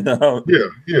were coming out?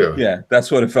 Yeah,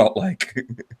 that's what it felt like.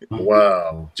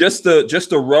 Wow. Just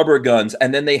the rubber guns,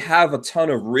 and then they have a ton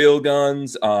of real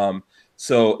guns.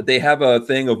 So they have a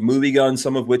thing of movie guns,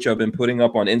 some of which I've been putting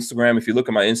up on Instagram. If you look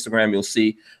at my Instagram, you'll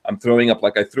see I'm throwing up,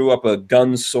 like I threw up a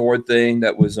gun sword thing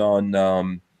that was on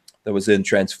that was in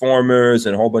Transformers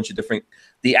and a whole bunch of different.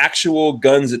 The actual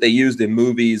guns that they used in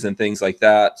movies and things like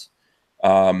that.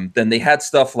 Then they had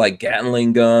stuff like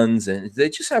Gatling guns, and they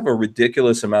just have a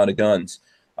ridiculous amount of guns.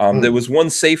 There was one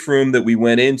safe room that we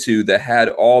went into that had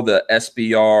all the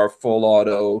SBR full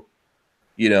auto,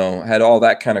 had all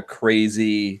that kind of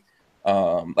crazy,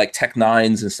 like Tech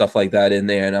 9s and stuff like that in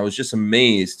there. And I was just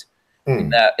amazed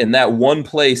in that one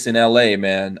place in LA,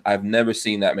 man. I've never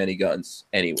seen that many guns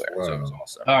anywhere. Wow. So it was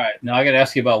awesome. All right. Now I got to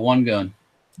ask you about one gun.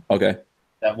 Okay.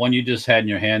 That one you just had in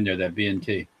your hand there, that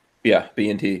B&T. Yeah,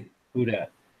 B&T. Who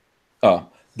that? Oh,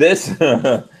 this.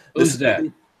 Who's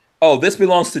that? Oh, this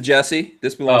belongs to Jesse.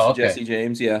 This belongs to Jesse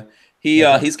James. Yeah,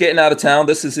 he's getting out of town.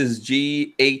 This is his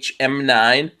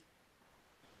GHM9.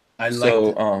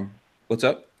 What's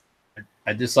up?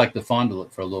 I just like to fondle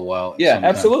it for a little while. Yeah,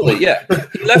 absolutely. Yeah,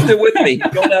 he left it with me.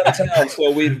 He's going out of town,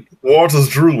 so Walter's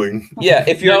drooling. Yeah,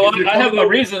 if you're, I have a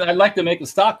reason. I'd like to make a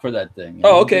stock for that thing.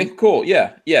 Oh, okay, cool.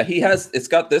 Yeah. It's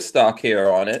got this stock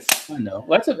here on it. I know.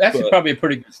 That's probably a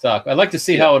pretty good stock. I'd like to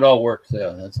see how it all works. Yeah,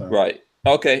 that's all right.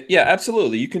 Okay. Yeah,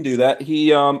 absolutely. You can do that.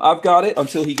 I've got it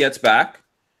until he gets back.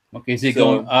 Okay. Is he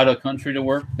going out of country to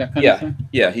work? That kind of thing?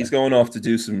 Yeah. Okay. He's going off to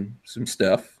do some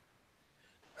stuff.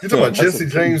 You talking about Jesse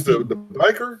James, the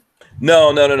biker?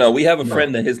 No. We have a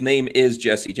friend that his name is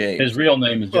Jesse James. His real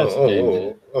name is Jesse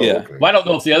James. Yeah. Okay. Well, I don't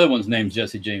know if the other one's named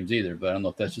Jesse James either, but I don't know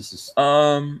if that's just his.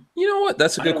 You know what?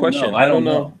 That's a good question. I don't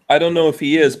know. I don't know if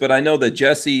he is, but I know that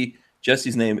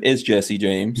Jesse's name is Jesse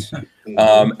James.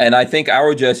 And I think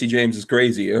our Jesse James is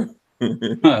crazier.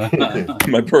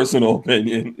 My personal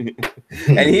opinion.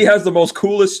 And he has the most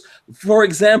coolest. For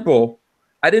example,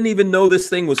 I didn't even know this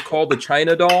thing was called the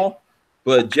China doll.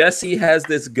 But Jesse has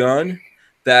this gun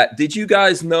that, did you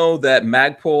guys know that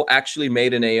Magpul actually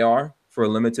made an AR for a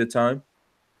limited time?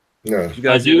 No.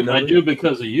 I do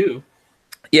because of you.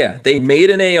 Yeah, they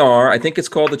made an AR. I think it's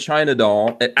called the China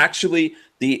doll. It actually,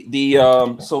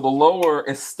 so the lower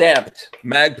is stamped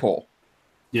Magpul.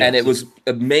 Yes. And it was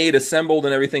assembled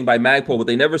and everything by Magpul, but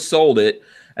they never sold it.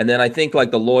 And then I think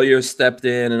like the lawyers stepped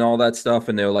in and all that stuff.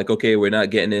 And they were like, okay, we're not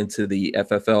getting into the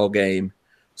FFL game.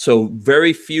 So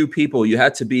very few people, you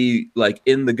had to be like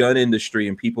in the gun industry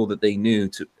and people that they knew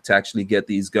to actually get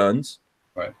these guns,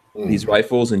 right? These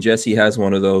rifles. And Jesse has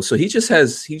one of those. So he's got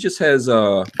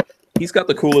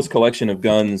the coolest collection of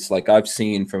guns like I've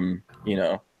seen from,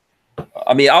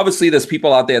 I mean, obviously there's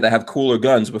people out there that have cooler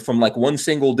guns, but from like one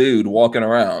single dude walking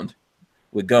around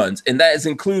with guns. And that is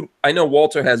I know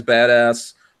Walter has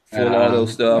badass full auto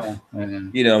stuff.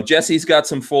 Jesse's got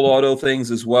some full auto things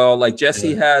as well. Like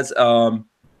Jesse has,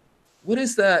 what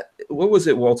is that? What was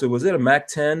it, Walter? Was it a Mac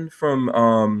 10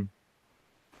 from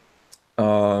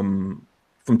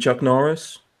Chuck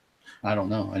Norris? I don't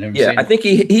know. I think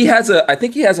he has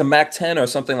a Mac 10 or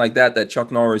something like that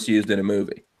Chuck Norris used in a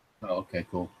movie. Oh, okay,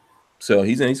 cool. So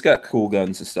he's got cool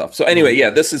guns and stuff. So anyway,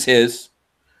 this is his.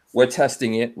 We're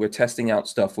testing it. We're testing out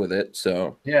stuff with it.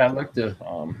 So yeah, I'd like to.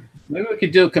 Maybe we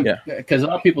could do because a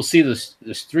lot of people see this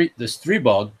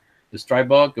Stribog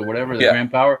or whatever, the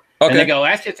Grand Power. Okay. And they go,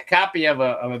 that's just a copy of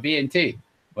a B&T.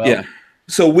 Well, yeah.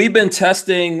 So we've been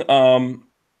testing. The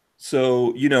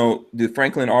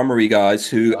Franklin Armory guys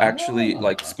who actually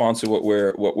sponsor what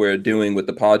we're doing with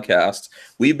the podcast.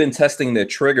 We've been testing their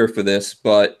trigger for this,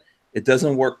 but it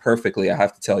doesn't work perfectly. I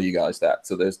have to tell you guys that.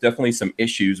 So there's definitely some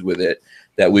issues with it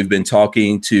that we've been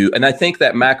talking to. And I think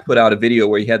that Mac put out a video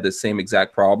where he had the same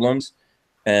exact problems.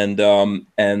 And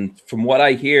from what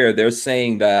I hear, they're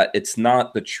saying that it's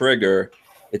not the trigger.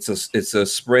 It's a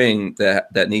spring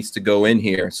that needs to go in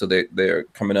here. So they're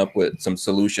coming up with some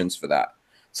solutions for that.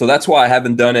 So that's why I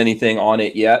haven't done anything on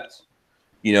it yet,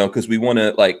 because we want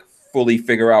to fully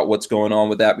figure out what's going on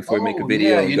with that before we make a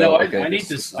video. Yeah, I need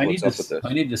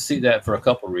to see that for a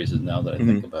couple of reasons now that I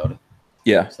think about it.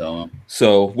 Yeah.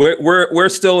 So we're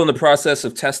still in the process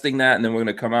of testing that, and then we're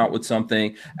going to come out with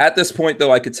something. At this point,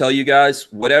 though, I could tell you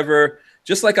guys whatever.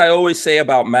 Just like I always say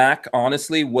about Mac,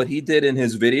 honestly, what he did in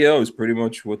his video is pretty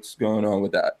much what's going on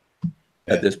with that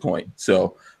at this point.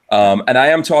 So, and I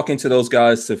am talking to those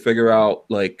guys to figure out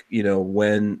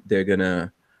when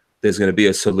there's gonna be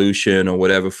a solution or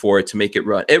whatever for it to make it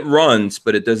run. It runs,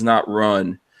 but it does not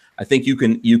run. I think you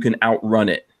can outrun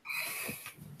it.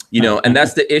 You know, and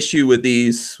that's the issue with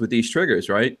these triggers,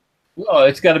 right? Well,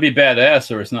 it's got to be badass,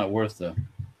 or it's not worth the.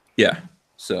 Yeah.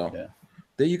 So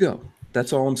there you go.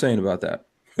 That's all I'm saying about that.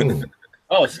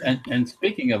 Oh, and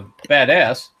speaking of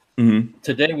badass,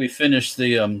 today we finished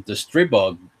the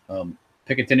Stribog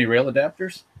Picatinny rail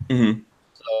adapters.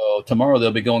 So tomorrow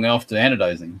they'll be going off to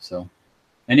anodizing. So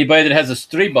anybody that has a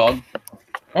Stribog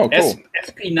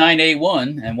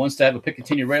SP9A1 and wants to have a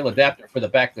Picatinny rail adapter for the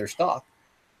back of their stock,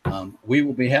 we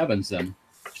will be having them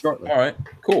shortly. All right,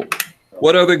 cool.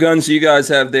 What other guns do you guys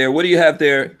have there? What do you have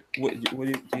there? Do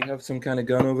you have some kind of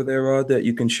gun over there, Rod, that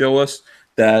you can show us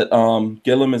that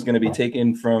Gillum is going to be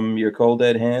taking from your cold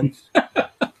dead hands?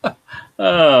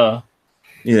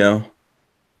 You know,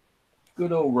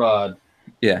 good old Rod.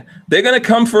 Yeah, they're going to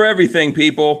come for everything,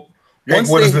 people.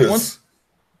 What is this?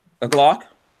 A Glock.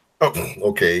 Oh,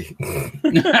 okay.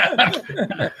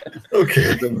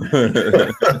 Okay.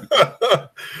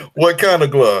 What kind of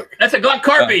Glock? That's a Glock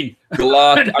carbine.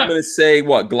 Glock. I'm going to say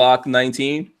what? Glock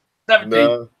 19?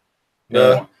 17.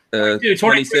 No. 22,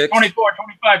 26, 24,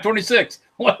 25, 26.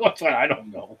 What's that? I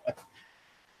don't know.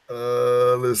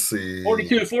 Let's see.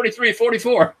 42, 43,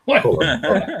 44. What?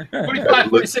 45,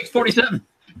 46, 47.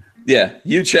 Yeah,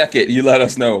 you check it. You let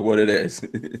us know what it is.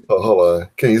 Oh, hold on.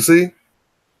 Can you see?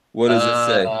 What does it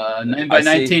say? 9 by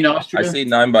 19 Austria. I see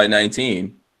 9 by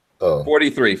 19. Oh.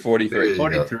 43.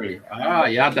 43. Ah,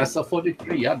 yeah, that's a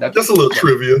 43. Yeah, that's just a little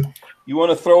trivia. You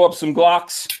want to throw up some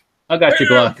Glocks? I got your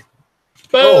Glock.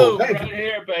 Boom! Right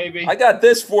here, baby. I got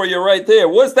this for you right there.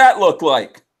 What's that look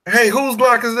like? Hey, whose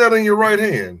Glock is that in your right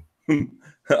hand?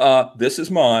 This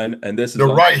is mine, and this is the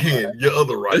right hand. Your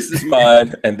other right. This is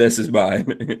mine, and this is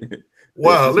mine.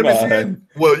 Wow, let me see it.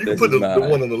 Well, you can put the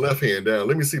one on the left hand down.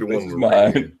 Let me see the one on the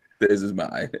right hand. This is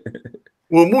mine.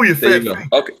 Well, move your fat feet.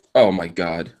 Okay. Oh my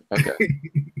God. Okay.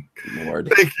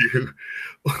 Lord. Thank you.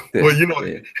 Well, you know,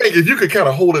 hey, if you could kind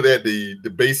of hold it at the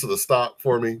base of the stock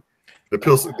for me, the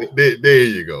pistol. There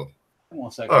you go.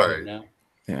 1 second. All right. Now.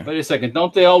 Yeah. Wait a second.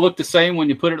 Don't they all look the same when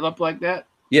you put it up like that?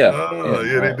 Yeah.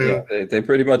 Yeah, they do. Yeah, they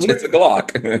pretty much. It's a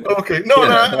Glock. Okay. No,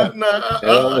 it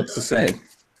all looks the same.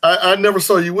 I never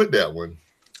saw you with that one.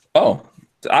 Oh,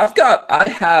 I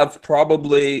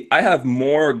have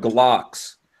more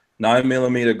Glocks,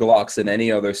 9mm Glocks than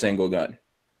any other single gun.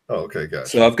 Oh, okay, gotcha.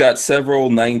 So I've got several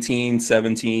 19,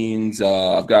 17s.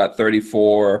 I've got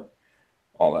 34,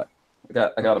 all that.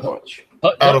 I got a bunch.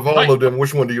 Out of all of them,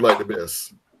 which one do you like the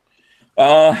best?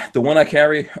 The one I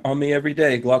carry on me every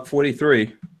day, Glock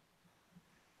 43.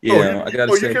 Yeah, I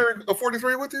gotta say. You carry a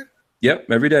 43 with you? Yep,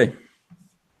 every day.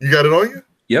 You got it on you?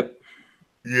 Yep.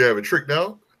 You have it tricked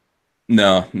out?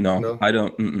 No, I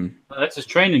don't. Well, that's his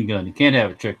training gun. You can't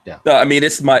have it tricked out. No, I mean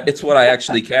it's what I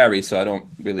actually carry, so I don't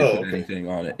really put anything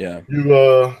on it. Yeah. You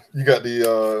got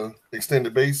the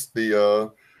extended base,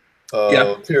 the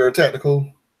Terra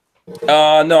Tactical.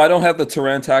 No, I don't have the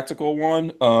Terran Tactical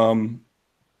one.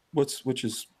 Which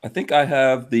is I think I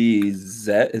have the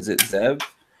Zev. Is it Zev?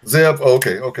 Zev.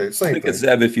 Okay. Same I think thing. it's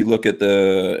Zev. If you look at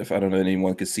if I don't know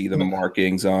anyone could see the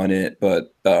markings on it,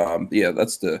 but yeah,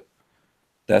 that's the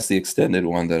extended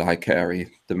one that I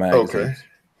carry. The magazine. Okay.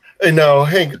 Hey, now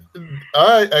Hank,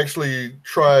 I actually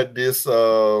tried this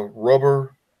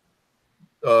rubber.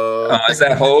 Is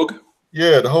that Hogue?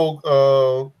 Yeah, the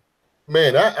Hogue.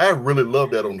 Man, I really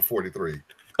love that on the 43.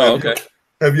 Oh, okay.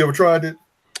 Have you ever tried it?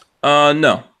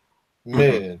 No.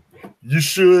 Man, you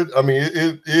should. I mean,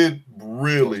 it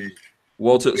really.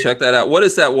 Walter, check that out. What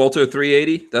is that, Walter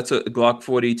 380? That's a Glock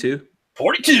 42.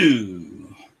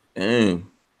 42. Dang.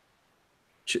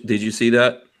 Did you see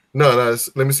that? No.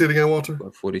 Let me see it again, Walter.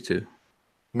 Glock 42.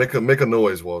 Make a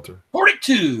noise, Walter.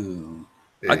 42.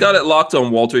 Yeah. I got it locked on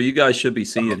Walter. You guys should be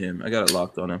seeing him. I got it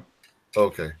locked on him.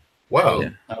 Okay. Wow. Yeah.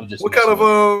 What kind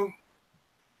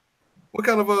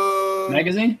of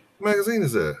magazine? Magazine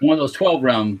is that? One of those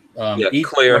 12-round.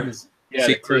 Clear.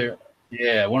 Clear.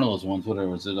 Yeah, one of those ones. Whatever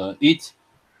was it?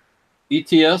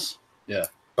 ETS. Yeah.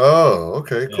 Oh,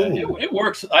 okay, cool. Yeah, it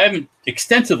works. I haven't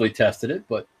extensively tested it,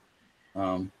 but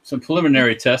some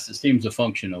preliminary tests, it seems to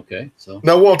function okay. So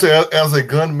now, Walter, as a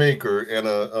gun maker and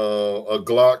a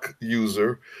Glock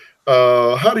user,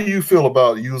 how do you feel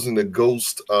about using the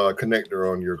Ghost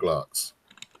connector on your Glocks?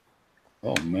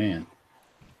 Oh man!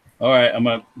 All right, I'm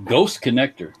a Ghost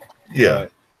connector. Yeah.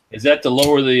 Right. Is that to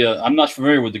lower the? I'm not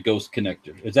familiar with the Ghost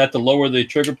connector. Is that to lower the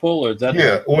trigger pull, or is that?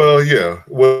 Yeah. Well,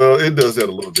 it does that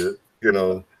a little bit. You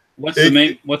know. What's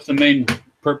the main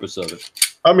purpose of it?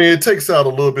 I mean, it takes out a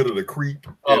little bit of the creep.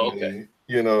 And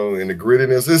the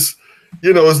grittiness.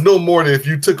 It's no more than if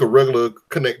you took a regular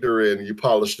connector and you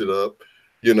polished it up.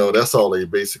 That's all they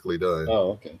basically done.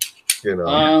 Oh, okay.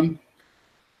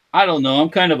 I don't know. I'm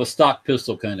kind of a stock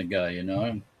pistol kind of guy, you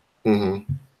know.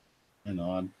 Mm-hmm. You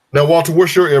know, Now, Walter,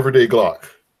 what's your everyday Glock?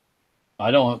 I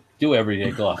don't do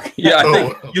everyday Glock. Yeah, I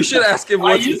think you should ask him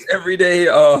what's his everyday.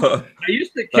 I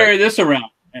used to carry this around,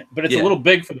 but it's a Yeah. little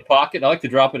big for the pocket. I like to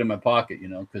drop it in my pocket, you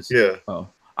know, because Yeah.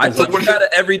 I thought you had an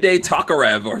everyday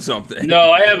Tokarev or something.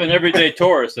 no, I have an everyday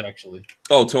Taurus actually.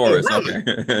 Oh, Taurus. Oh, really?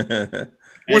 Okay.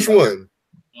 Which one?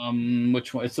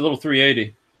 Which one? It's a little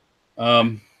 380.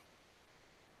 But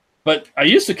what I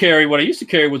used to carry was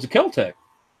a Keltec,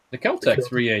 the Keltec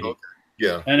 380. Okay.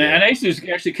 Yeah. And I used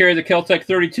to actually carry the Keltec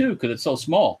 32 because it's so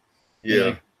small. Yeah. You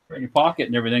know, in your pocket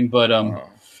and everything. But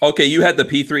okay, you had the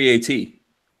P3AT.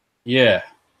 yeah.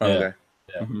 Okay.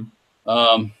 Yeah.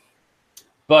 Mm-hmm.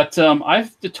 But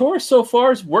the Taurus so far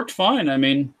has worked fine. I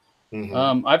mean,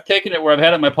 I've taken it where I've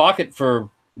had it in my pocket for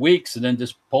weeks and then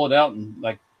just pull it out and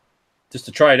just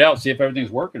to try it out, see if everything's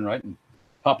working right, and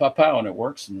pop, pop, pow, and it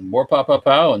works, and more pop, pop,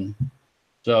 pow, and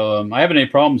so I haven't any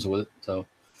problems with it. So,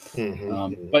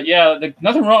 but yeah,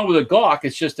 nothing wrong with a Glock.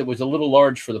 It's just it was a little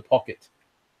large for the pocket.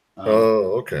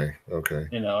 Okay.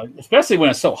 You know, especially when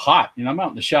it's so hot. You know, I'm out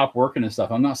in the shop working and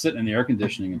stuff. I'm not sitting in the air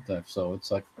conditioning and stuff. So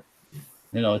it's like,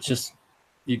 you know, it's just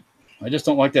I just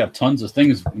don't like to have tons of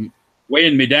things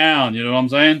weighing me down. You know what I'm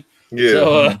saying? Yeah.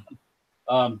 So,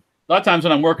 a lot of times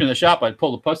when I'm working in the shop, I'd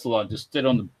pull the pistol out, and just sit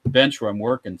on the bench where I'm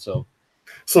working. So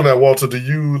now, Walter, do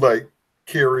you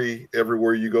carry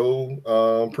everywhere you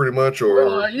go, pretty much,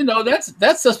 or you know,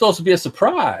 that's supposed to be a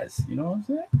surprise. You know what I'm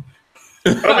saying?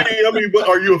 I mean, but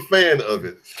are you a fan of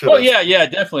it? Yeah,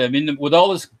 definitely. I mean, with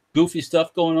all this goofy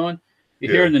stuff going on, you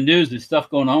hear in the news there's stuff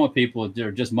going on with people.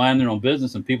 They're just minding their own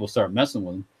business, and people start messing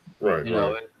with them. Right. You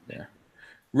know, yeah.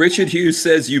 Richard Hughes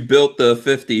says you built the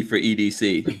 50 for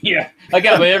EDC. Yeah, I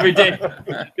got my everyday 50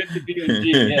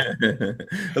 BMG. Yeah,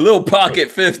 a little pocket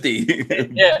 50.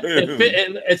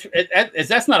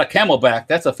 That's not a Camelback.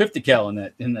 That's a 50 cal in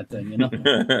that thing. You know.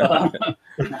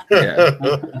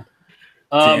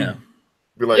 Yeah.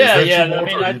 Be like, I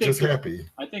mean, I think just happy.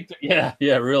 I think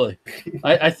really.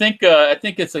 I think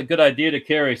it's a good idea to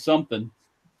carry something,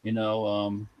 you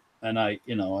know. And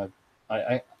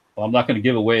I'm not going to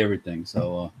give away everything.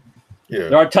 So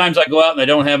there are times I go out and I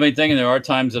don't have anything, and there are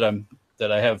times that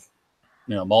I have,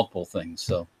 you know, multiple things.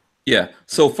 So yeah.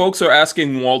 So folks are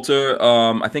asking Walter.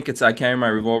 I think I carry my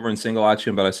revolver in single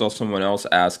action, but I saw someone else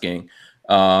asking.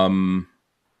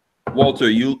 Walter,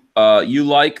 you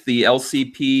like the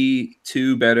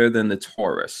LCP2 better than the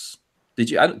Taurus? Did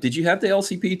you have the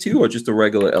LCP2 or just a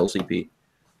regular LCP,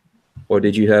 or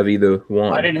did you have either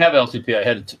one? I didn't have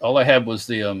LCP. All I had was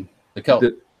the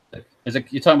Keltec.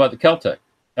 You're talking about the Keltec?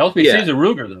 LCP is a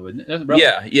Ruger though, isn't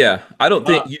it? Yeah. I don't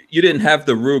think you didn't have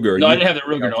the Ruger. No, I didn't have the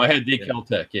Ruger. No, I had the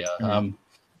Keltec. Yeah.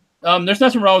 Mm-hmm. There's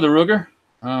nothing wrong with the Ruger.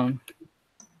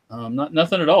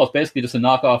 Nothing at all. It's basically just a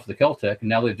knockoff of the Keltec, and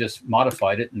now they've just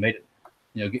modified it and made it,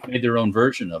 you know, made their own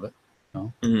version of it.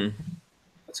 You know?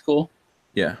 That's cool.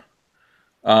 Yeah.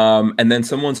 And then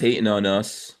someone's hating on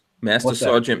us. Master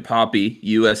Sergeant Poppy,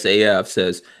 USAF,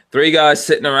 says 3 guys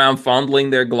sitting around fondling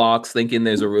their Glocks, thinking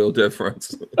there's a real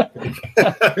difference.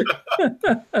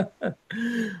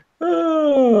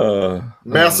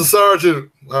 Master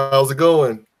Sergeant, how's it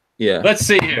going? Yeah. Let's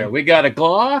see here. We got a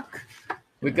Glock.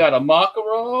 We got a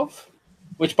Makarov,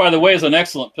 which, by the way, is an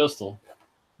excellent pistol.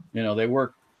 You know, they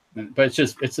work, but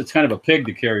it's kind of a pig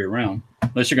to carry around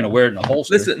unless you're going to wear it in a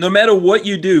holster. Listen, no matter what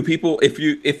you do, people,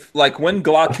 if like when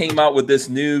Glock came out with this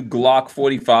new Glock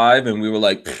 45, and we were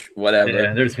like, whatever.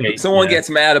 Yeah, there's hate. Someone gets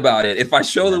mad about it. If I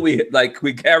show that we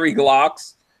carry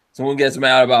Glocks, someone gets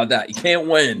mad about that. You can't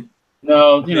win.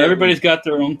 No, you know, everybody's got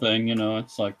their own thing. You know,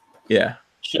 it's like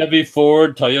Chevy,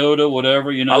 Ford, Toyota,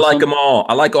 whatever. You know, I like them all.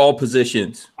 I like all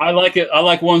positions. I like it. I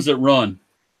like ones that run.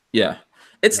 Yeah,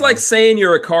 it's like saying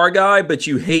you're a car guy, but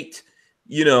you hate,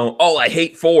 you know, I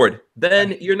hate Ford.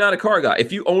 Then you're not a car guy.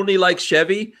 If you only like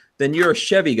Chevy, then you're a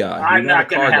Chevy guy. I'm not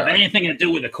going to have anything to do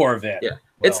with a Corvette. Yeah,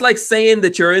 it's like saying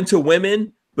that you're into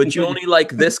women, but you only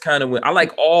like this kind of women. I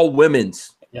like all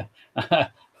women's. Yeah.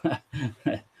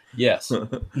 Yes.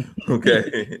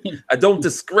 Okay. I don't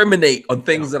discriminate on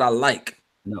things that I like.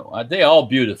 No, they all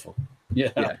beautiful.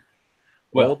 Yeah.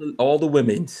 Well, all the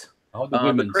women's. All the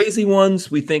women's. The crazy ones,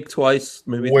 we think twice.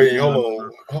 Maybe wait,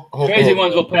 hold on. Crazy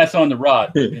ones will pass on the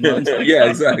rod. You know? Yeah,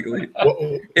 exactly.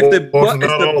 If the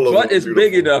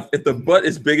butt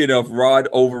is big enough, rod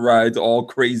overrides all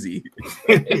crazy.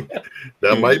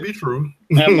 That might be true.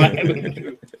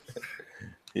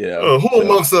 Yeah. Who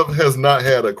amongst us has not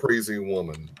had a crazy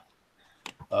woman?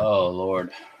 Oh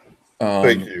Lord.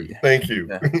 Thank you. Yeah. Thank you.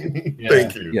 Yeah.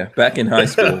 Thank you. Yeah, back in high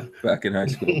school. Back in high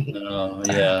school.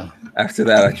 Yeah. After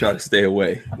that, I try to stay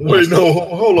away. Wait, no,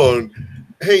 hold on.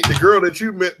 Hey, the girl that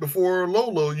you met before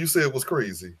Lolo, you said was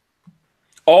crazy.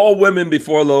 All women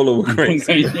before Lola were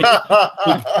crazy.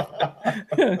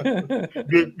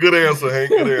 Good answer, Hank.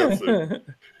 Good answer.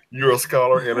 You're a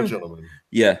scholar and a gentleman.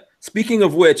 Yeah. Speaking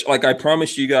of which, like I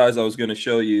promised you guys I was going to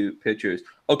show you pictures.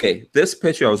 Okay, this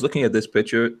picture, I was looking at this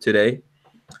picture today.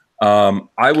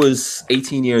 I was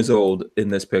 18 years old in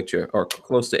this picture, or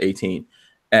close to 18.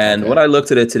 And when I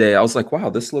looked at it today, I was like, wow,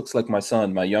 this looks like my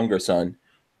son, my younger son.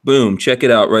 Boom, check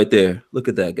it out right there. Look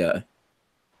at that guy.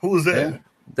 Who is that? Yeah.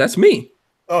 That's me.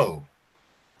 Oh.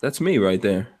 That's me right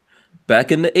there.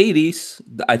 Back in the 80s,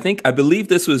 I believe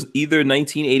this was either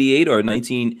 1988 or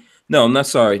no, I'm not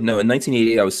sorry. No, in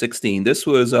 1988, I was 16. This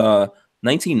was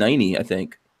 1990, I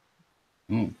think.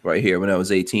 Right here when I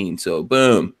was 18. So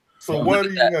boom. So why do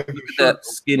you have look at that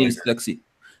skinny, sexy?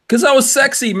 Because I was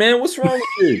sexy, man. What's wrong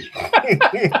with you?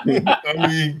 I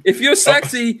mean, if you're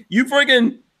sexy,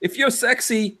 if you're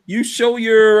sexy, you show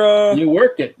your you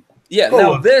work it. Yeah.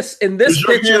 Now this in this is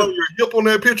your picture, hand on your hip on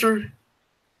that picture.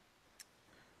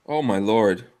 Oh my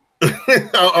Lord.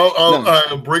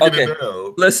 I'm breaking it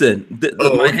down. Listen,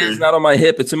 my hand's not on my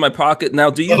hip; it's in my pocket.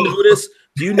 Now, do you notice?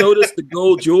 Do you notice the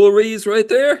gold jewelries right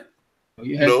there?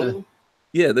 No.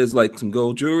 Yeah, there's like some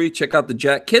gold jewelry. Check out the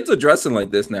jack. Kids are dressing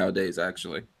like this nowadays.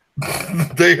 Actually,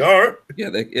 they are. Yeah,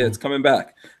 it's coming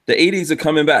back. The 80s are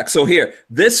coming back. So here,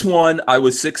 this one, I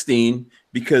was 16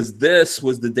 because this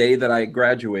was the day that I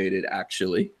graduated.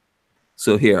 Actually.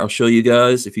 So here, I'll show you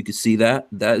guys if you can see that.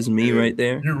 That is me right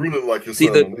there. You really like your see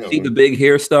the big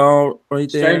hairstyle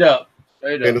right there? Straight up.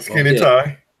 And a skinny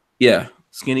tie. Yeah,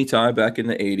 skinny tie back in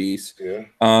the 80s.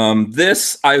 Yeah.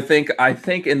 This I think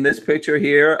in this picture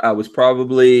here, I was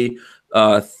probably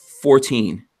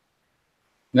 14.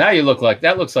 Now you look like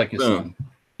looks like your son.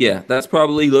 Yeah, that's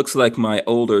probably looks like my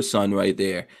older son right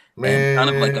there. Man, and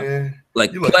kind of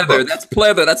like pleather. That's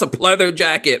pleather. That's a pleather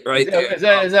jacket right there. Is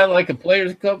that like a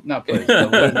Players Cup? Not Players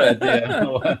Cup. What is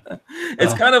that?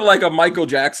 It's kind of like a Michael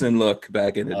Jackson look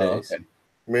back in the days. Okay.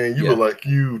 Man, you look like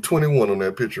you 21 on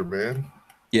that picture, man.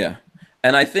 Yeah.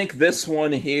 And I think this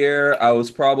one here, I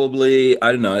was probably,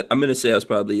 I don't know, I'm going to say I was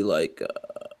probably like...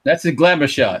 that's a glamour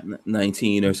shot.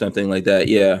 19 or something like that,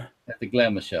 yeah. That's the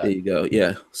glamour shot. There you go,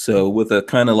 yeah. So with a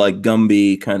kind of like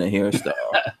Gumby kind of hairstyle.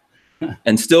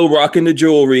 And still rocking the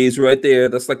jewelries right there.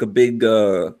 That's like a big,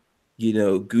 Gucci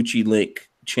link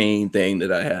chain thing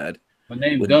that I had. My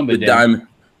name's Gumby.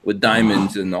 With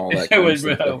diamonds and all that kind of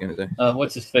stuff.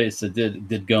 What's his face that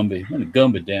did Gumby?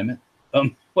 Gumby, damn it.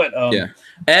 Yeah.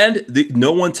 And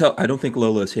no one I don't think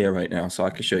Lola's here right now, so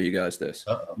I can show you guys this.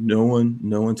 No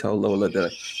one tell Lola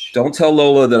don't tell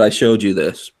Lola that I showed you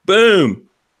this. Boom.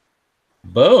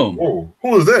 Boom. Whoa,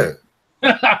 who is that?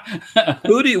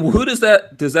 Who does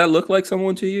that look like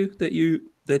someone to you that you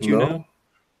know?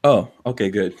 Oh, okay,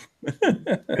 good.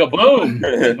 Kaboom.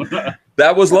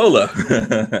 That was Lola.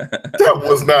 That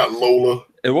was not Lola.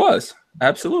 It was.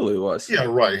 Absolutely it was. Yeah,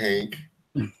 right, Hank.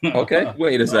 Okay,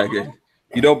 wait a second.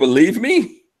 You don't believe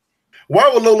me?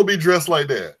 Why would Lola be dressed like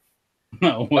that?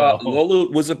 Lola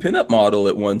was a pinup model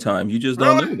at one time. You just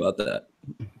don't know about that.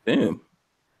 Bam.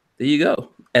 There you go.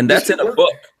 And that's in a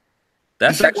book.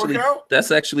 That's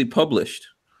actually published.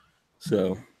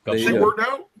 So she worked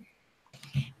out?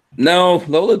 No,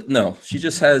 Lola, no. She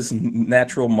just has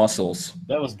natural muscles.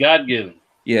 That was God-given.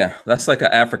 Yeah, that's like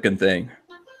an African thing.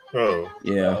 Oh.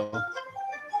 Yeah.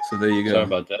 So there you go. Sorry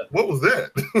about that. What was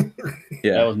that?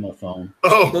 Yeah. That was my phone.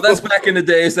 Oh. So that's back in the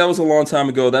days. That was a long time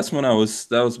ago. That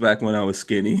was back when I was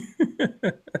skinny.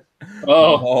 Hey,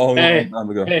 long time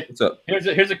ago. Hey, what's up?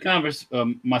 Here's a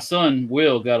conversation. My son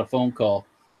Will got a phone call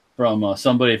from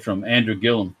somebody from Andrew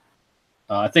Gillum.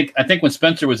 I think when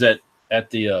Spencer was at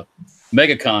the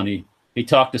MegaCon, he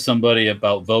talked to somebody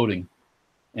about voting,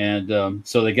 and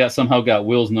so they somehow got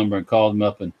Will's number and called him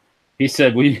up, and he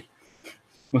said,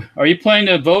 "Are you planning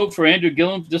to vote for Andrew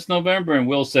Gillum this November?" And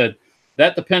Will said,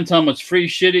 "That depends how much free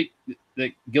shit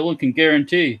that Gillum can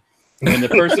guarantee." And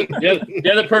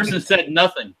the other person said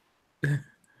nothing.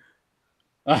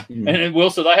 And then Will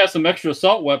said, "I have some extra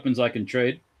assault weapons I can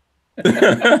trade."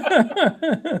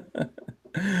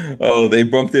 Oh, they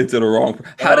bumped into the wrong.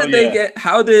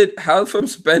 How from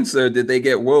Spencer did they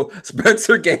get Will?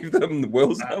 Spencer gave them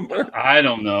Will's number. I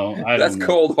don't know. That's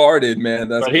cold-hearted, man.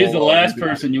 But he's the last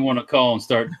person you want to call and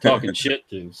start talking shit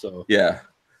to. So yeah,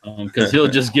 because he'll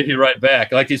just give you right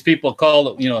back. Like these people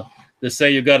call, they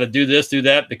say you got to do this, do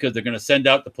that because they're going to send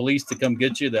out the police to come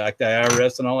get you, the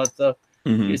IRS and all that stuff.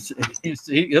 Mm-hmm.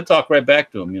 He'll talk right back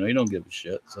to him. He don't give a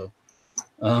shit. So,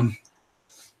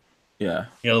 Yeah.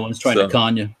 The other one's trying to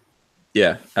con you.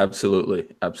 Yeah, absolutely.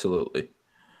 Absolutely.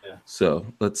 Yeah. So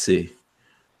let's see.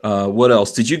 What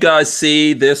else? Did you guys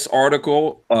see this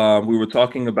article? We were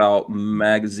talking about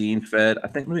magazine fed. I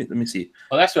think, let me see.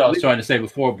 Well, that's what I was trying to say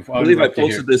before I believe I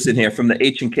posted this in here from the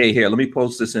H&K here. Let me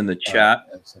post this in the chat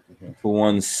for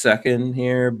 1 second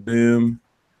here. Boom.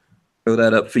 Throw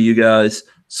that up for you guys.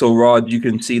 So, Rod, you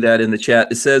can see that in the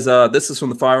chat. It says, this is from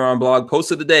the Firearm blog.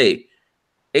 Post of the day.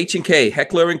 H&K,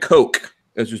 Heckler and Koch,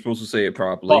 as you're supposed to say it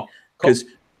properly. Because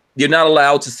you're not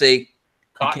allowed to say,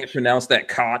 you can't pronounce that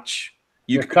Koch.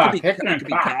 It could be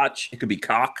Koch. It could be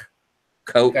Cock.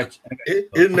 Coke.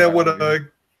 Isn't that what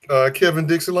Kevin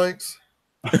Dixie likes?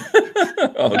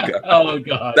 Oh, God. Oh,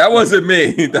 God. That wasn't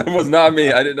me. That was not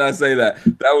me. I did not say that.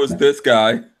 That was this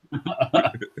guy.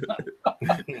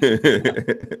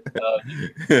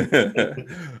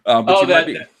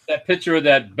 That picture of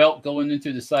that belt going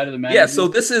into the side of the magazine. Yeah, so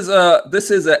this is a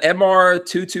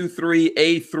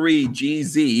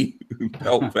MR223A3GZ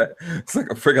belt. It's like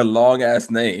a friggin' long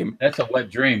ass name. That's a wet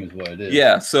dream, is what it is.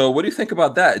 Yeah. So what do you think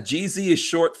about that? GZ is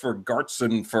short for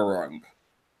Gartzenferung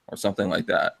or something like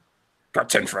that.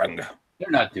 Gartzenferung. They're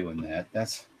not doing that.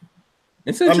 It's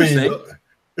interesting.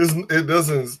 It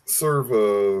doesn't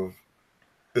serve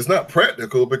it's not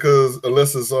practical because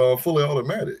unless it's fully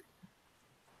automatic.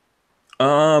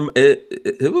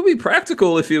 It would be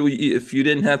practical if you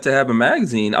didn't have to have a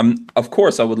magazine. Of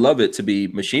course I would love it to be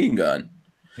machine gun.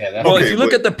 Yeah, well, if you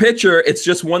look at the picture, it's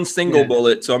just one single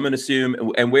bullet, so I'm gonna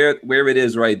assume, and where it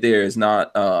is right there is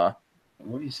not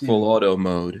full auto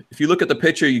mode. If you look at the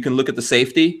picture, you can look at the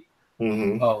safety.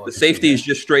 Mm-hmm. Oh, the safety is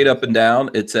just straight up and down.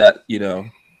 It's at, I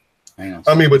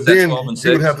mean, but then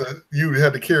you would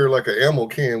have to carry like an ammo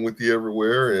can with you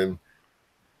everywhere, and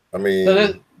I mean,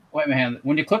 wait a minute.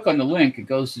 When you click on the link, it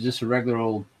goes to just a regular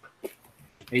old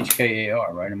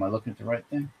HKAR, right? Am I looking at the right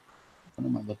thing? What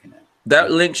am I looking at?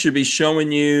 That link should be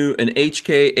showing you an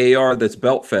HKAR that's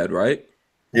belt fed, right?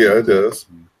 Yeah, it does.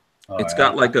 It's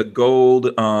got like a gold.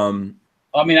 I mean,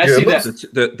 I see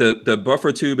that the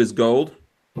buffer tube is gold.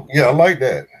 Yeah, I like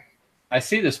that. I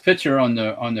see this picture on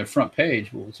their front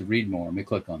page. Well, it's a read more. Let me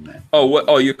click on that. Oh, what?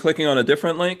 Oh, you're clicking on a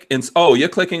different link? You're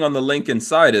clicking on the link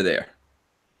inside of there.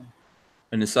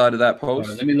 Inside of that post.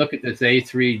 Let me look at this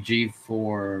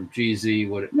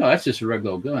A3G4GZ. No, that's just a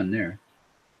regular gun there.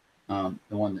 The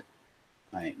one that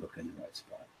I ain't looking in the right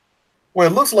spot. Well,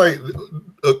 it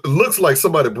looks like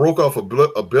somebody broke off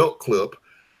a belt clip.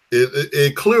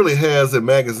 It clearly has a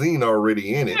magazine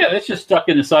already in it. Yeah, that's just stuck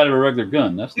in the side of a regular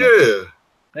gun.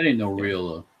 That ain't no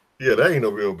real. Yeah, that ain't no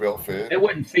real belt fed. It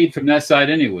wouldn't feed from that side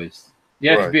anyways.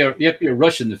 You have to be a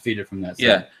Russian to feed it from that side.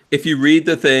 Yeah. If you read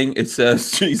the thing, it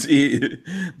says,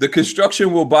 the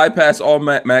construction will bypass all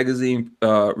magazine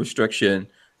restriction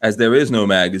as there is no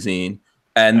magazine.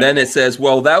 And then it says,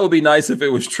 well, that would be nice if it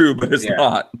was true, but it's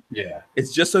not. Yeah.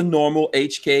 It's just a normal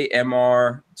HK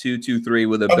MR223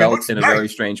 with a belt in a very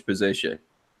strange position.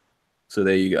 So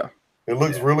there you go. It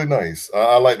looks really nice.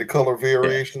 I like the color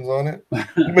variations on it.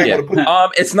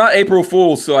 It's not April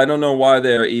Fool's, so I don't know why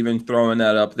they're even throwing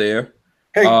that up there.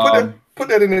 Hey, put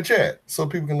that in the chat so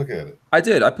people can look at it. I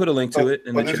did. I put a link to it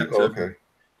in the chat. Okay.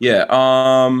 Yeah.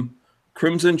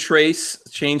 Crimson Trace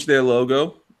changed their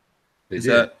logo.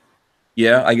 Yeah,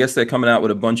 I guess they're coming out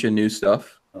with a bunch of new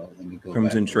stuff. Oh, let me go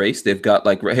Crimson Trace. They've got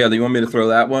like here. Do you want me to throw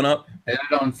that one up? Is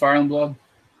it on Firearm blog?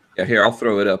 Yeah, here, I'll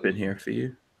throw it up in here for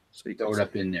you. So you throw it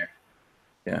up in there.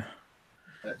 Yeah.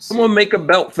 Someone make a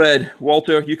belt fed.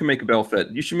 Walter, you can make a belt fed.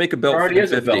 You should make a belt fed 50. Already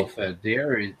is a belt fed.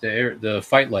 The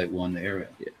Fight Light one, the area.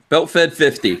 Yeah. Belt fed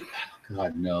 50.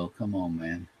 God, no. Come on,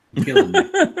 man. You're killing me.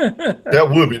 That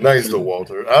would be nice though,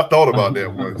 Walter. I thought about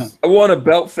that once. I want a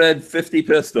belt fed 50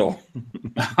 pistol.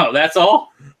 Oh, that's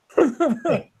all?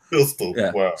 Pistol.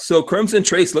 Yeah. Wow. So Crimson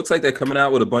Trace looks like they're coming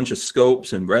out with a bunch of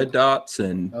scopes and red dots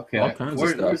and all kinds of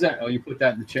stuff. Where's that? Oh, you put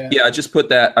that in the chat? Yeah, I just put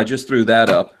that. I just threw that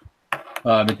up.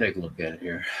 Let me take a look at it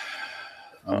here.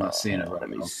 I'm not seeing it right now. Let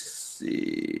me see.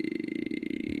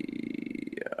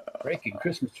 Breaking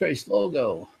Christmas Trace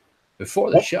logo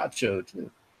before the SHOT Show too.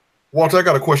 Walter, I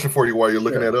got a question for you while you're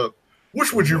looking that up.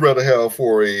 Which would you rather have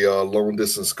for a long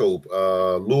distance scope,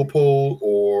 Leupold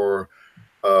or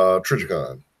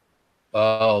Trijicon?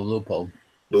 Leupold.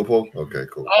 Leupold? Okay,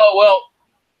 cool. Oh, well,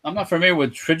 I'm not familiar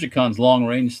with Trigicon's long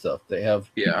range stuff. They have.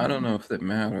 Yeah, I don't know if that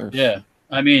matters. Yeah.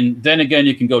 I mean, then again,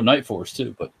 you can go Night Force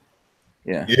too, but.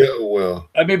 Yeah. Yeah, well.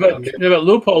 I mean, but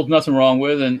Leupold's nothing wrong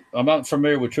with, and I'm not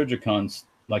familiar with Trigicon's,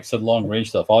 like I said, long range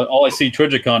stuff. All I see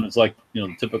Trigicon is like,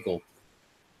 the typical.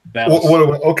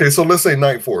 Okay, so let's say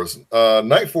Night Force.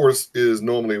 Night Force is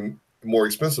normally more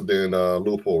expensive than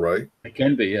Leupold, right? It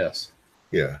can be, yes.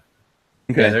 Yeah.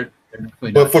 Okay.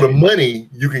 But for the money,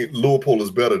 Leupold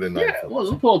is better than 9 Yeah, well,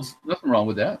 Leupold's nothing wrong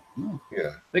with that. No.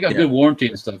 Yeah, they got good warranty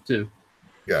and stuff too.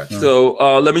 Gotcha. So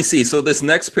let me see. So this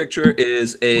next picture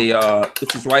is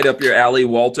this is right up your alley,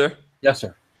 Walter. Yes,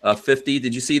 sir. 50.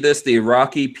 Did you see this? The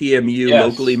Iraqi PMU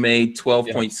locally made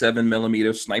 12.7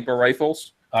 millimeter sniper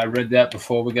rifles. I read that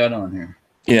before we got on here.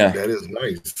 Yeah, that is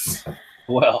nice.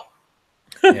 Well,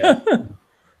 yeah.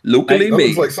 Locally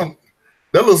made.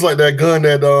 That looks like that gun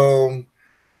that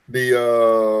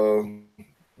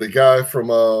the guy from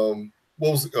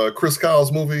what was Chris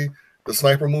Kyle's movie, the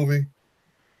sniper movie.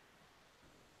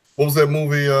 What was that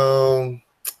movie? I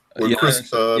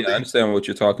understand what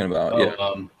you're talking about.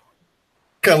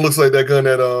 Kind of looks like that gun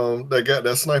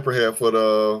that sniper had for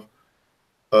the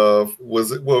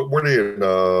was it were they in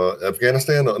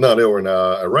Afghanistan? No, they were in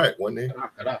Iraq, wasn't they?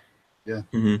 Yeah.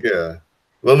 Mm-hmm. Yeah.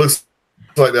 Well, it looks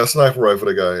like that sniper rifle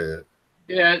the guy had.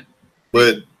 Yeah.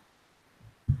 But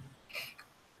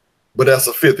that's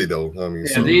a 50 though. I mean,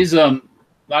 yeah, these a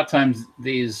lot of times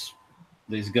these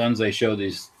guns they show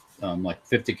these like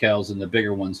 50 cals and the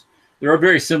bigger ones. They're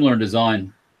very similar in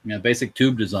design. You know, basic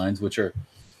tube designs, which are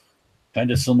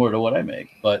kind of similar to what I make.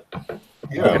 But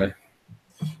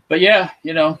yeah,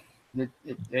 you know,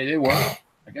 they work.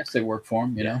 I guess they work for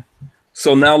them. You know.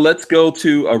 So now let's go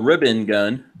to a ribbon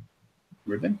gun.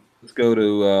 Ribbon. Let's go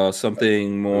to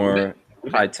something more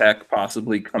high tech,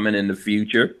 possibly coming in the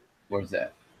future. Where's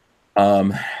that?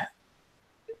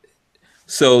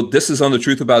 So this is on The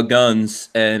Truth About Guns,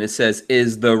 and it says,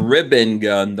 "Is the ribbon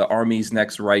gun the Army's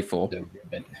next rifle?" The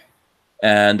ribbon.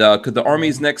 And could the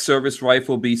Army's next service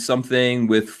rifle be something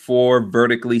with 4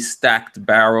 vertically stacked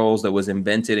barrels that was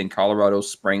invented in Colorado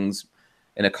Springs,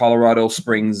 in a Colorado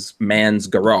Springs man's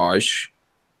garage?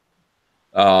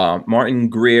 Martin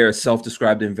Greer, a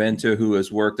self-described inventor who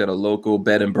has worked at a local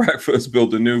bed and breakfast,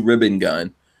 built a new ribbon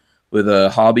gun with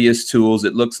hobbyist tools.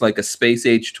 It looks like a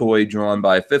space-age toy drawn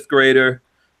by a 5th grader,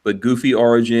 but goofy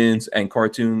origins and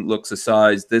cartoon looks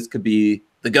aside, this could be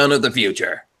the gun of the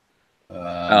future.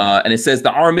 And it says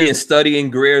the Army is studying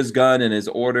Greer's gun and has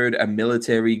ordered a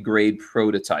military-grade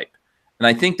prototype. And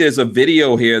I think there's a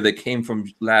video here that came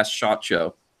from last SHOT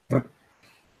Show.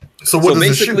 So what does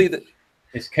basically it shoot?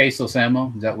 It's caseless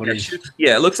ammo. Is that what it is?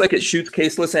 Yeah, it looks like it shoots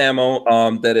caseless ammo.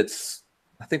 That it's,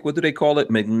 I think, what do they call it?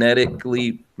 Magnetic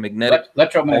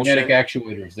electromagnetic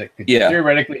actuators that could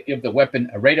theoretically give the weapon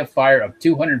a rate of fire of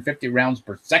 250 rounds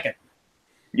per second.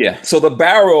 Yeah. So the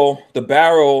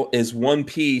barrel is one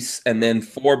piece, and then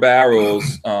 4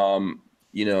 barrels,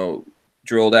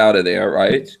 drilled out of there,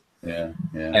 right? Yeah.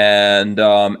 Yeah. And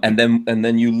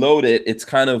then you load it. It's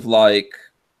kind of like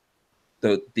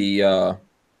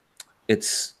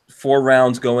it's 4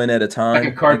 rounds go in at a time.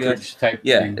 Like a cartridge type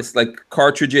thing. It's like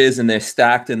cartridges, and they're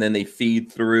stacked, and then they feed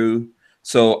through.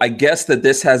 So I guess that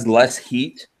this has less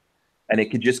heat, and it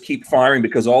could just keep firing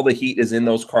because all the heat is in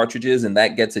those cartridges, and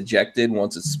that gets ejected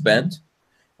once it's spent,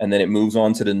 and then it moves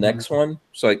on to the next one.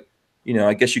 So,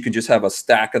 I guess you could just have a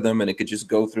stack of them, and it could just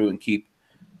go through and keep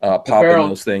popping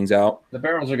those things out. The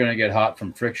barrels are going to get hot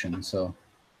from friction, so.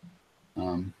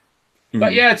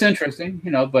 But yeah, it's interesting,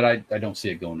 but I don't see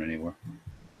it going anywhere.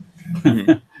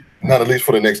 Not at least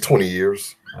for the next 20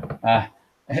 years.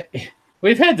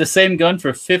 We've had the same gun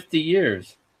for 50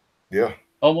 years. Yeah.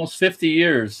 Almost 50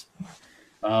 years.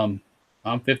 I'm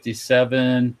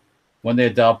 57 when they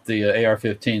adopt the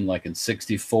AR-15, like in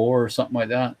 64 or something like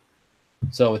that.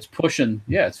 So it's pushing,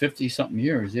 it's 50-something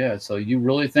years, So you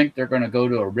really think they're going to go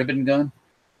to a ribbon gun?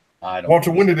 I don't know.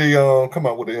 Walter, when did they come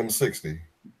out with the M60?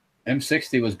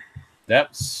 M60 was...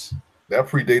 That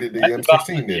predated the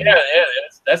M16.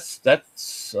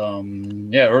 That's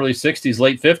early 60s,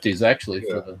 late 50s actually.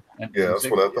 Yeah, for the that's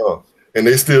what I thought. And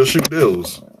they still shoot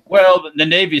those. Well, the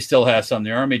Navy still has some.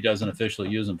 The Army doesn't officially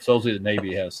use them. Supposedly the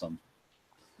Navy has some.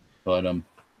 But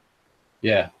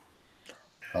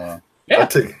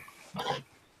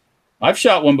I've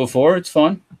shot one before. It's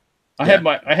fun. I had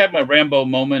my Rambo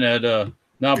moment at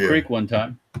Knob Creek one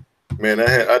time. Man,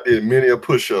 I did many a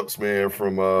push-ups, man,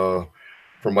 from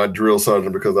my drill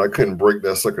sergeant because I couldn't break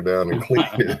that sucker down and clean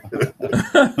it.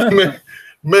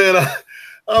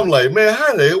 I'm like, man,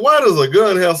 why does a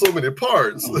gun have so many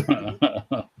parts?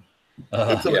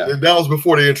 That was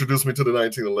before they introduced me to the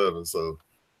 1911. So,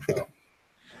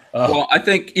 well, I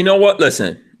think you know what.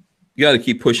 Listen, you got to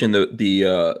keep pushing the.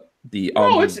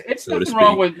 No, it's nothing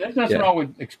wrong with. There's nothing wrong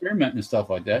with experimenting and stuff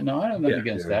like that. No, I don't think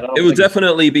against that. It would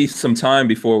definitely be some time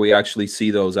before we actually see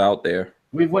those out there.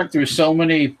 We went through so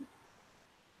many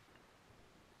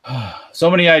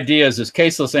ideas. This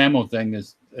caseless ammo thing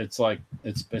it's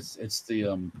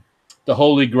the the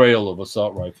holy grail of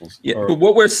assault rifles. Yeah, but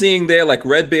what we're seeing there, like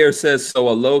Red Bear says, so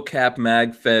a low cap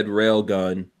mag fed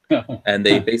railgun, and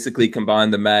they basically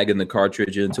combine the mag and the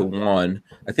cartridge into one.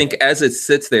 I think as it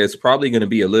sits there, it's probably going to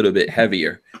be a little bit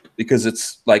heavier because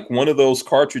it's like one of those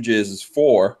cartridges is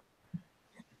 4.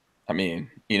 I mean,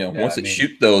 you know, once it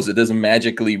shoots those, it doesn't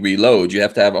magically reload. You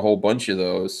have to have a whole bunch of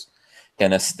those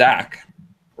in a stack,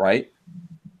 right?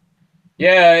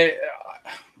 Yeah,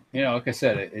 you know, like I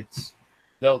said, it's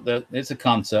a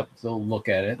concept. They'll look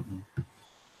at it. And,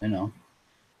 you know,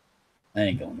 I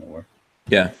ain't going nowhere.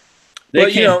 Yeah,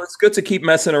 but you know, it's good to keep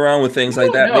messing around with things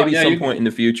like that. No, maybe some point in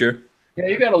the future. Yeah,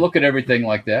 you got to look at everything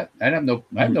like that. I have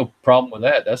no problem with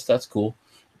that. That's cool.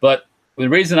 But the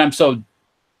reason I'm so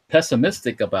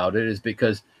pessimistic about it is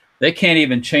because they can't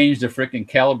even change the freaking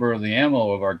caliber of the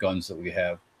ammo of our guns that we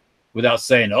have without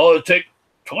saying, "Oh, it'll take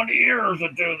 20 years to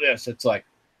do this." It's like,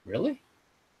 really?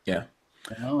 Yeah.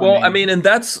 You know, well, I mean, and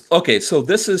that's okay. So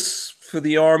this is for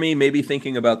the Army, maybe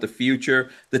thinking about the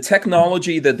future. The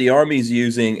technology that the Army's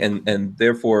using and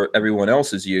therefore everyone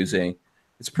else is using,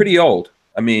 it's pretty old.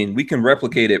 I mean, we can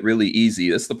replicate it really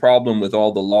easy. That's the problem with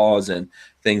all the laws and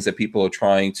things that people are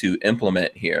trying to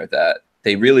implement here, that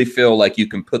they really feel like you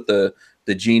can put the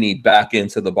genie back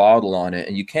into the bottle on it,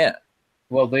 and you can't.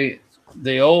 Well, the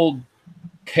old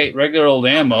regular old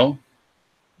ammo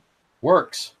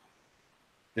works.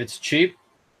 It's cheap.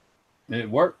 It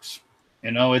works.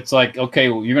 You know, it's like, okay,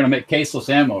 well, you're going to make caseless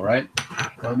ammo, right?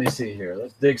 Let me see here.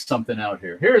 Let's dig something out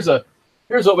here. Here's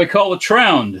what we call a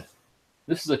tround.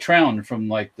 This is a tround from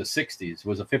like the 60s. It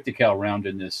was a 50 cal round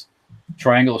in this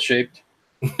triangle shaped.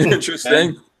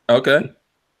 Interesting. Okay.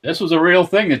 This was a real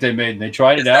thing that they made. And they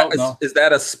tried it out. Is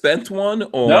that a spent one?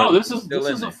 Or no, this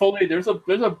is a fully, there's a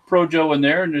Projo in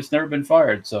there and it's never been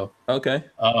fired. So, okay.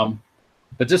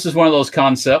 But this is one of those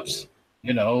concepts,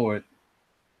 you know,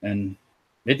 and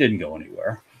it didn't go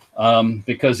anywhere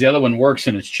because the other one works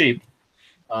and it's cheap.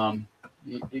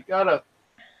 You gotta,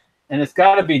 and it's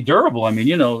gotta be durable. I mean,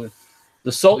 you know,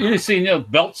 you see, you know,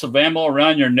 belts of ammo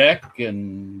around your neck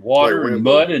and water and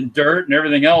mud and dirt and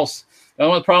everything else. And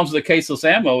one of the problems with the caseless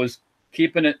ammo is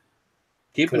keeping it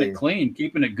clean,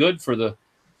 keeping it good for the,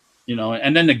 you know,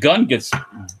 and then the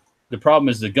problem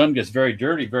is the gun gets very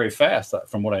dirty very fast,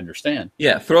 from what I understand.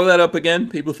 Yeah, throw that up again.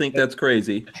 People think that's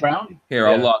crazy. The tround? Here,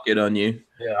 I'll lock it on you.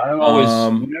 Yeah, I don't always.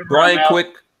 Brian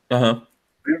Quick.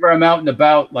 Whenever I'm out and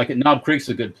about, like at Knob Creek's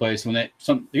a good place. There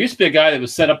used to be a guy that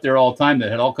was set up there all the time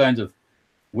that had all kinds of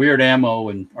weird ammo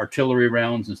and artillery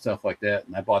rounds and stuff like that.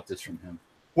 And I bought this from him.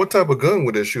 What type of gun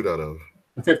would they shoot out of?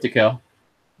 A 50 cal.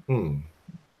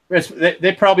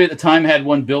 They probably at the time had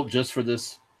one built just for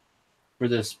this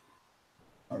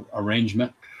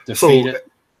arrangement to feed it.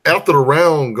 After the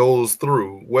round goes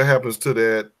through, what happens to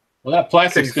that? Well, that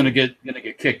plastic's gonna get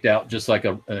kicked out just like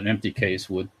an empty case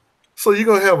would. So you're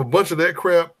gonna have a bunch of that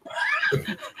crap.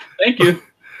 Thank you.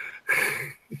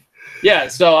 Yeah,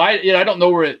 so I don't know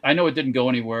where I know it didn't go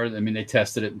anywhere. I mean, they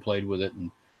tested it and played with it,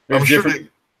 and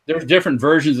there's different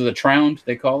versions of the tround,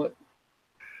 they call it.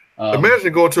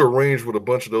 Imagine going to a range with a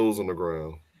bunch of those on the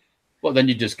ground. Well, then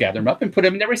you just gather them up and put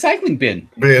them in the recycling bin.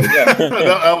 They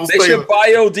should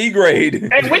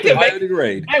biodegrade.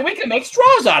 And we can make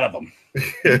straws out of them.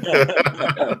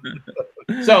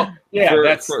 So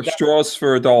yeah, straws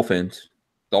for dolphins.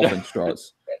 Dolphin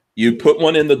straws. You put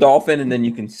one in the dolphin, and then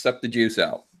you can suck the juice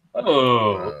out.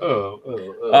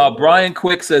 Brian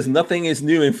Quick says nothing is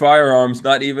new in firearms.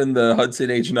 Not even the Hudson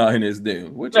H9 is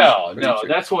new.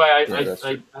 That's why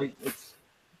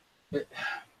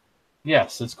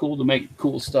yes, it's cool to make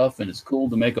cool stuff, and it's cool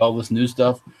to make all this new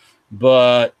stuff.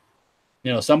 But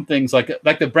you know, some things like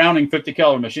the Browning 50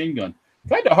 caliber machine gun,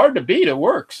 kind of hard to beat. It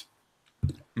works.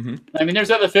 Mm-hmm. I mean, there's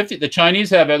other 50. The Chinese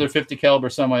have other 50 caliber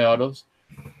semi-autos,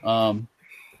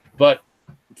 but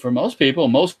for most people,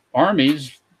 most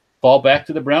armies fall back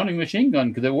to the Browning machine gun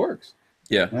because it works.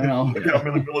 Yeah. How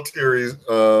many militaries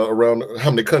around?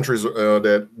 How many countries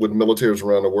that with militaries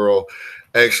around the world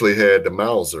actually had the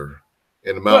Mauser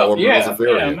and the Mauser variants?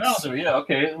 Yeah, Mauser. Yeah,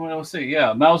 okay. Well, let's see.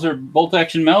 Yeah, Mauser bolt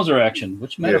action, Mauser action.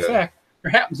 Which matter of fact,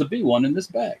 there happens to be one in this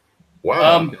bag.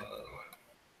 Wow.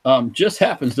 Just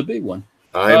happens to be one.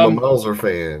 I'm a Mauser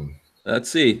fan.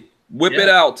 Let's see. Whip it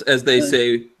out, as they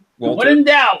say. Walter. When in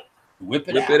doubt, whip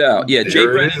it out. Yeah, Jay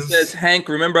Brennan says, Hank,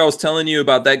 remember I was telling you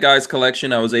about that guy's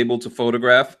collection I was able to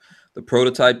photograph? The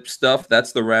prototype stuff,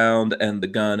 that's the round and the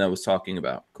gun I was talking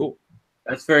about. Cool.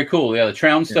 That's very cool. Yeah, the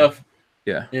tround stuff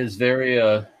is very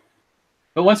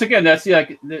but once again, that's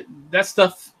that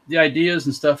stuff, the ideas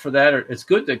and stuff for that it's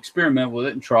good to experiment with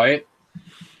it and try it.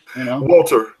 You know.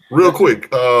 Walter, real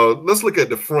quick, let's look at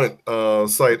the front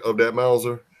sight of that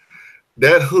Mauser.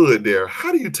 that hood there.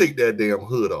 How do you take that damn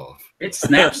hood off? It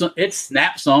snaps. It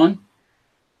snaps on.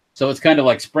 So it's kind of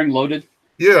like spring loaded.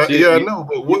 Yeah, So I know.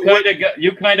 But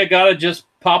you kind of got to just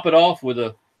pop it off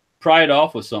pry it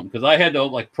off with something, because I had to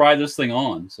like pry this thing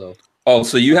on. So. Oh,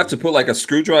 so you have to put like a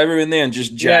screwdriver in there and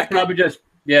just jack. Yeah, probably just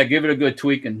give it a good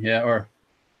tweaking. Yeah, or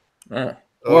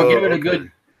give it a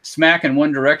good smack in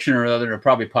one direction or other, it'll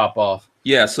probably pop off.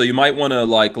 Yeah, so you might want to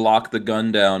like lock the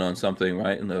gun down on something,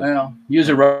 right? Use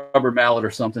a rubber mallet or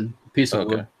something, piece of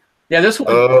wood. Yeah, this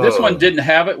one didn't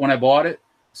have it when I bought it,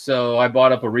 so I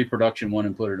bought up a reproduction one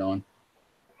and put it on.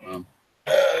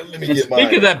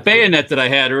 Speak of that bayonet that I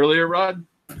had earlier, Rod.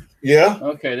 Yeah.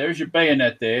 Okay, there's your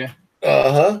bayonet there.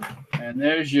 And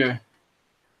there's your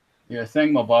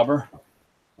thingamabobber.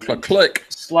 Click.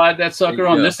 Slide that sucker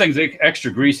on. This thing's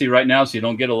extra greasy right now, so you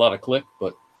don't get a lot of click.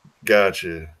 But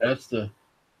gotcha. That's the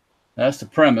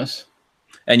premise.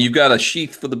 And you've got a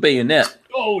sheath for the bayonet.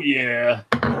 Oh yeah.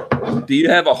 Do you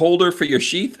have a holder for your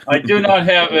sheath? I do not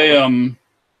have a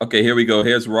Okay, here we go.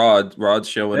 Here's Rod. Rod's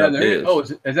showing up his. Oh,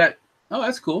 is that? Oh,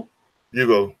 that's cool. You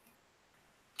go.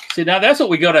 See, now that's what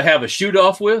we got to have a shoot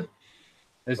off with.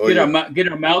 Is get our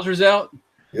Mausers out.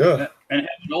 Yeah. And have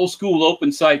an old school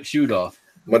open sight shoot off.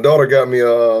 My daughter got me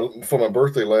for my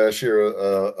birthday last year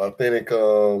authentic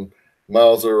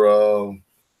Mauser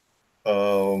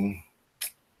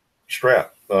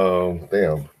strap.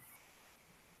 Damn.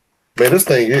 Man, this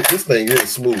thing is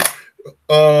smooth.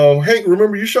 Hank,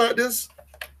 remember you shot this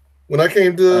when I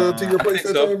came to your place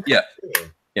that time?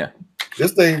 Yeah.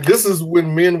 This is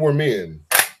when men were men.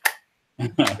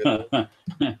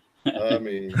 I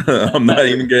mean, I'm not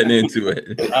even getting into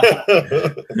it.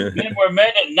 Men were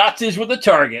men and Nazis were the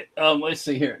target. Let's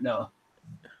see here. No.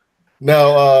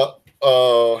 Now,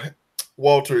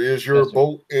 Walter, is your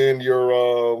boat in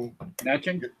your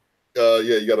matching?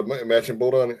 You got a matching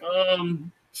boat on it.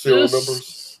 Serial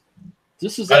numbers.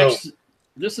 This is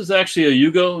actually a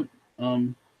Yugo.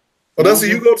 That's a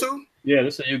Yugo too. Yeah,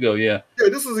 this is a Yugo. Yeah. Yeah,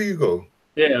 this is a Yugo.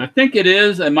 Yeah, I think it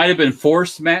is. It might have been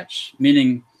forced match,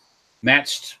 meaning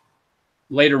matched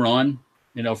later on,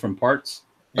 from parts.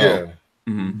 Yeah.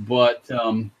 But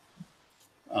yeah,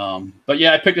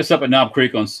 I picked this up at Knob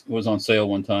Creek. Was on sale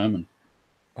one time, and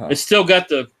it's still got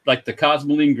the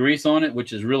Cosmoline grease on it,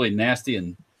 which is really nasty.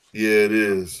 And yeah, it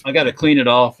is. I got to clean it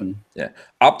off. And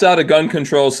Opt Out of Gun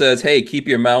Control says, "Hey, keep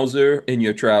your Mauser in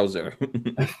your trouser."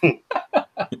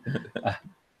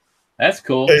 That's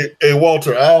cool. Hey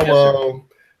Walter,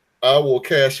 I will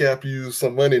cash app you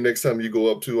some money next time you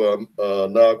go up to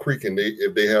Knob Creek, and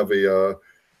if they have a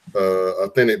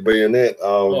authentic bayonet,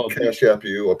 I'll cash app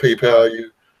you or PayPal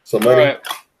you some money. All right.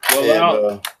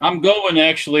 Well, I'm going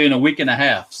actually in a week and a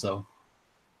half. So.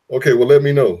 Okay, well, let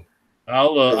me know.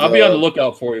 I'll be on the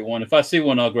lookout for you one. If I see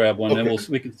one, I'll grab one. Okay. Then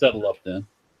we can settle up then.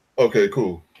 Okay,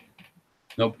 cool.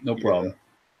 No problem.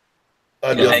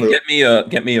 And get me a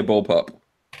bullpup.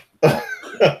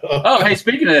 Oh, hey,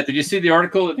 speaking of that, did you see the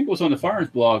article? I think it was on the Firearms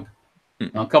blog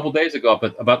a couple days ago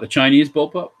about the Chinese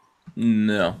bullpup.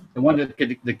 No. The one that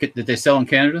they sell in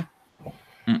Canada.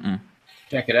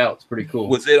 Check it out. It's pretty cool.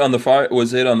 Was it on the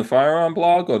Firearm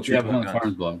blog or? Yeah, it was on the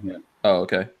Firearms blog. Yeah. Oh,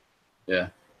 okay. Yeah.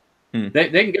 They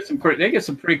can get some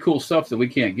pretty cool stuff that we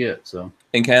can't get. So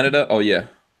in Canada, oh yeah,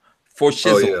 for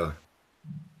shizzle. Oh yeah.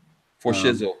 For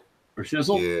shizzle. For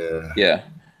shizzle. Yeah.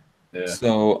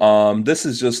 So this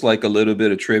is just like a little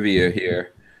bit of trivia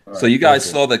here. So you guys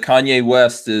saw that Kanye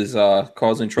West is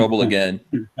causing trouble again.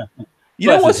 You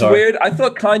know what's weird? I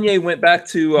thought Kanye went back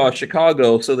to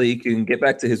Chicago so that he can get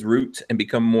back to his roots and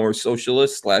become more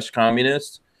socialist /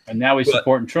 communist. And now he's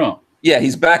supporting Trump. Yeah,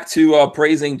 he's back to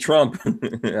praising Trump.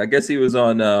 I guess he was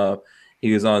on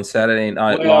Saturday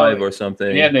Night Live or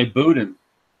something. Yeah, they booed him.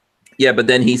 Yeah, but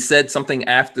then he said something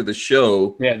after the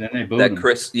show. Yeah, then they booed him.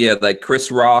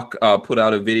 Chris Rock put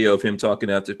out a video of him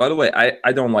talking after. By the way,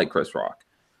 I don't like Chris Rock.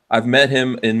 I've met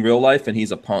him in real life, and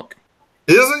he's a punk.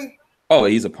 Is he? Oh,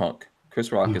 he's a punk.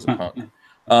 Chris Rock is a punk.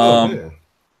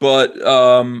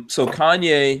 So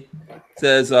Kanye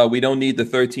says we don't need the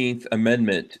 13th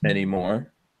Amendment anymore.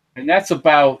 And that's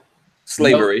about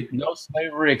slavery. No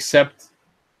slavery except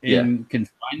in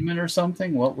confinement or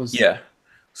something. What was? Yeah.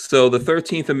 So the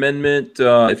 13th Amendment,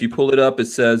 if you pull it up, it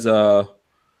says the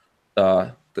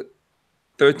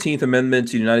 13th Amendment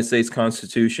to the United States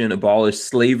Constitution abolished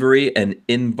slavery and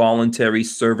involuntary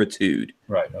servitude.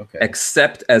 Right. Okay.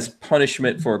 Except as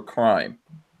punishment for a crime.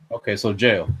 Okay, so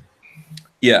jail.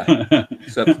 Yeah.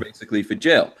 Except basically for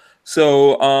jail.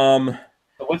 So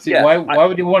why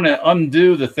would you want to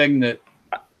undo the thing that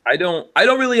I don't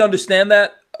really understand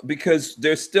that. because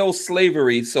there's still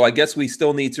slavery. So I guess we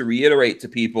still need to reiterate to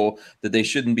people that they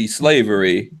shouldn't be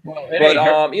slavery. Well,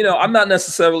 but you know, I'm not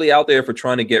necessarily out there for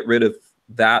trying to get rid of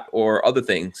that or other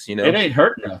things. You know, it ain't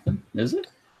hurt nothing, is it?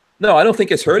 No, I don't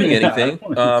think it's hurting anything.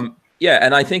 Yeah,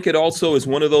 and I think it also is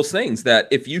one of those things that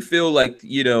if you feel like,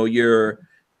 you know,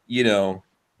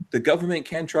 the government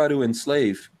can try to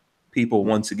enslave people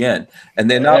once again, and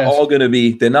they're not all going to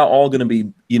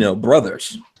be, you know,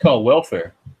 brothers. It's called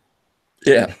welfare.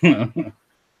 Yeah.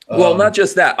 Well, not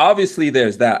just that. Obviously,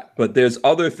 there's that, but there's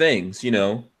other things, you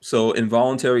know. So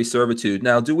involuntary servitude.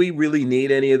 Now, do we really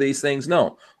need any of these things?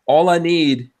 No. All I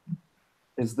need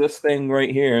is this thing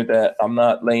right here that I'm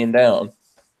not laying down.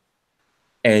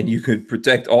 And you could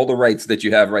protect all the rights that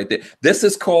you have right there. This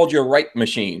is called your right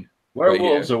machine.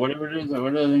 Werewolves or whatever it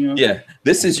is. Yeah,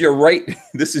 this is your right.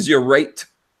 This is your right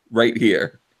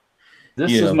here.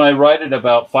 This is my right at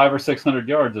about 500 or 600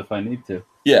 yards if I need to.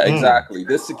 Yeah, exactly.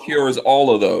 This secures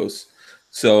all of those.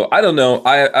 So I don't know.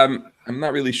 I'm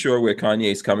not really sure where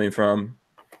Kanye's coming from.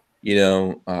 You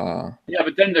know. Yeah,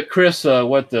 but then the Chris,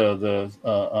 what the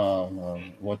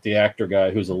actor guy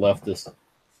who's a leftist,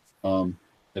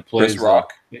 that plays Chris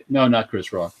Rock. No, not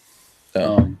Chris Rock.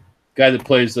 Guy that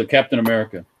plays Captain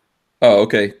America. Oh,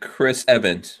 okay, Chris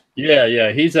Evans.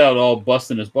 Yeah, he's out all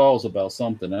busting his balls about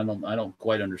something. I don't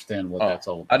quite understand what that's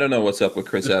all about. I don't know what's up with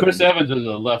Chris Evans. Chris Evans is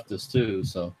a leftist too,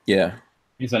 so yeah,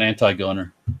 he's an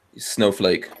anti-gunner.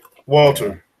 Snowflake.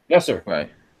 Walter. Yes, sir. Right.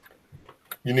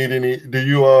 You need any? Do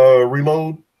you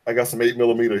reload? I got some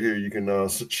 8mm here. You can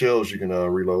shells. You can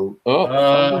reload.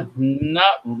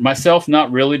 Not myself.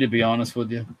 Not really, to be honest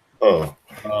with you. Oh,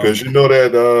 because you know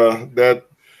that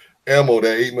ammo,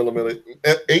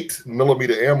 that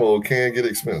 8mm ammo can get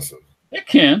expensive. It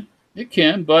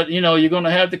can, but you know, you're going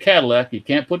to have the Cadillac. You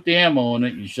can't put the ammo in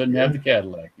it. You shouldn't have the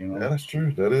Cadillac. You know, that's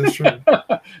true. That is true.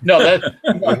 No,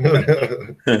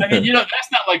 I mean, you know,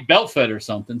 that's not like belt fed or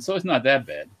something, so it's not that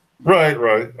bad. Right.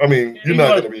 I mean, you're not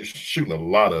going to be shooting a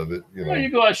lot of it. You know, you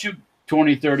go out and shoot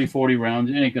 20, 30, 40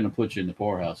 rounds. It ain't going to put you in the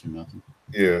poorhouse or nothing.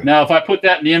 Yeah. Now, if I put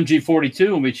that in the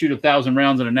MG42 and we shoot 1,000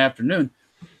 rounds in an afternoon.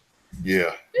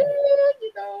 Yeah.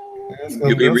 You know.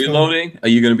 You'll be reloading? Are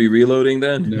you going to be reloading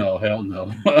then? No, hell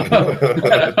no.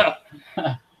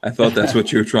 I thought that's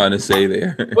what you were trying to say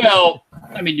there. Well,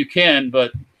 I mean, you can,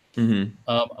 but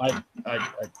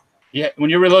yeah, when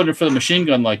you're reloading for the machine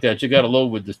gun like that, you got to load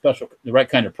with the right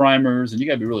kind of primers, and you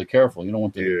got to be really careful. You don't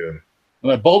want to. Yeah.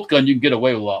 With a bolt gun, you can get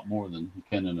away with a lot more than you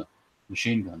can in a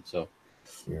machine gun. So,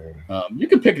 you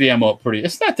can pick the ammo up pretty.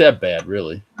 It's not that bad,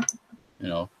 really. You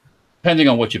know, depending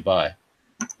on what you buy.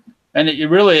 And you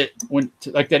really,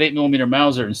 like that 8mm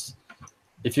Mauser,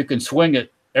 if you can swing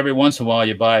it every once in a while,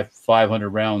 you buy 500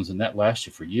 rounds, and that lasts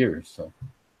you for years. So,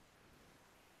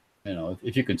 you know,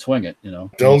 if you can swing it, you know.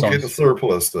 Don't get the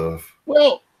surplus stuff.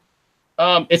 Well,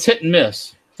 it's hit and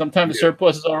miss. Sometimes the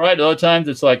surplus is all right. Other times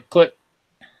it's like click.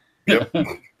 Yep.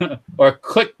 Or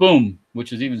click boom,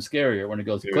 which is even scarier when it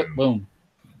goes click boom.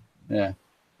 Yeah.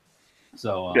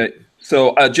 So. Okay.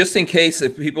 So just in case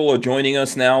if people are joining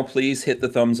us now, please hit the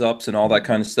thumbs ups and all that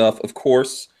kind of stuff. Of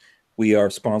course, we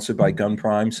are sponsored by Gun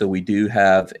Prime, so we do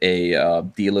have a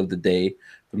deal of the day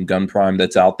from Gun Prime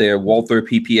that's out there. Walther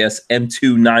PPS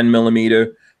M2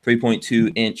 9mm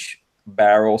 3.2-inch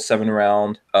barrel,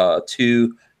 7-round,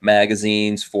 2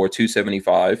 magazines for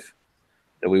 $275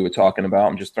 that we were talking about.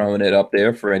 I'm just throwing it up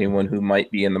there for anyone who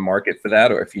might be in the market for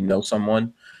that, or if you know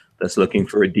someone that's looking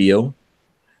for a deal.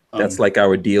 That's like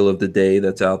our deal of the day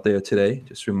that's out there today.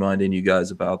 Just reminding you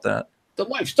guys about that. The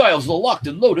lifestyle's the locked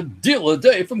and loaded deal of the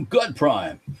day from Gun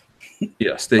Prime.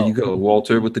 Yes, there you go,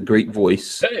 Walter, with the great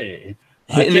voice. Hey,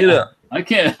 hitting it up. I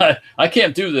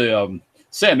can't do the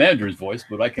Sam Andrews voice,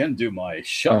 but I can do my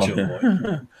shut your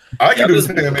voice. I can do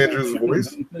Sam Andrews'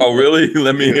 voice. Oh, really?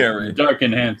 Let me hear it. Dark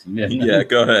and handsome. Yeah,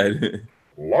 go ahead.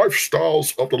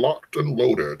 Lifestyles of the Locked and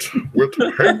Loaded with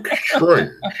Hank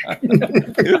Strange.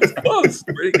 It's close.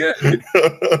 Pretty good.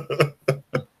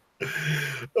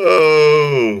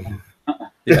 Oh.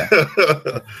 Yeah.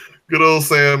 Good old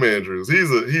Sam Andrews.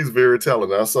 He's very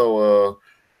talented. I saw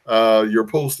your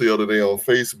post the other day on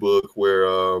Facebook where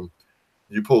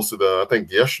you posted, I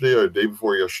think yesterday or the day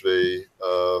before yesterday,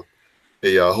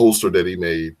 a holster that he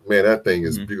made. Man, that thing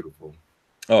is beautiful.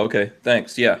 Oh, okay.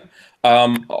 Thanks. Yeah.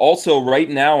 Also, right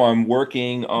now I'm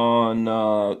working on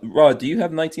Rod, do you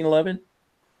have 1911?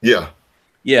 Yeah.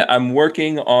 Yeah, I'm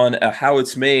working on how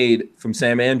it's made from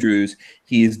Sam Andrews.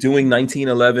 He's doing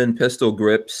 1911 pistol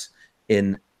grips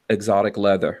in exotic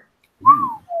leather.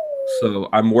 So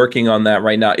I'm working on that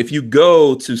right now. If you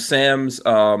go to Sam's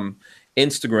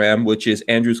Instagram, which is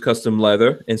Andrew's Custom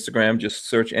Leather. Instagram, just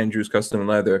search Andrew's Custom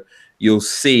Leather. You'll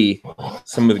see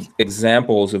some of the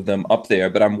examples of them up there.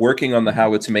 But I'm working on the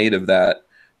how it's made of that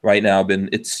right now. But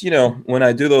it's, you know, when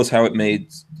I do those how it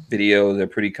made videos, they're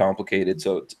pretty complicated.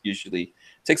 So it usually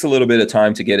takes a little bit of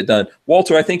time to get it done.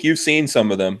 Walter, I think you've seen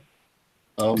some of them.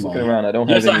 Oh, I'm looking around. I don't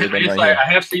have any of them right here.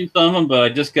 I have seen some of them, but I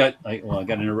just got I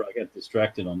got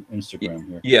distracted on Instagram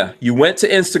here. Yeah, you went to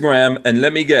Instagram, and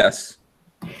let me guess.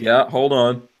 Yeah, hold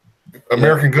on.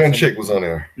 American Gun Chick was on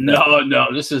there. No,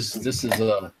 this is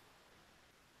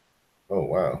Oh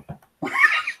wow.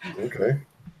 Okay.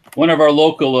 One of our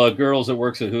local girls that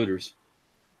works at Hooters.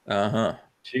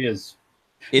 She is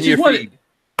in your feed.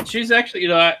 She's actually, you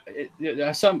know, I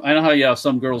know how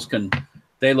some girls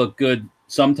they look good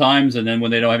sometimes, and then when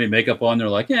they don't have any makeup on, they're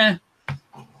like, yeah.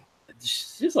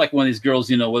 She's like one of these girls,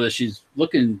 you know, whether she's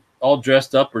looking all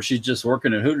dressed up or she's just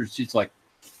working at Hooters, she's like,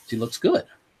 she looks good.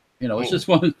 You know, it's just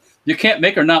one, you can't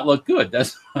make her not look good.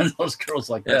 That's one of those girls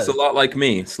like that. It's a lot like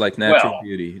me. It's like natural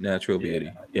beauty.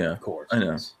 Yeah, of course. I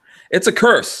know. It's a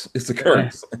curse. It's a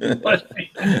curse.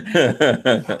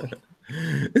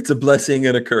 It's a blessing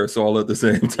and a curse all at the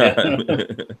same time.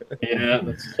 Yeah,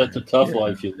 that's a tough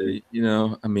life you live. You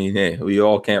know, I mean, hey, we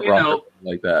all can't rock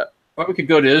like that. Or we could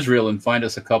go to Israel and find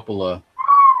us a couple of.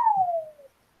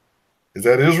 Is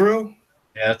that Israel?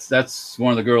 Yeah, that's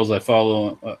one of the girls I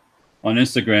follow on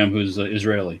Instagram who's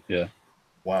Israeli. Yeah.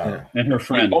 Wow. Yeah. And her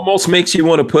friend. It almost makes you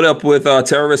want to put up with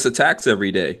terrorist attacks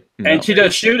every day. And she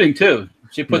does shooting too.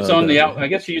 She puts on I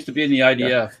guess she used to be in the IDF.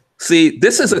 Yeah. See,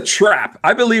 this is a trap.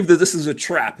 I believe that this is a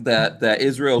trap that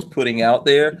Israel's putting out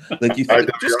there. Like, you think,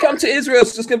 just come to Israel.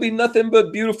 It's just going to be nothing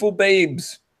but beautiful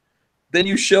babes. Then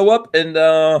you show up and,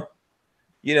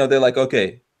 you know, they're like,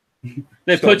 okay.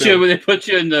 They put you with the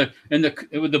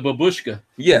babushka.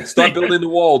 Yeah, start building the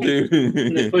wall, dude.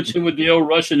 They put you with the old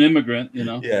Russian immigrant, you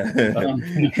know. Yeah.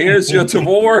 Here's your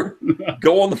Tavor.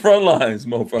 Go on the front lines,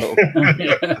 mofo.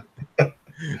 Yeah.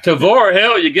 Tavor,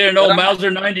 hell, you get an old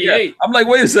Mauser 98. Yeah. I'm like,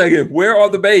 wait a second, where are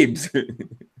the babes?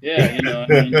 Yeah, you know.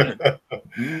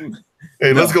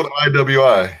 Hey, let's go to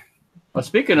IWI. Well,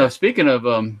 speaking of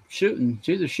shooting,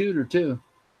 she's a shooter too.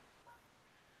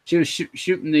 She was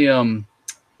shooting the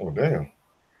Oh damn!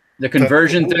 The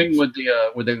conversion thing with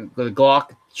the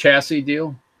Glock chassis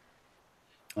deal.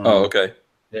 Oh, okay.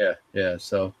 Yeah.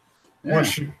 So, yeah.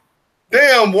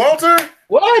 Damn, Walter!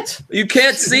 What? You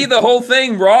can't see the whole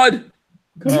thing, Rod.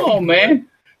 Come on, man.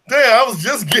 Damn, I was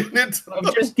just getting it.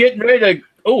 I'm just getting ready to.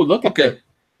 Oh, look at that.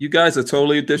 You guys are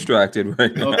totally distracted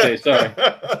right now. Okay, sorry.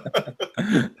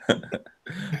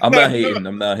 I'm not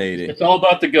hating. It's all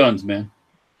about the guns, man.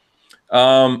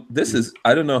 This is,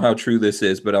 I don't know how true this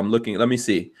is, but I'm looking. Let me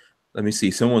see.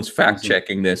 Someone's fact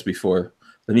checking this before.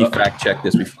 Let me fact check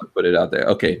this before I put it out there.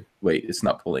 Okay, wait, it's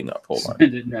not pulling up. Hold on.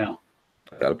 Send it now.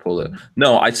 I gotta pull it.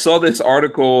 No, I saw this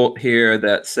article here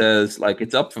that says, like,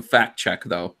 it's up for fact check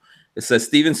though. It says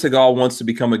Steven Seagal wants to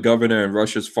become a governor in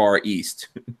Russia's Far East.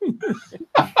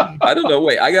 I don't know.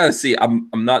 Wait, I gotta see. I'm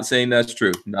not saying that's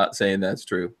true. Not saying that's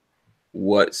true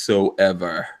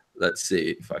whatsoever. Let's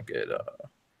see if I could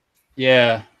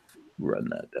run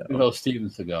that down. Hello, Steven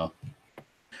Seagal.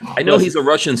 I know he's a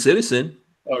Russian citizen.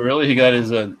 Oh, really? He got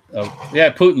his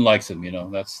yeah. Putin likes him. You know,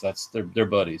 that's they're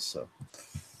buddies. So,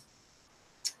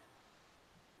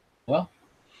 well,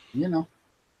 you know.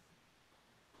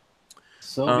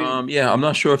 So yeah, I'm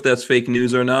not sure if that's fake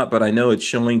news or not, but I know it's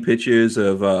showing pictures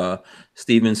of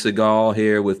Steven Seagal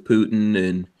here with Putin,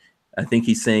 and I think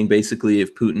he's saying basically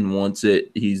if Putin wants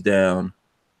it, he's down.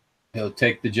 He'll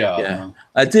take the job. Yeah,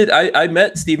 huh? I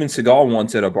met Steven Seagal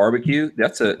once at a barbecue.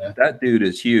 That dude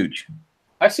is huge.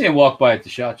 I see him walk by at the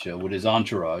SHOT Show with his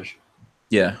entourage.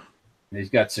 Yeah, he's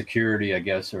got security, I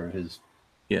guess, or his.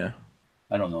 Yeah,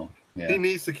 I don't know. Yeah, he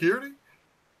needs security.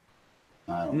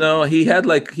 I don't know. He had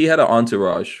an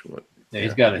entourage. Yeah,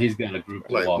 he's got a group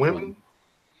to like walk women. with.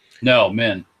 No,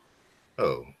 men.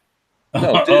 Oh.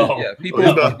 No, dude. Yeah,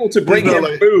 people to bring him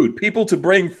food. People to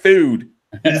bring food.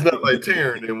 He's not like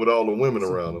tearing in with all the women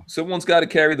around him. Someone's got to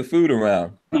carry the food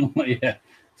around. Yeah,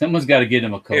 someone's got to get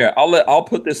him a coat. Here, I'll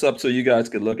put this up so you guys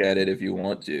can look at it if you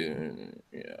want to.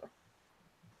 Yeah.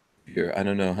 Here, I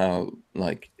don't know how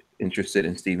interested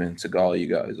in Steven Seagal you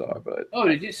guys are, but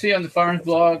did you see on the Farms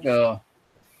blog?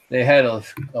 They had a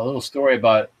little story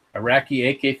about Iraqi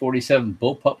AK-47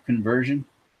 bullpup conversion.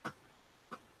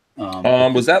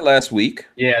 Was that last week?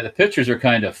 Yeah, the pictures are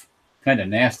kind of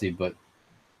nasty, but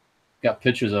got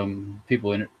pictures of them.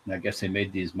 People in it. I guess they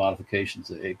made these modifications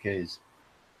to AKs.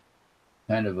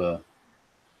 Kind of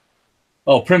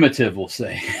Oh, primitive, we'll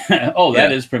say. Oh, that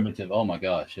Yeah. is primitive. Oh my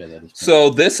gosh, yeah, that is primitive. So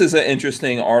this is an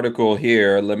interesting article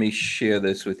here. Let me share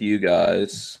this with you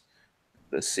guys.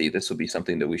 Let's see. This will be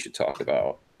something that we should talk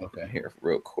about. Okay. Here,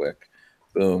 real quick.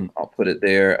 Boom. I'll put it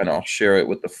there, and I'll share it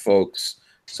with the folks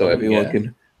so everyone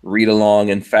can read along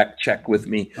and fact check with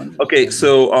me. Okay,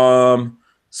 so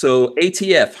so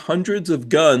ATF, hundreds of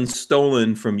guns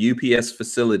stolen from UPS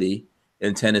facility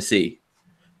in Tennessee.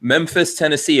 Memphis,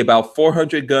 Tennessee, about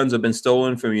 400 guns have been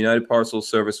stolen from United Parcel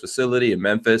Service facility in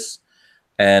Memphis,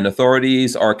 and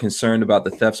authorities are concerned about the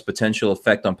theft's potential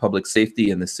effect on public safety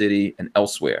in the city and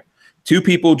elsewhere. 2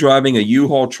 people driving a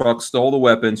U-Haul truck stole the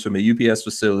weapons from a UPS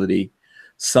facility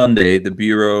Sunday. The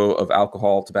Bureau of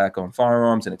Alcohol, Tobacco, and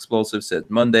Firearms and Explosives said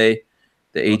Monday.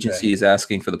 The agency is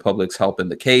asking for the public's help in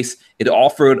the case. It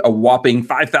offered a whopping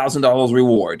 $5,000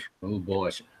 reward. Oh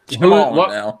boy. Come on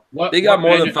now. They got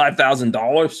more than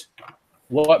 $5,000.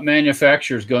 What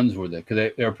manufacturer's guns were they?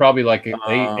 Because they were probably like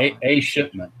a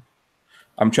shipment.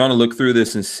 I'm trying to look through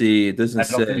this and see. It doesn't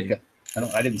say.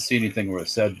 I didn't see anything where it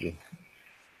said.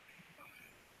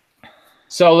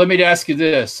 So let me ask you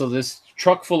this: so this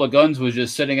truck full of guns was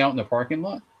just sitting out in the parking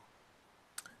lot?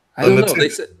 I don't know.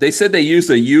 They said they used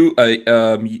they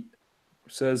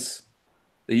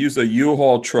used a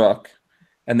U-Haul truck,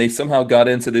 and they somehow got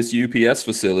into this UPS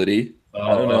facility.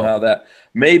 I don't know how that.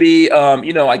 Maybe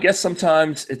I guess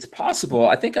sometimes it's possible.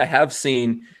 I think I have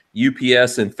seen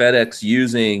UPS and FedEx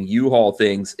using U-Haul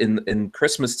things in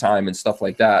Christmas time and stuff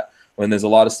like that. When there's a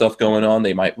lot of stuff going on,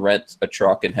 they might rent a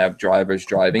truck and have drivers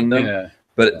driving them. Yeah.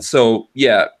 But so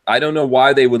I don't know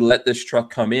why they would let this truck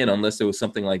come in unless there was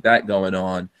something like that going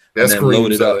on. That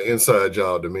screams an inside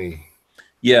job to me.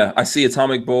 Yeah, I see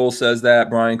Atomic Bull says that.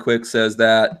 Brian Quick says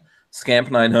that.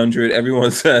 Scamp 900.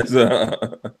 Everyone says.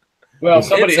 Well,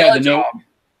 somebody had to know.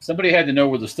 Somebody had to know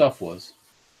where the stuff was.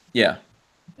 Yeah.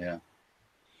 Yeah.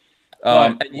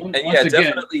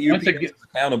 Definitely UPS is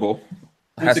accountable.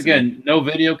 Once again, no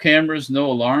video cameras, no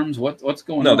alarms. What's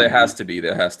going on? No, there has to be.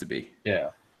 There has to be. Yeah.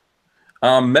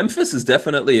 Memphis is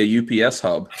definitely a UPS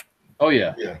hub. Oh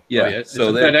yeah. Yeah. Oh, yeah. It's a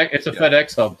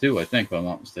FedEx hub too, I think, if I'm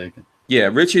not mistaken.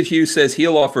 Yeah. Richard Hughes says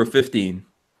he'll offer 15.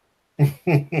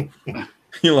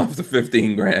 He'll offer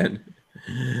 15 grand.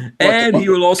 And he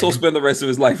will also spend the rest of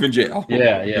his life in jail.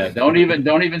 Yeah, yeah. Don't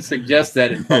even suggest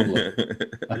that in public.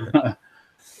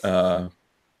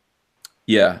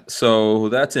 Yeah, so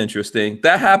that's interesting.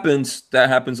 That happens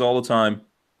all the time.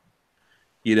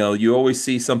 You always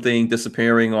see something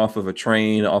disappearing off of a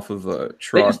train, off of a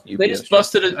truck. They just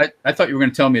busted it. I thought you were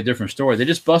going to tell me a different story. They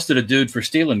just busted a dude for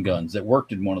stealing guns that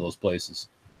worked in one of those places.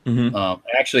 Mm-hmm.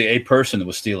 Actually, a person that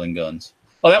was stealing guns.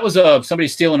 Oh, that was somebody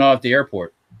stealing off the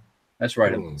airport. That's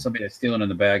right. Somebody that's stealing in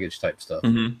the baggage type stuff.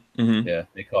 Mm-hmm. Mm-hmm. Yeah,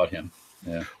 they caught him.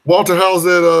 Yeah. Walter, how's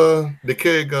that the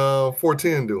keg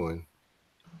 410 doing?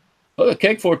 Oh, the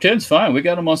keg 410's fine. We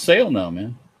got them on sale now,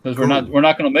 man. Because we're not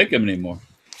going to make them anymore.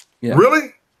 Yeah.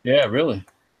 Really? Yeah, really.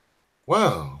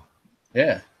 Wow.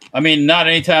 Yeah. I mean, not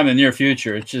anytime in the near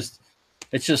future. It's just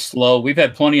slow. We've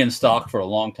had plenty in stock for a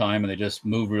long time, and they just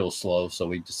move real slow. So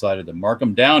we decided to mark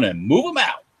them down and move them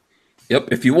out. Yep.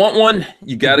 If you want one,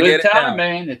 you got to get it now.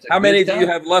 Man. How many do you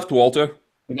have left, Walter?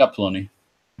 We got plenty.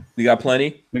 You got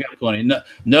plenty? We got plenty.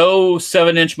 No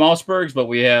 7-inch Mossbergs, but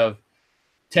we have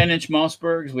 10-inch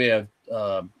Mossbergs. We have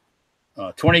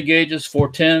 20 gauges,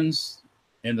 410s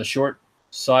in the short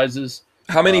sizes.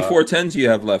 How many 410s do you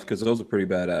have left? Because those are pretty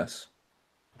badass.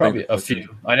 Probably a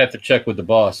few. I'd have to check with the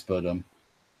boss, but to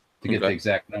get the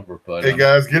exact number. But hey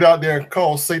guys, get out there and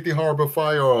call Safety Harbor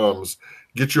Firearms.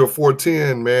 Get you a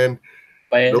 410, man.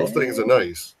 Those things are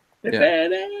nice.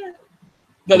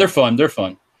 No, they're fun. They're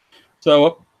fun.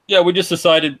 So yeah, we just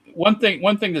decided one thing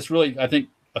that's really I think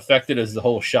affected is the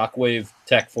whole Shockwave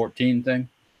Tech 14 thing.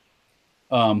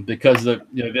 Because the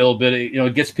availability,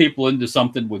 it gets people into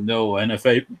something with no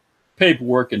NFA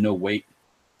paperwork and no weight,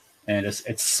 and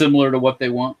it's similar to what they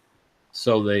want,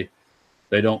 so they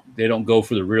don't go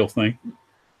for the real thing.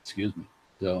 Excuse me.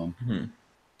 So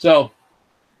so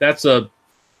that's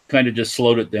kind of just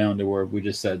slowed it down to where we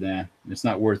just said, nah, it's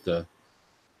not worth the.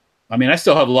 I mean, I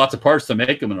still have lots of parts to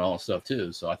make them and all that stuff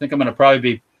too. So I think I'm going to probably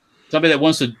be somebody that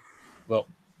wants to,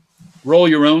 roll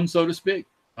your own, so to speak.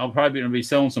 I'm probably going to be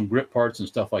selling some grip parts and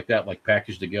stuff like that, like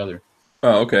packaged together.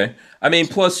 Oh, okay. I mean,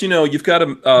 plus, you've got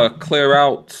to clear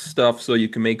out stuff so you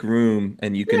can make room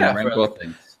and you can ramp up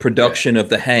production of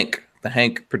the Hank. The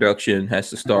Hank production has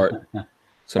to start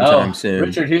sometime soon.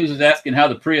 Richard Hughes is asking how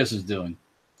the Prius is doing.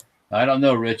 I don't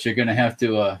know, Rich. You're going to have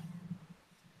to.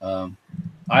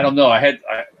 I don't know.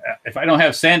 If I don't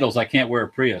have sandals, I can't wear a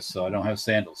Prius, so I don't have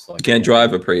sandals. So you can't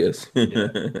drive a Prius.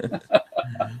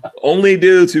 Only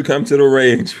dudes who come to the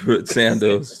range with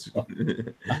sandals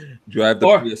drive the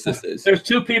Priuses. There's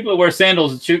two people who wear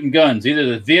sandals shooting guns, either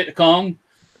the Viet Cong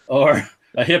or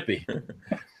a hippie.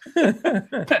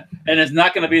 And it's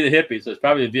not going to be the hippie, so it's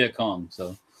probably the Viet Cong.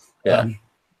 So, yeah.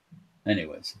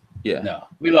 Anyways, yeah. No,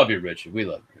 we love you, Richard. We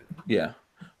love you. Yeah.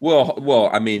 Well,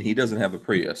 I mean, he doesn't have a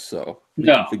Prius, so we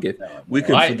can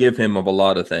forgive him of a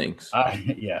lot of things.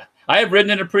 Yeah, I have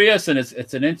ridden in a Prius, and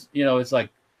it's an inch. You know, it's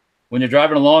like when you're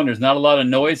driving along, there's not a lot of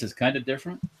noise. It's kind of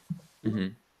different. Mm-hmm.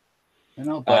 You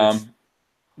know, but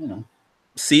you know,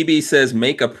 CB says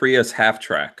make a Prius half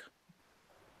track.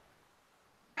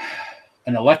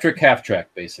 An electric half track,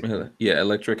 basically. Yeah,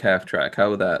 electric half track. How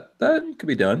would that? That could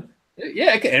be done.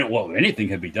 Yeah, well, anything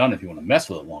can be done if you want to mess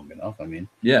with it long enough. I mean,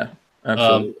 yeah,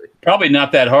 absolutely. Probably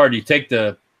not that hard. You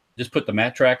just put the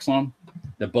mat tracks on,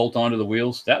 that bolt onto the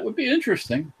wheels. That would be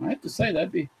interesting. I have to say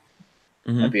that'd be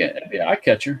an eye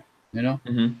catcher. You know.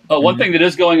 Mm-hmm. One thing that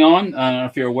is going on, I don't know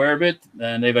if you're aware of it,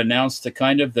 and they've announced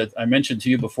that I mentioned to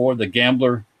you before, the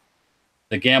Gambler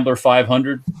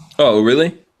 500. Oh,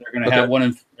 really? They're going to have one.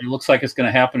 It looks like it's going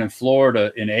to happen in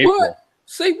Florida in April. What?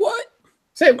 Say what?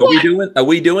 Say what? Are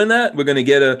we doing that? We're going to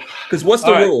get because what's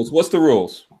the rules? What's the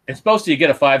rules? It's supposed to, you get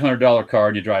a $500 car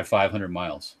and you drive 500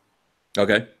 miles.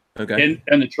 Okay. In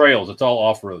the trails, it's all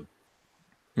off-road.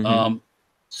 Mm-hmm.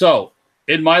 So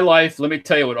in my life, let me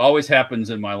tell you what always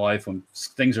happens in my life when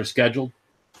things are scheduled.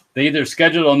 They either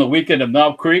schedule on the weekend of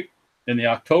Knob Creek in the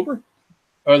October,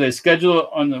 or they schedule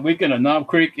on the weekend of Knob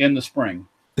Creek in the spring.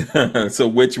 So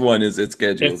which one is it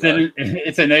scheduled?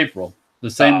 It's in April, the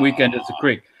same weekend as the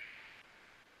creek.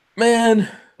 Man,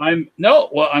 I'm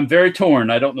very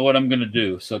torn. I don't know what I'm going to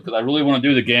do. So, because I really want to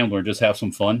do the Gambler and just have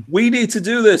some fun. We need to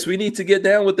do this. We need to get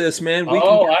down with this, man. We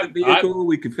can get the vehicle.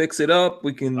 We can fix it up.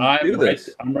 We can do this.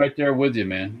 I'm right there with you,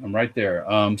 man. I'm right there.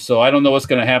 So I don't know what's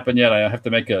going to happen yet. I have to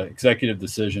make an executive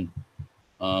decision.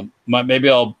 Maybe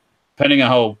I'll, depending on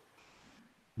how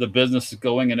the business is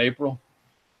going in April,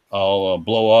 I'll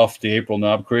blow off the April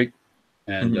Knob Creek,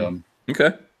 and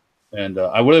okay. And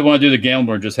I really want to do the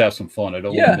Gambler and just have some fun. I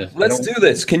don't want to miss. Let's do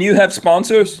this. Can you have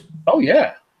sponsors? Oh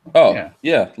yeah.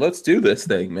 Yeah. Let's do this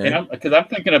thing, man. Because I'm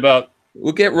thinking about.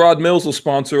 We'll get Rod Mills will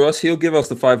sponsor us. He'll give us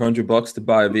the $500 to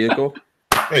buy a vehicle.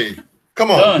 Hey, come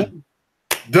on.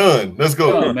 Done. Let's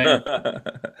go. Done, man.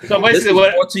 So basically,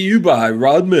 what brought to you by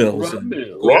Rod Mills. Rod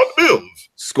Mills.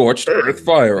 Scorched Earth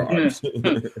Firearms.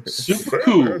 Super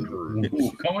cool.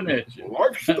 Coming at you.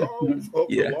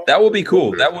 Yeah, that would be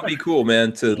cool. That would be cool,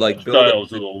 man. To like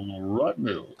build Rod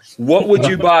Mills. What would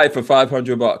you buy for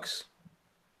 $500?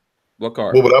 What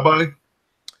car? What would I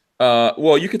buy?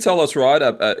 Well, you could tell us, Rod.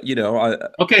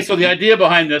 Okay, so the idea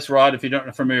behind this, Rod, if you're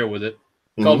not familiar with it,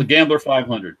 it's called the Gambler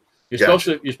 500. You're supposed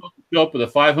to show up with a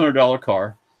 $500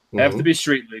 car. Have to be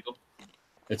street legal.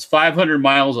 It's 500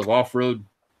 miles of off-road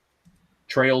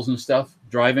trails and stuff,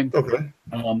 driving. Okay.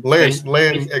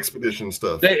 Land expedition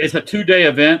stuff. It's a 2-day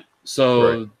event.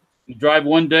 So you drive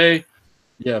one day,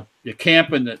 you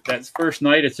camp, and that first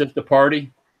night it's just a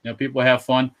party. You know, people have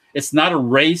fun. It's not a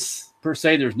race per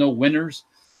se. There's no winners.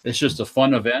 It's just a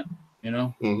fun event, you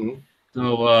know.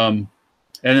 So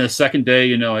and then the second day,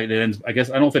 you know, it ends. I guess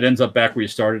I don't know if it ends up back where you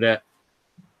started at.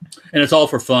 And it's all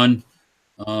for fun.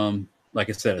 Like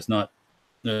I said, it's not.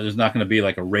 There's not going to be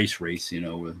like a race, you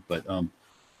know. But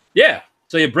yeah.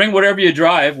 So you bring whatever you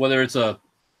drive, whether it's a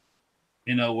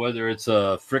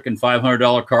freaking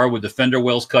 $500 car with the fender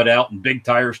wells cut out and big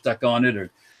tires stuck on it,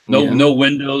 or no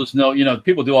windows,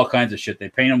 people do all kinds of shit. They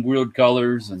paint them weird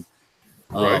colors and.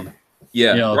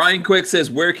 Yeah, Ryan Quick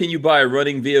says, "Where can you buy a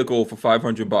running vehicle for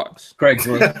 $500?"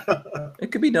 Craigslist.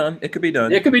 It could be done. It could be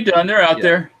done. They're out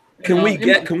there. Can we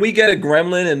get a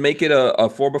Gremlin and make it a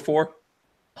 4x4?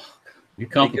 You're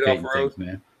complicating things,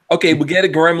 man. Okay, we'll get a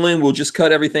Gremlin. We'll just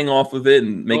cut everything off of it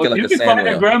and make it like a sand rail. You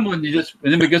can find a Gremlin.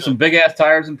 And then we get some big ass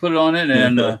tires and put it on it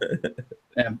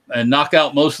and knock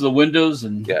out most of the windows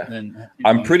and.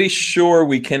 I'm pretty sure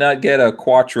we cannot get a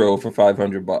Quattro for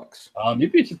 $500.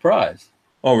 You'd be surprised.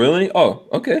 Oh really? Oh,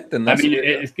 okay. Then that's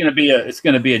it's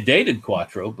gonna be a dated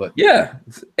Quattro, but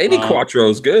any Quattro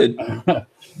is good.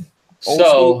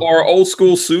 Old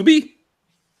school Subi.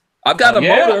 I've got a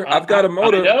motor. I've got a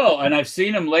motor. I know, and I've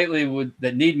seen them lately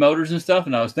that need motors and stuff,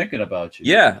 and I was thinking about you.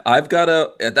 Yeah, I've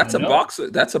got that's a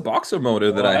boxer. That's a boxer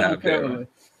motor that I have there.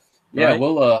 Yeah,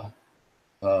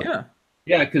 right?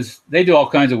 Because they do all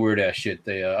kinds of weird ass shit.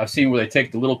 I've seen where they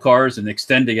take the little cars and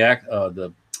extend the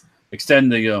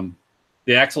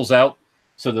axles out,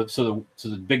 so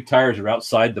the big tires are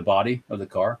outside the body of the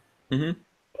car. You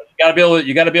gotta be able.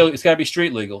 It's gotta be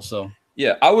street legal. So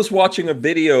yeah, I was watching a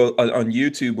video on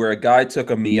YouTube where a guy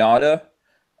took a Miata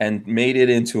and made it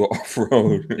into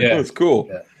off-road. Yeah. It was cool.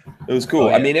 Yeah. It was cool. Oh,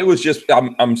 yeah. I mean, it was just,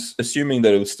 I'm assuming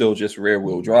that it was still just rear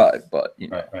wheel drive, but you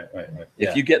know, Right.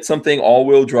 if you get something all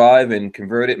wheel drive and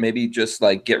convert it, maybe just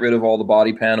like get rid of all the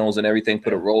body panels and everything,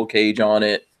 put a roll cage on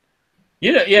it.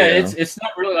 It's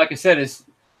not really, like I said, it's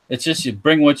just you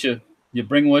bring what you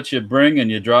bring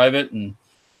and you drive it, and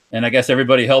I guess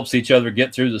everybody helps each other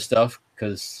get through the stuff,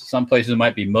 because some places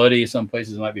might be muddy, some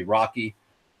places might be rocky,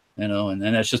 you know, and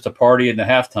then it's just a party in the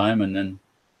halftime, and then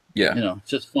you know, it's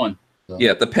just fun. So.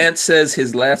 Yeah, the Pants says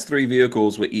his last 3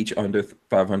 vehicles were each under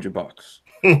 $500.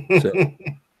 So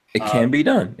it can be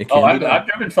done. It can be done. I've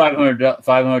driven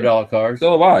 $500 cars.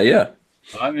 So have I, yeah.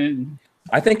 I mean,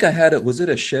 I think I had was it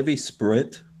a Chevy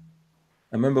Sprint?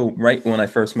 I remember right when I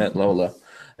first met Lola,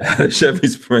 I had a Chevy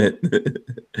Sprint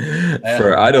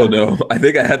for, I don't know, I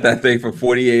think I had that thing for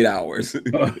 48 hours.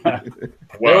 Wow.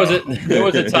 There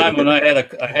was a time when I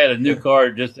had a new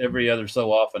car just every other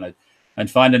so often. I'd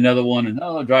find another one and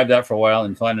drive that for a while,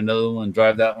 and find another one and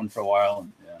drive that one for a while.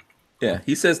 And, yeah,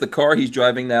 he says the car he's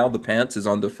driving now, the Pants, is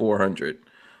under 400.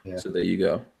 Yeah. So there you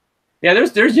go. Yeah,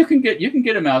 there's you can get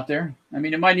them out there. I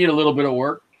mean, it might need a little bit of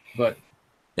work, but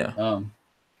yeah,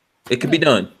 it could be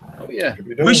done. Oh yeah,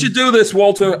 we should do this,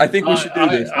 Walter. I think we should do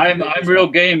this. I'm real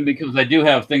game, because I do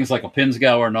have things like a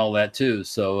Pinsgauer and all that too.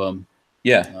 So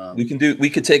yeah, we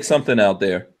could take something out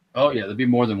there. Oh yeah, there'd be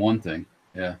more than one thing.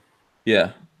 Yeah.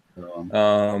 Yeah.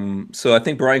 So I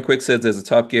think Brian Quick says there's a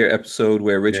Top Gear episode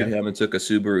where Richard Hammond took a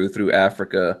Subaru through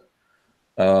Africa.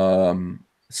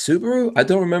 Subaru? I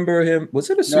don't remember him. Was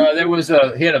it a Subaru? No, there was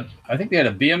I think they had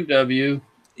a BMW.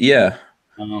 Yeah.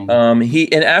 He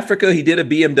in Africa he did a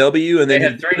BMW, and then they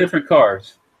had 3 different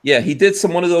cars. Yeah, he did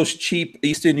one of those cheap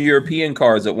Eastern European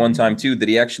cars at one time too that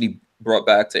he actually brought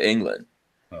back to England.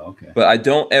 Oh, okay. But I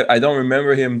don't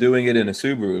remember him doing it in a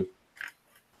Subaru.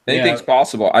 Anything's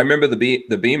possible. I remember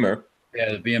the Beamer.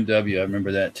 Yeah, the BMW. I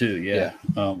remember that too. Yeah.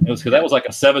 It was because that was like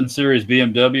a 7 Series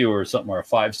BMW or something, or a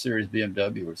 5 Series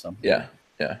BMW or something. Yeah.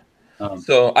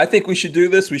 So I think we should do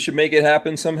this. We should make it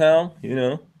happen somehow. You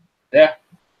know. Yeah.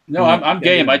 No, I'm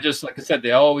game. I just, like I said,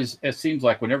 it seems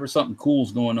like whenever something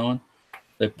cool's going on,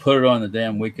 they put it on the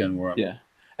damn weekend.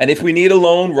 And if we need a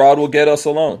loan, Rod will get us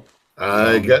a loan.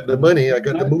 I got the money. I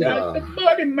got the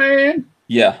money, man.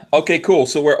 Yeah. Okay, cool.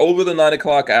 So we're over the 9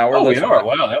 o'clock hour. Oh, we are.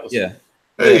 Wow, that was. Yeah.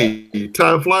 Hey,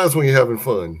 time flies when you're having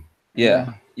fun.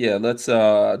 Yeah. Let's.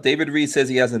 David Reed says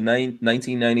he has a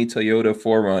 1990 Toyota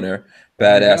 4Runner.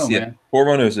 Badass. Yeah.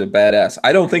 4Runners are badass.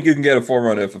 I don't think you can get a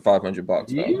 4Runner for $500.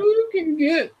 You can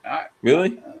get.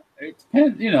 Really? It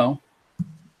depends. You know.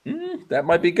 That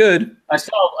might be good. I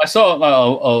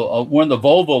saw one of the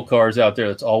Volvo cars out there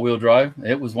that's all-wheel drive.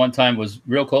 It was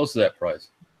real close to that price.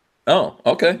 Oh,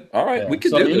 okay. All right. We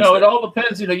could do this. You know, it all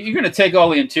depends. You know, you're going to take all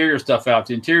the interior stuff out.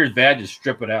 The interior's bad, just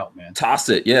strip it out, man. Toss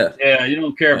it, yeah. Yeah, you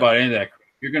don't care about any of that.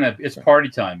 It's party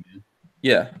time, man.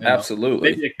 Yeah,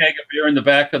 absolutely. Maybe a keg of beer in the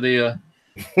back of the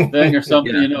thing or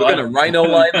something. You know, we're going to rhino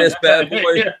line this bad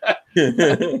boy.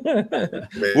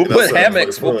 We'll put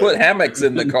hammocks. We'll put hammocks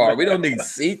in the car. We don't need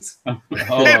seats.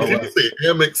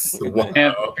 Hammocks.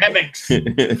 Wow.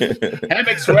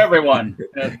 Hammocks for everyone.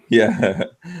 Yeah,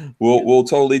 we'll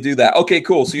totally do that. Okay,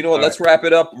 cool. So you know what? Let's wrap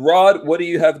it up. Rod, what do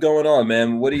you have going on,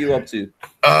 man? What are you up to?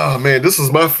 Oh man, this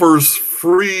is my first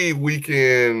free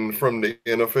weekend from the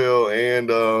NFL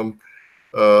and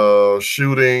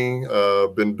shooting.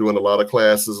 Been doing a lot of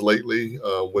classes lately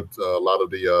with a lot of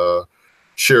the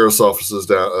sheriff's officers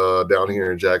down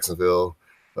here in Jacksonville,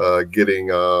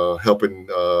 helping.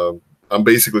 I'm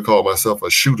basically calling myself a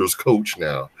shooter's coach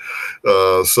now.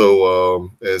 So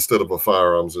instead of a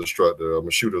firearms instructor, I'm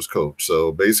a shooter's coach.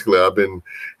 So basically, I've been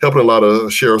helping a lot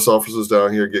of sheriff's officers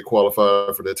down here get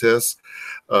qualified for their tests.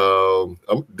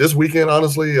 This weekend,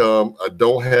 honestly, I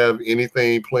don't have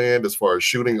anything planned as far as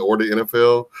shooting or the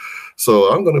NFL.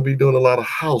 So I'm going to be doing a lot of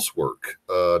housework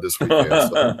this weekend.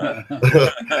 So.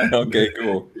 Okay,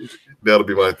 cool. That'll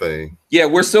be my thing. Yeah,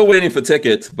 we're still waiting for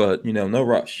tickets, but no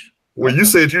rush. Well, you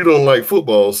said you don't like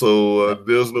football, so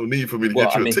there's no need for me to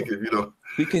get you a ticket. You know,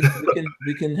 we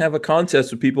can have a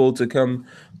contest with people to come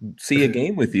see a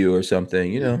game with you or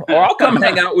something. You know, or I'll come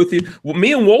hang out with you. Well,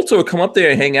 me and Walter will come up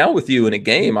there and hang out with you in a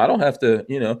game. I don't have to.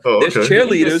 There's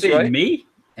cheerleaders, right? Me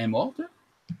and Walter,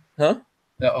 huh?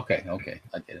 Oh, okay,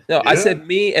 I get it. No, I said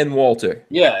me and Walter.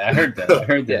 Yeah, I heard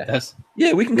that.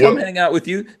 Yeah, we can come hang out with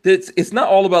you. It's not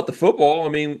all about the football. I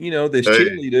mean, there's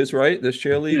cheerleaders, right? There's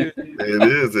cheerleaders.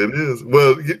 It is.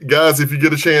 Well, guys, if you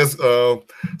get a chance,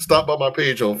 stop by my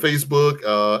page on Facebook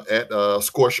at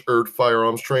Scorched Earth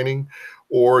Firearms Training,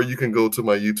 or you can go to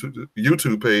my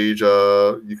YouTube page.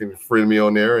 You can friend me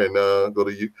on there and go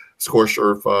to Scorched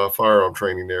Earth Firearm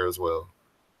Training there as well.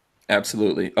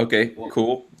 Absolutely. Okay,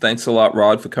 cool. Thanks a lot,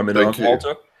 Rod, for coming on. You.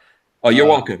 Walter? Oh, you're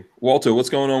welcome. Walter, what's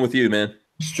going on with you, man?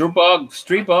 Street bog,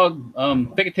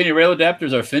 Picatinny rail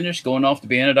adapters are finished, going off to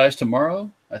be anodized tomorrow.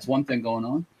 That's one thing going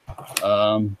on.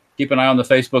 Keep an eye on the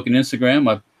Facebook and Instagram.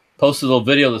 I posted a little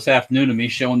video this afternoon of me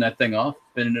showing that thing off,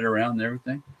 spinning it around and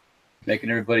everything, making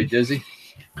everybody dizzy.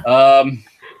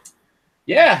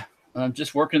 Yeah, I'm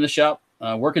just working in the shop,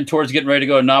 working towards getting ready to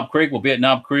go to Knob Creek. We'll be at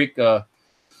Knob Creek on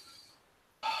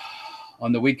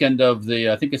the weekend of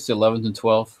I think it's the 11th and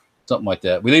 12th, something like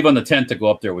that. We leave on the 10th to go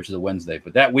up there, which is a Wednesday.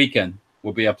 But that weekend,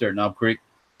 we'll be up there at Knob Creek.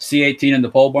 C18 in the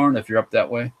pole barn if you're up that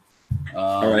way.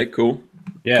 All right, cool.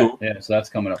 Yeah, cool. Yeah. So that's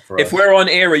coming up for us. If we're on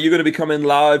air, are you going to be coming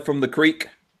live from the creek?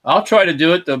 I'll try to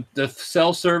do it. The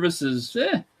cell service is,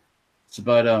 it's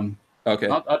about okay.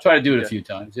 I'll try to do it a few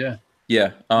times. Yeah.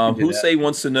 Yeah. Hussein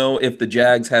wants to know if the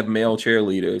Jags have male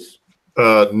cheerleaders.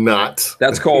 Not.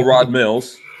 That's called Rod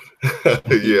Mills.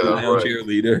 Yeah, male right.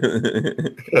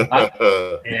 cheerleader.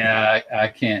 I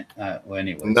can't. Well,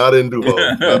 anyway. Not in Duval.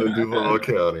 Not in Duval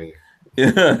County.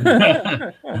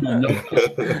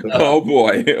 Oh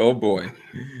boy.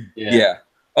 Yeah.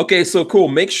 Okay, so cool.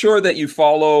 Make sure that you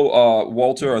follow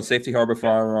Walter on Safety Harbor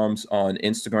Firearms on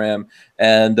Instagram.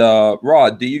 And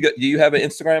Rod, do you have an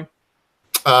Instagram?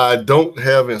 I don't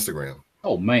have Instagram.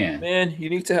 Oh man, you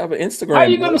need to have an Instagram. How are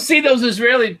you going to see those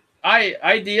Israeli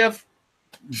IDF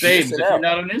babes if you're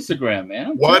not on Instagram,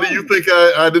 man? Why do you think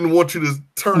I didn't want you to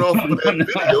turn off that video?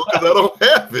 Because I don't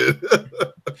have it.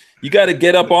 You got to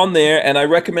get up on there, and I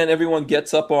recommend everyone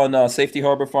gets up on Safety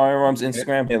Harbor Firearms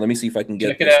Instagram. Here, let me see if I can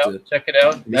get Check it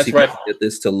out. That's right. Get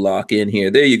this to lock in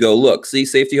here. There you go. Look, see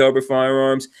Safety Harbor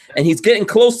Firearms, and he's getting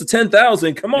close to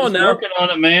 10,000. Come on now, working on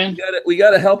it, man. We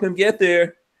got to help him get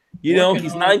there. You know,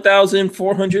 he's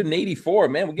 9,484.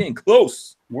 Man, we're getting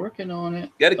close. Working on it.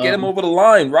 Got to get him over the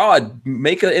line. Rod,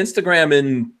 make an Instagram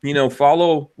and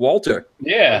follow Walter.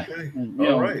 Yeah. Okay.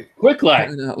 All right. Quick like.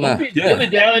 Don't be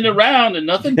diddly-dallying around and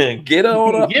nothing. Get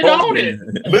on it.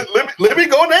 Let me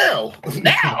go now.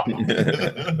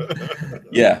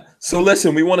 Yeah. So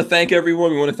listen, we want to thank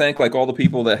everyone. We want to thank all the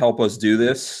people that help us do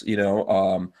this.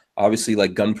 Obviously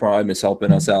Gun Prime is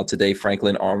helping us out today.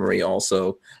 Franklin Armory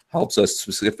also helps us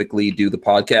specifically do the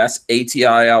podcast.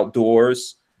 ATI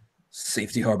Outdoors,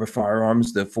 Safety Harbor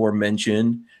Firearms, the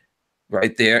aforementioned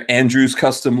right there. Andrew's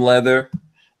Custom Leather,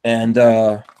 and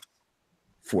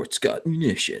Fort Scott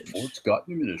Munitions.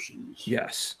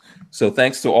 Yes. So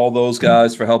thanks to all those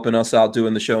guys for helping us out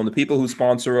doing the show, and the people who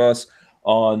sponsor us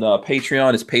on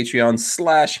Patreon is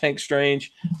Patreon/Hank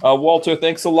Strange. Walter,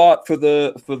 thanks a lot for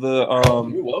the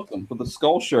you're welcome for the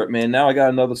skull shirt, man. Now I got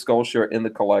another skull shirt in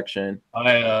the collection.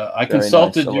 I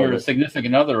consulted your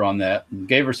significant other on that and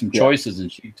gave her some choices,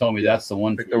 and she told me that's the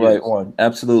one. Pick the right one.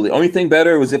 Absolutely. Only thing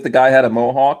better was if the guy had a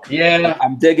mohawk. Yeah,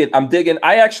 I'm digging.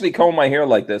 I actually comb my hair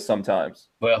like this sometimes.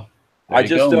 Well, I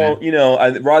just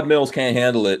don't. Rod Mills can't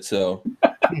handle it, so.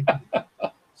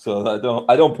 So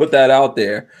I don't put that out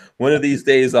there. One of these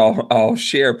days I'll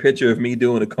share a picture of me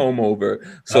doing a comb over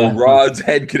so Rod's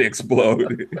head could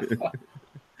explode.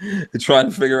 Trying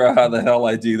to figure out how the hell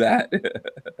I do that.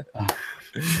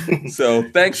 So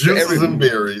thanks to everyone.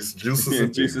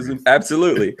 Juices and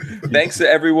absolutely. Thanks to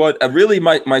everyone. Really,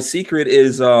 my secret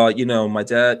is my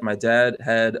dad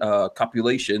had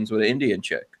copulations with an Indian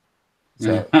chick.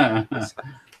 So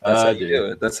that's how you do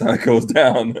it. That's how it goes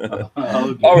down.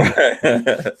 All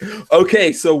right.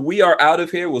 Okay, so we are out of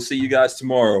here. We'll see you guys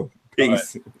tomorrow.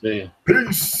 Peace. Right.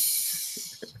 Peace.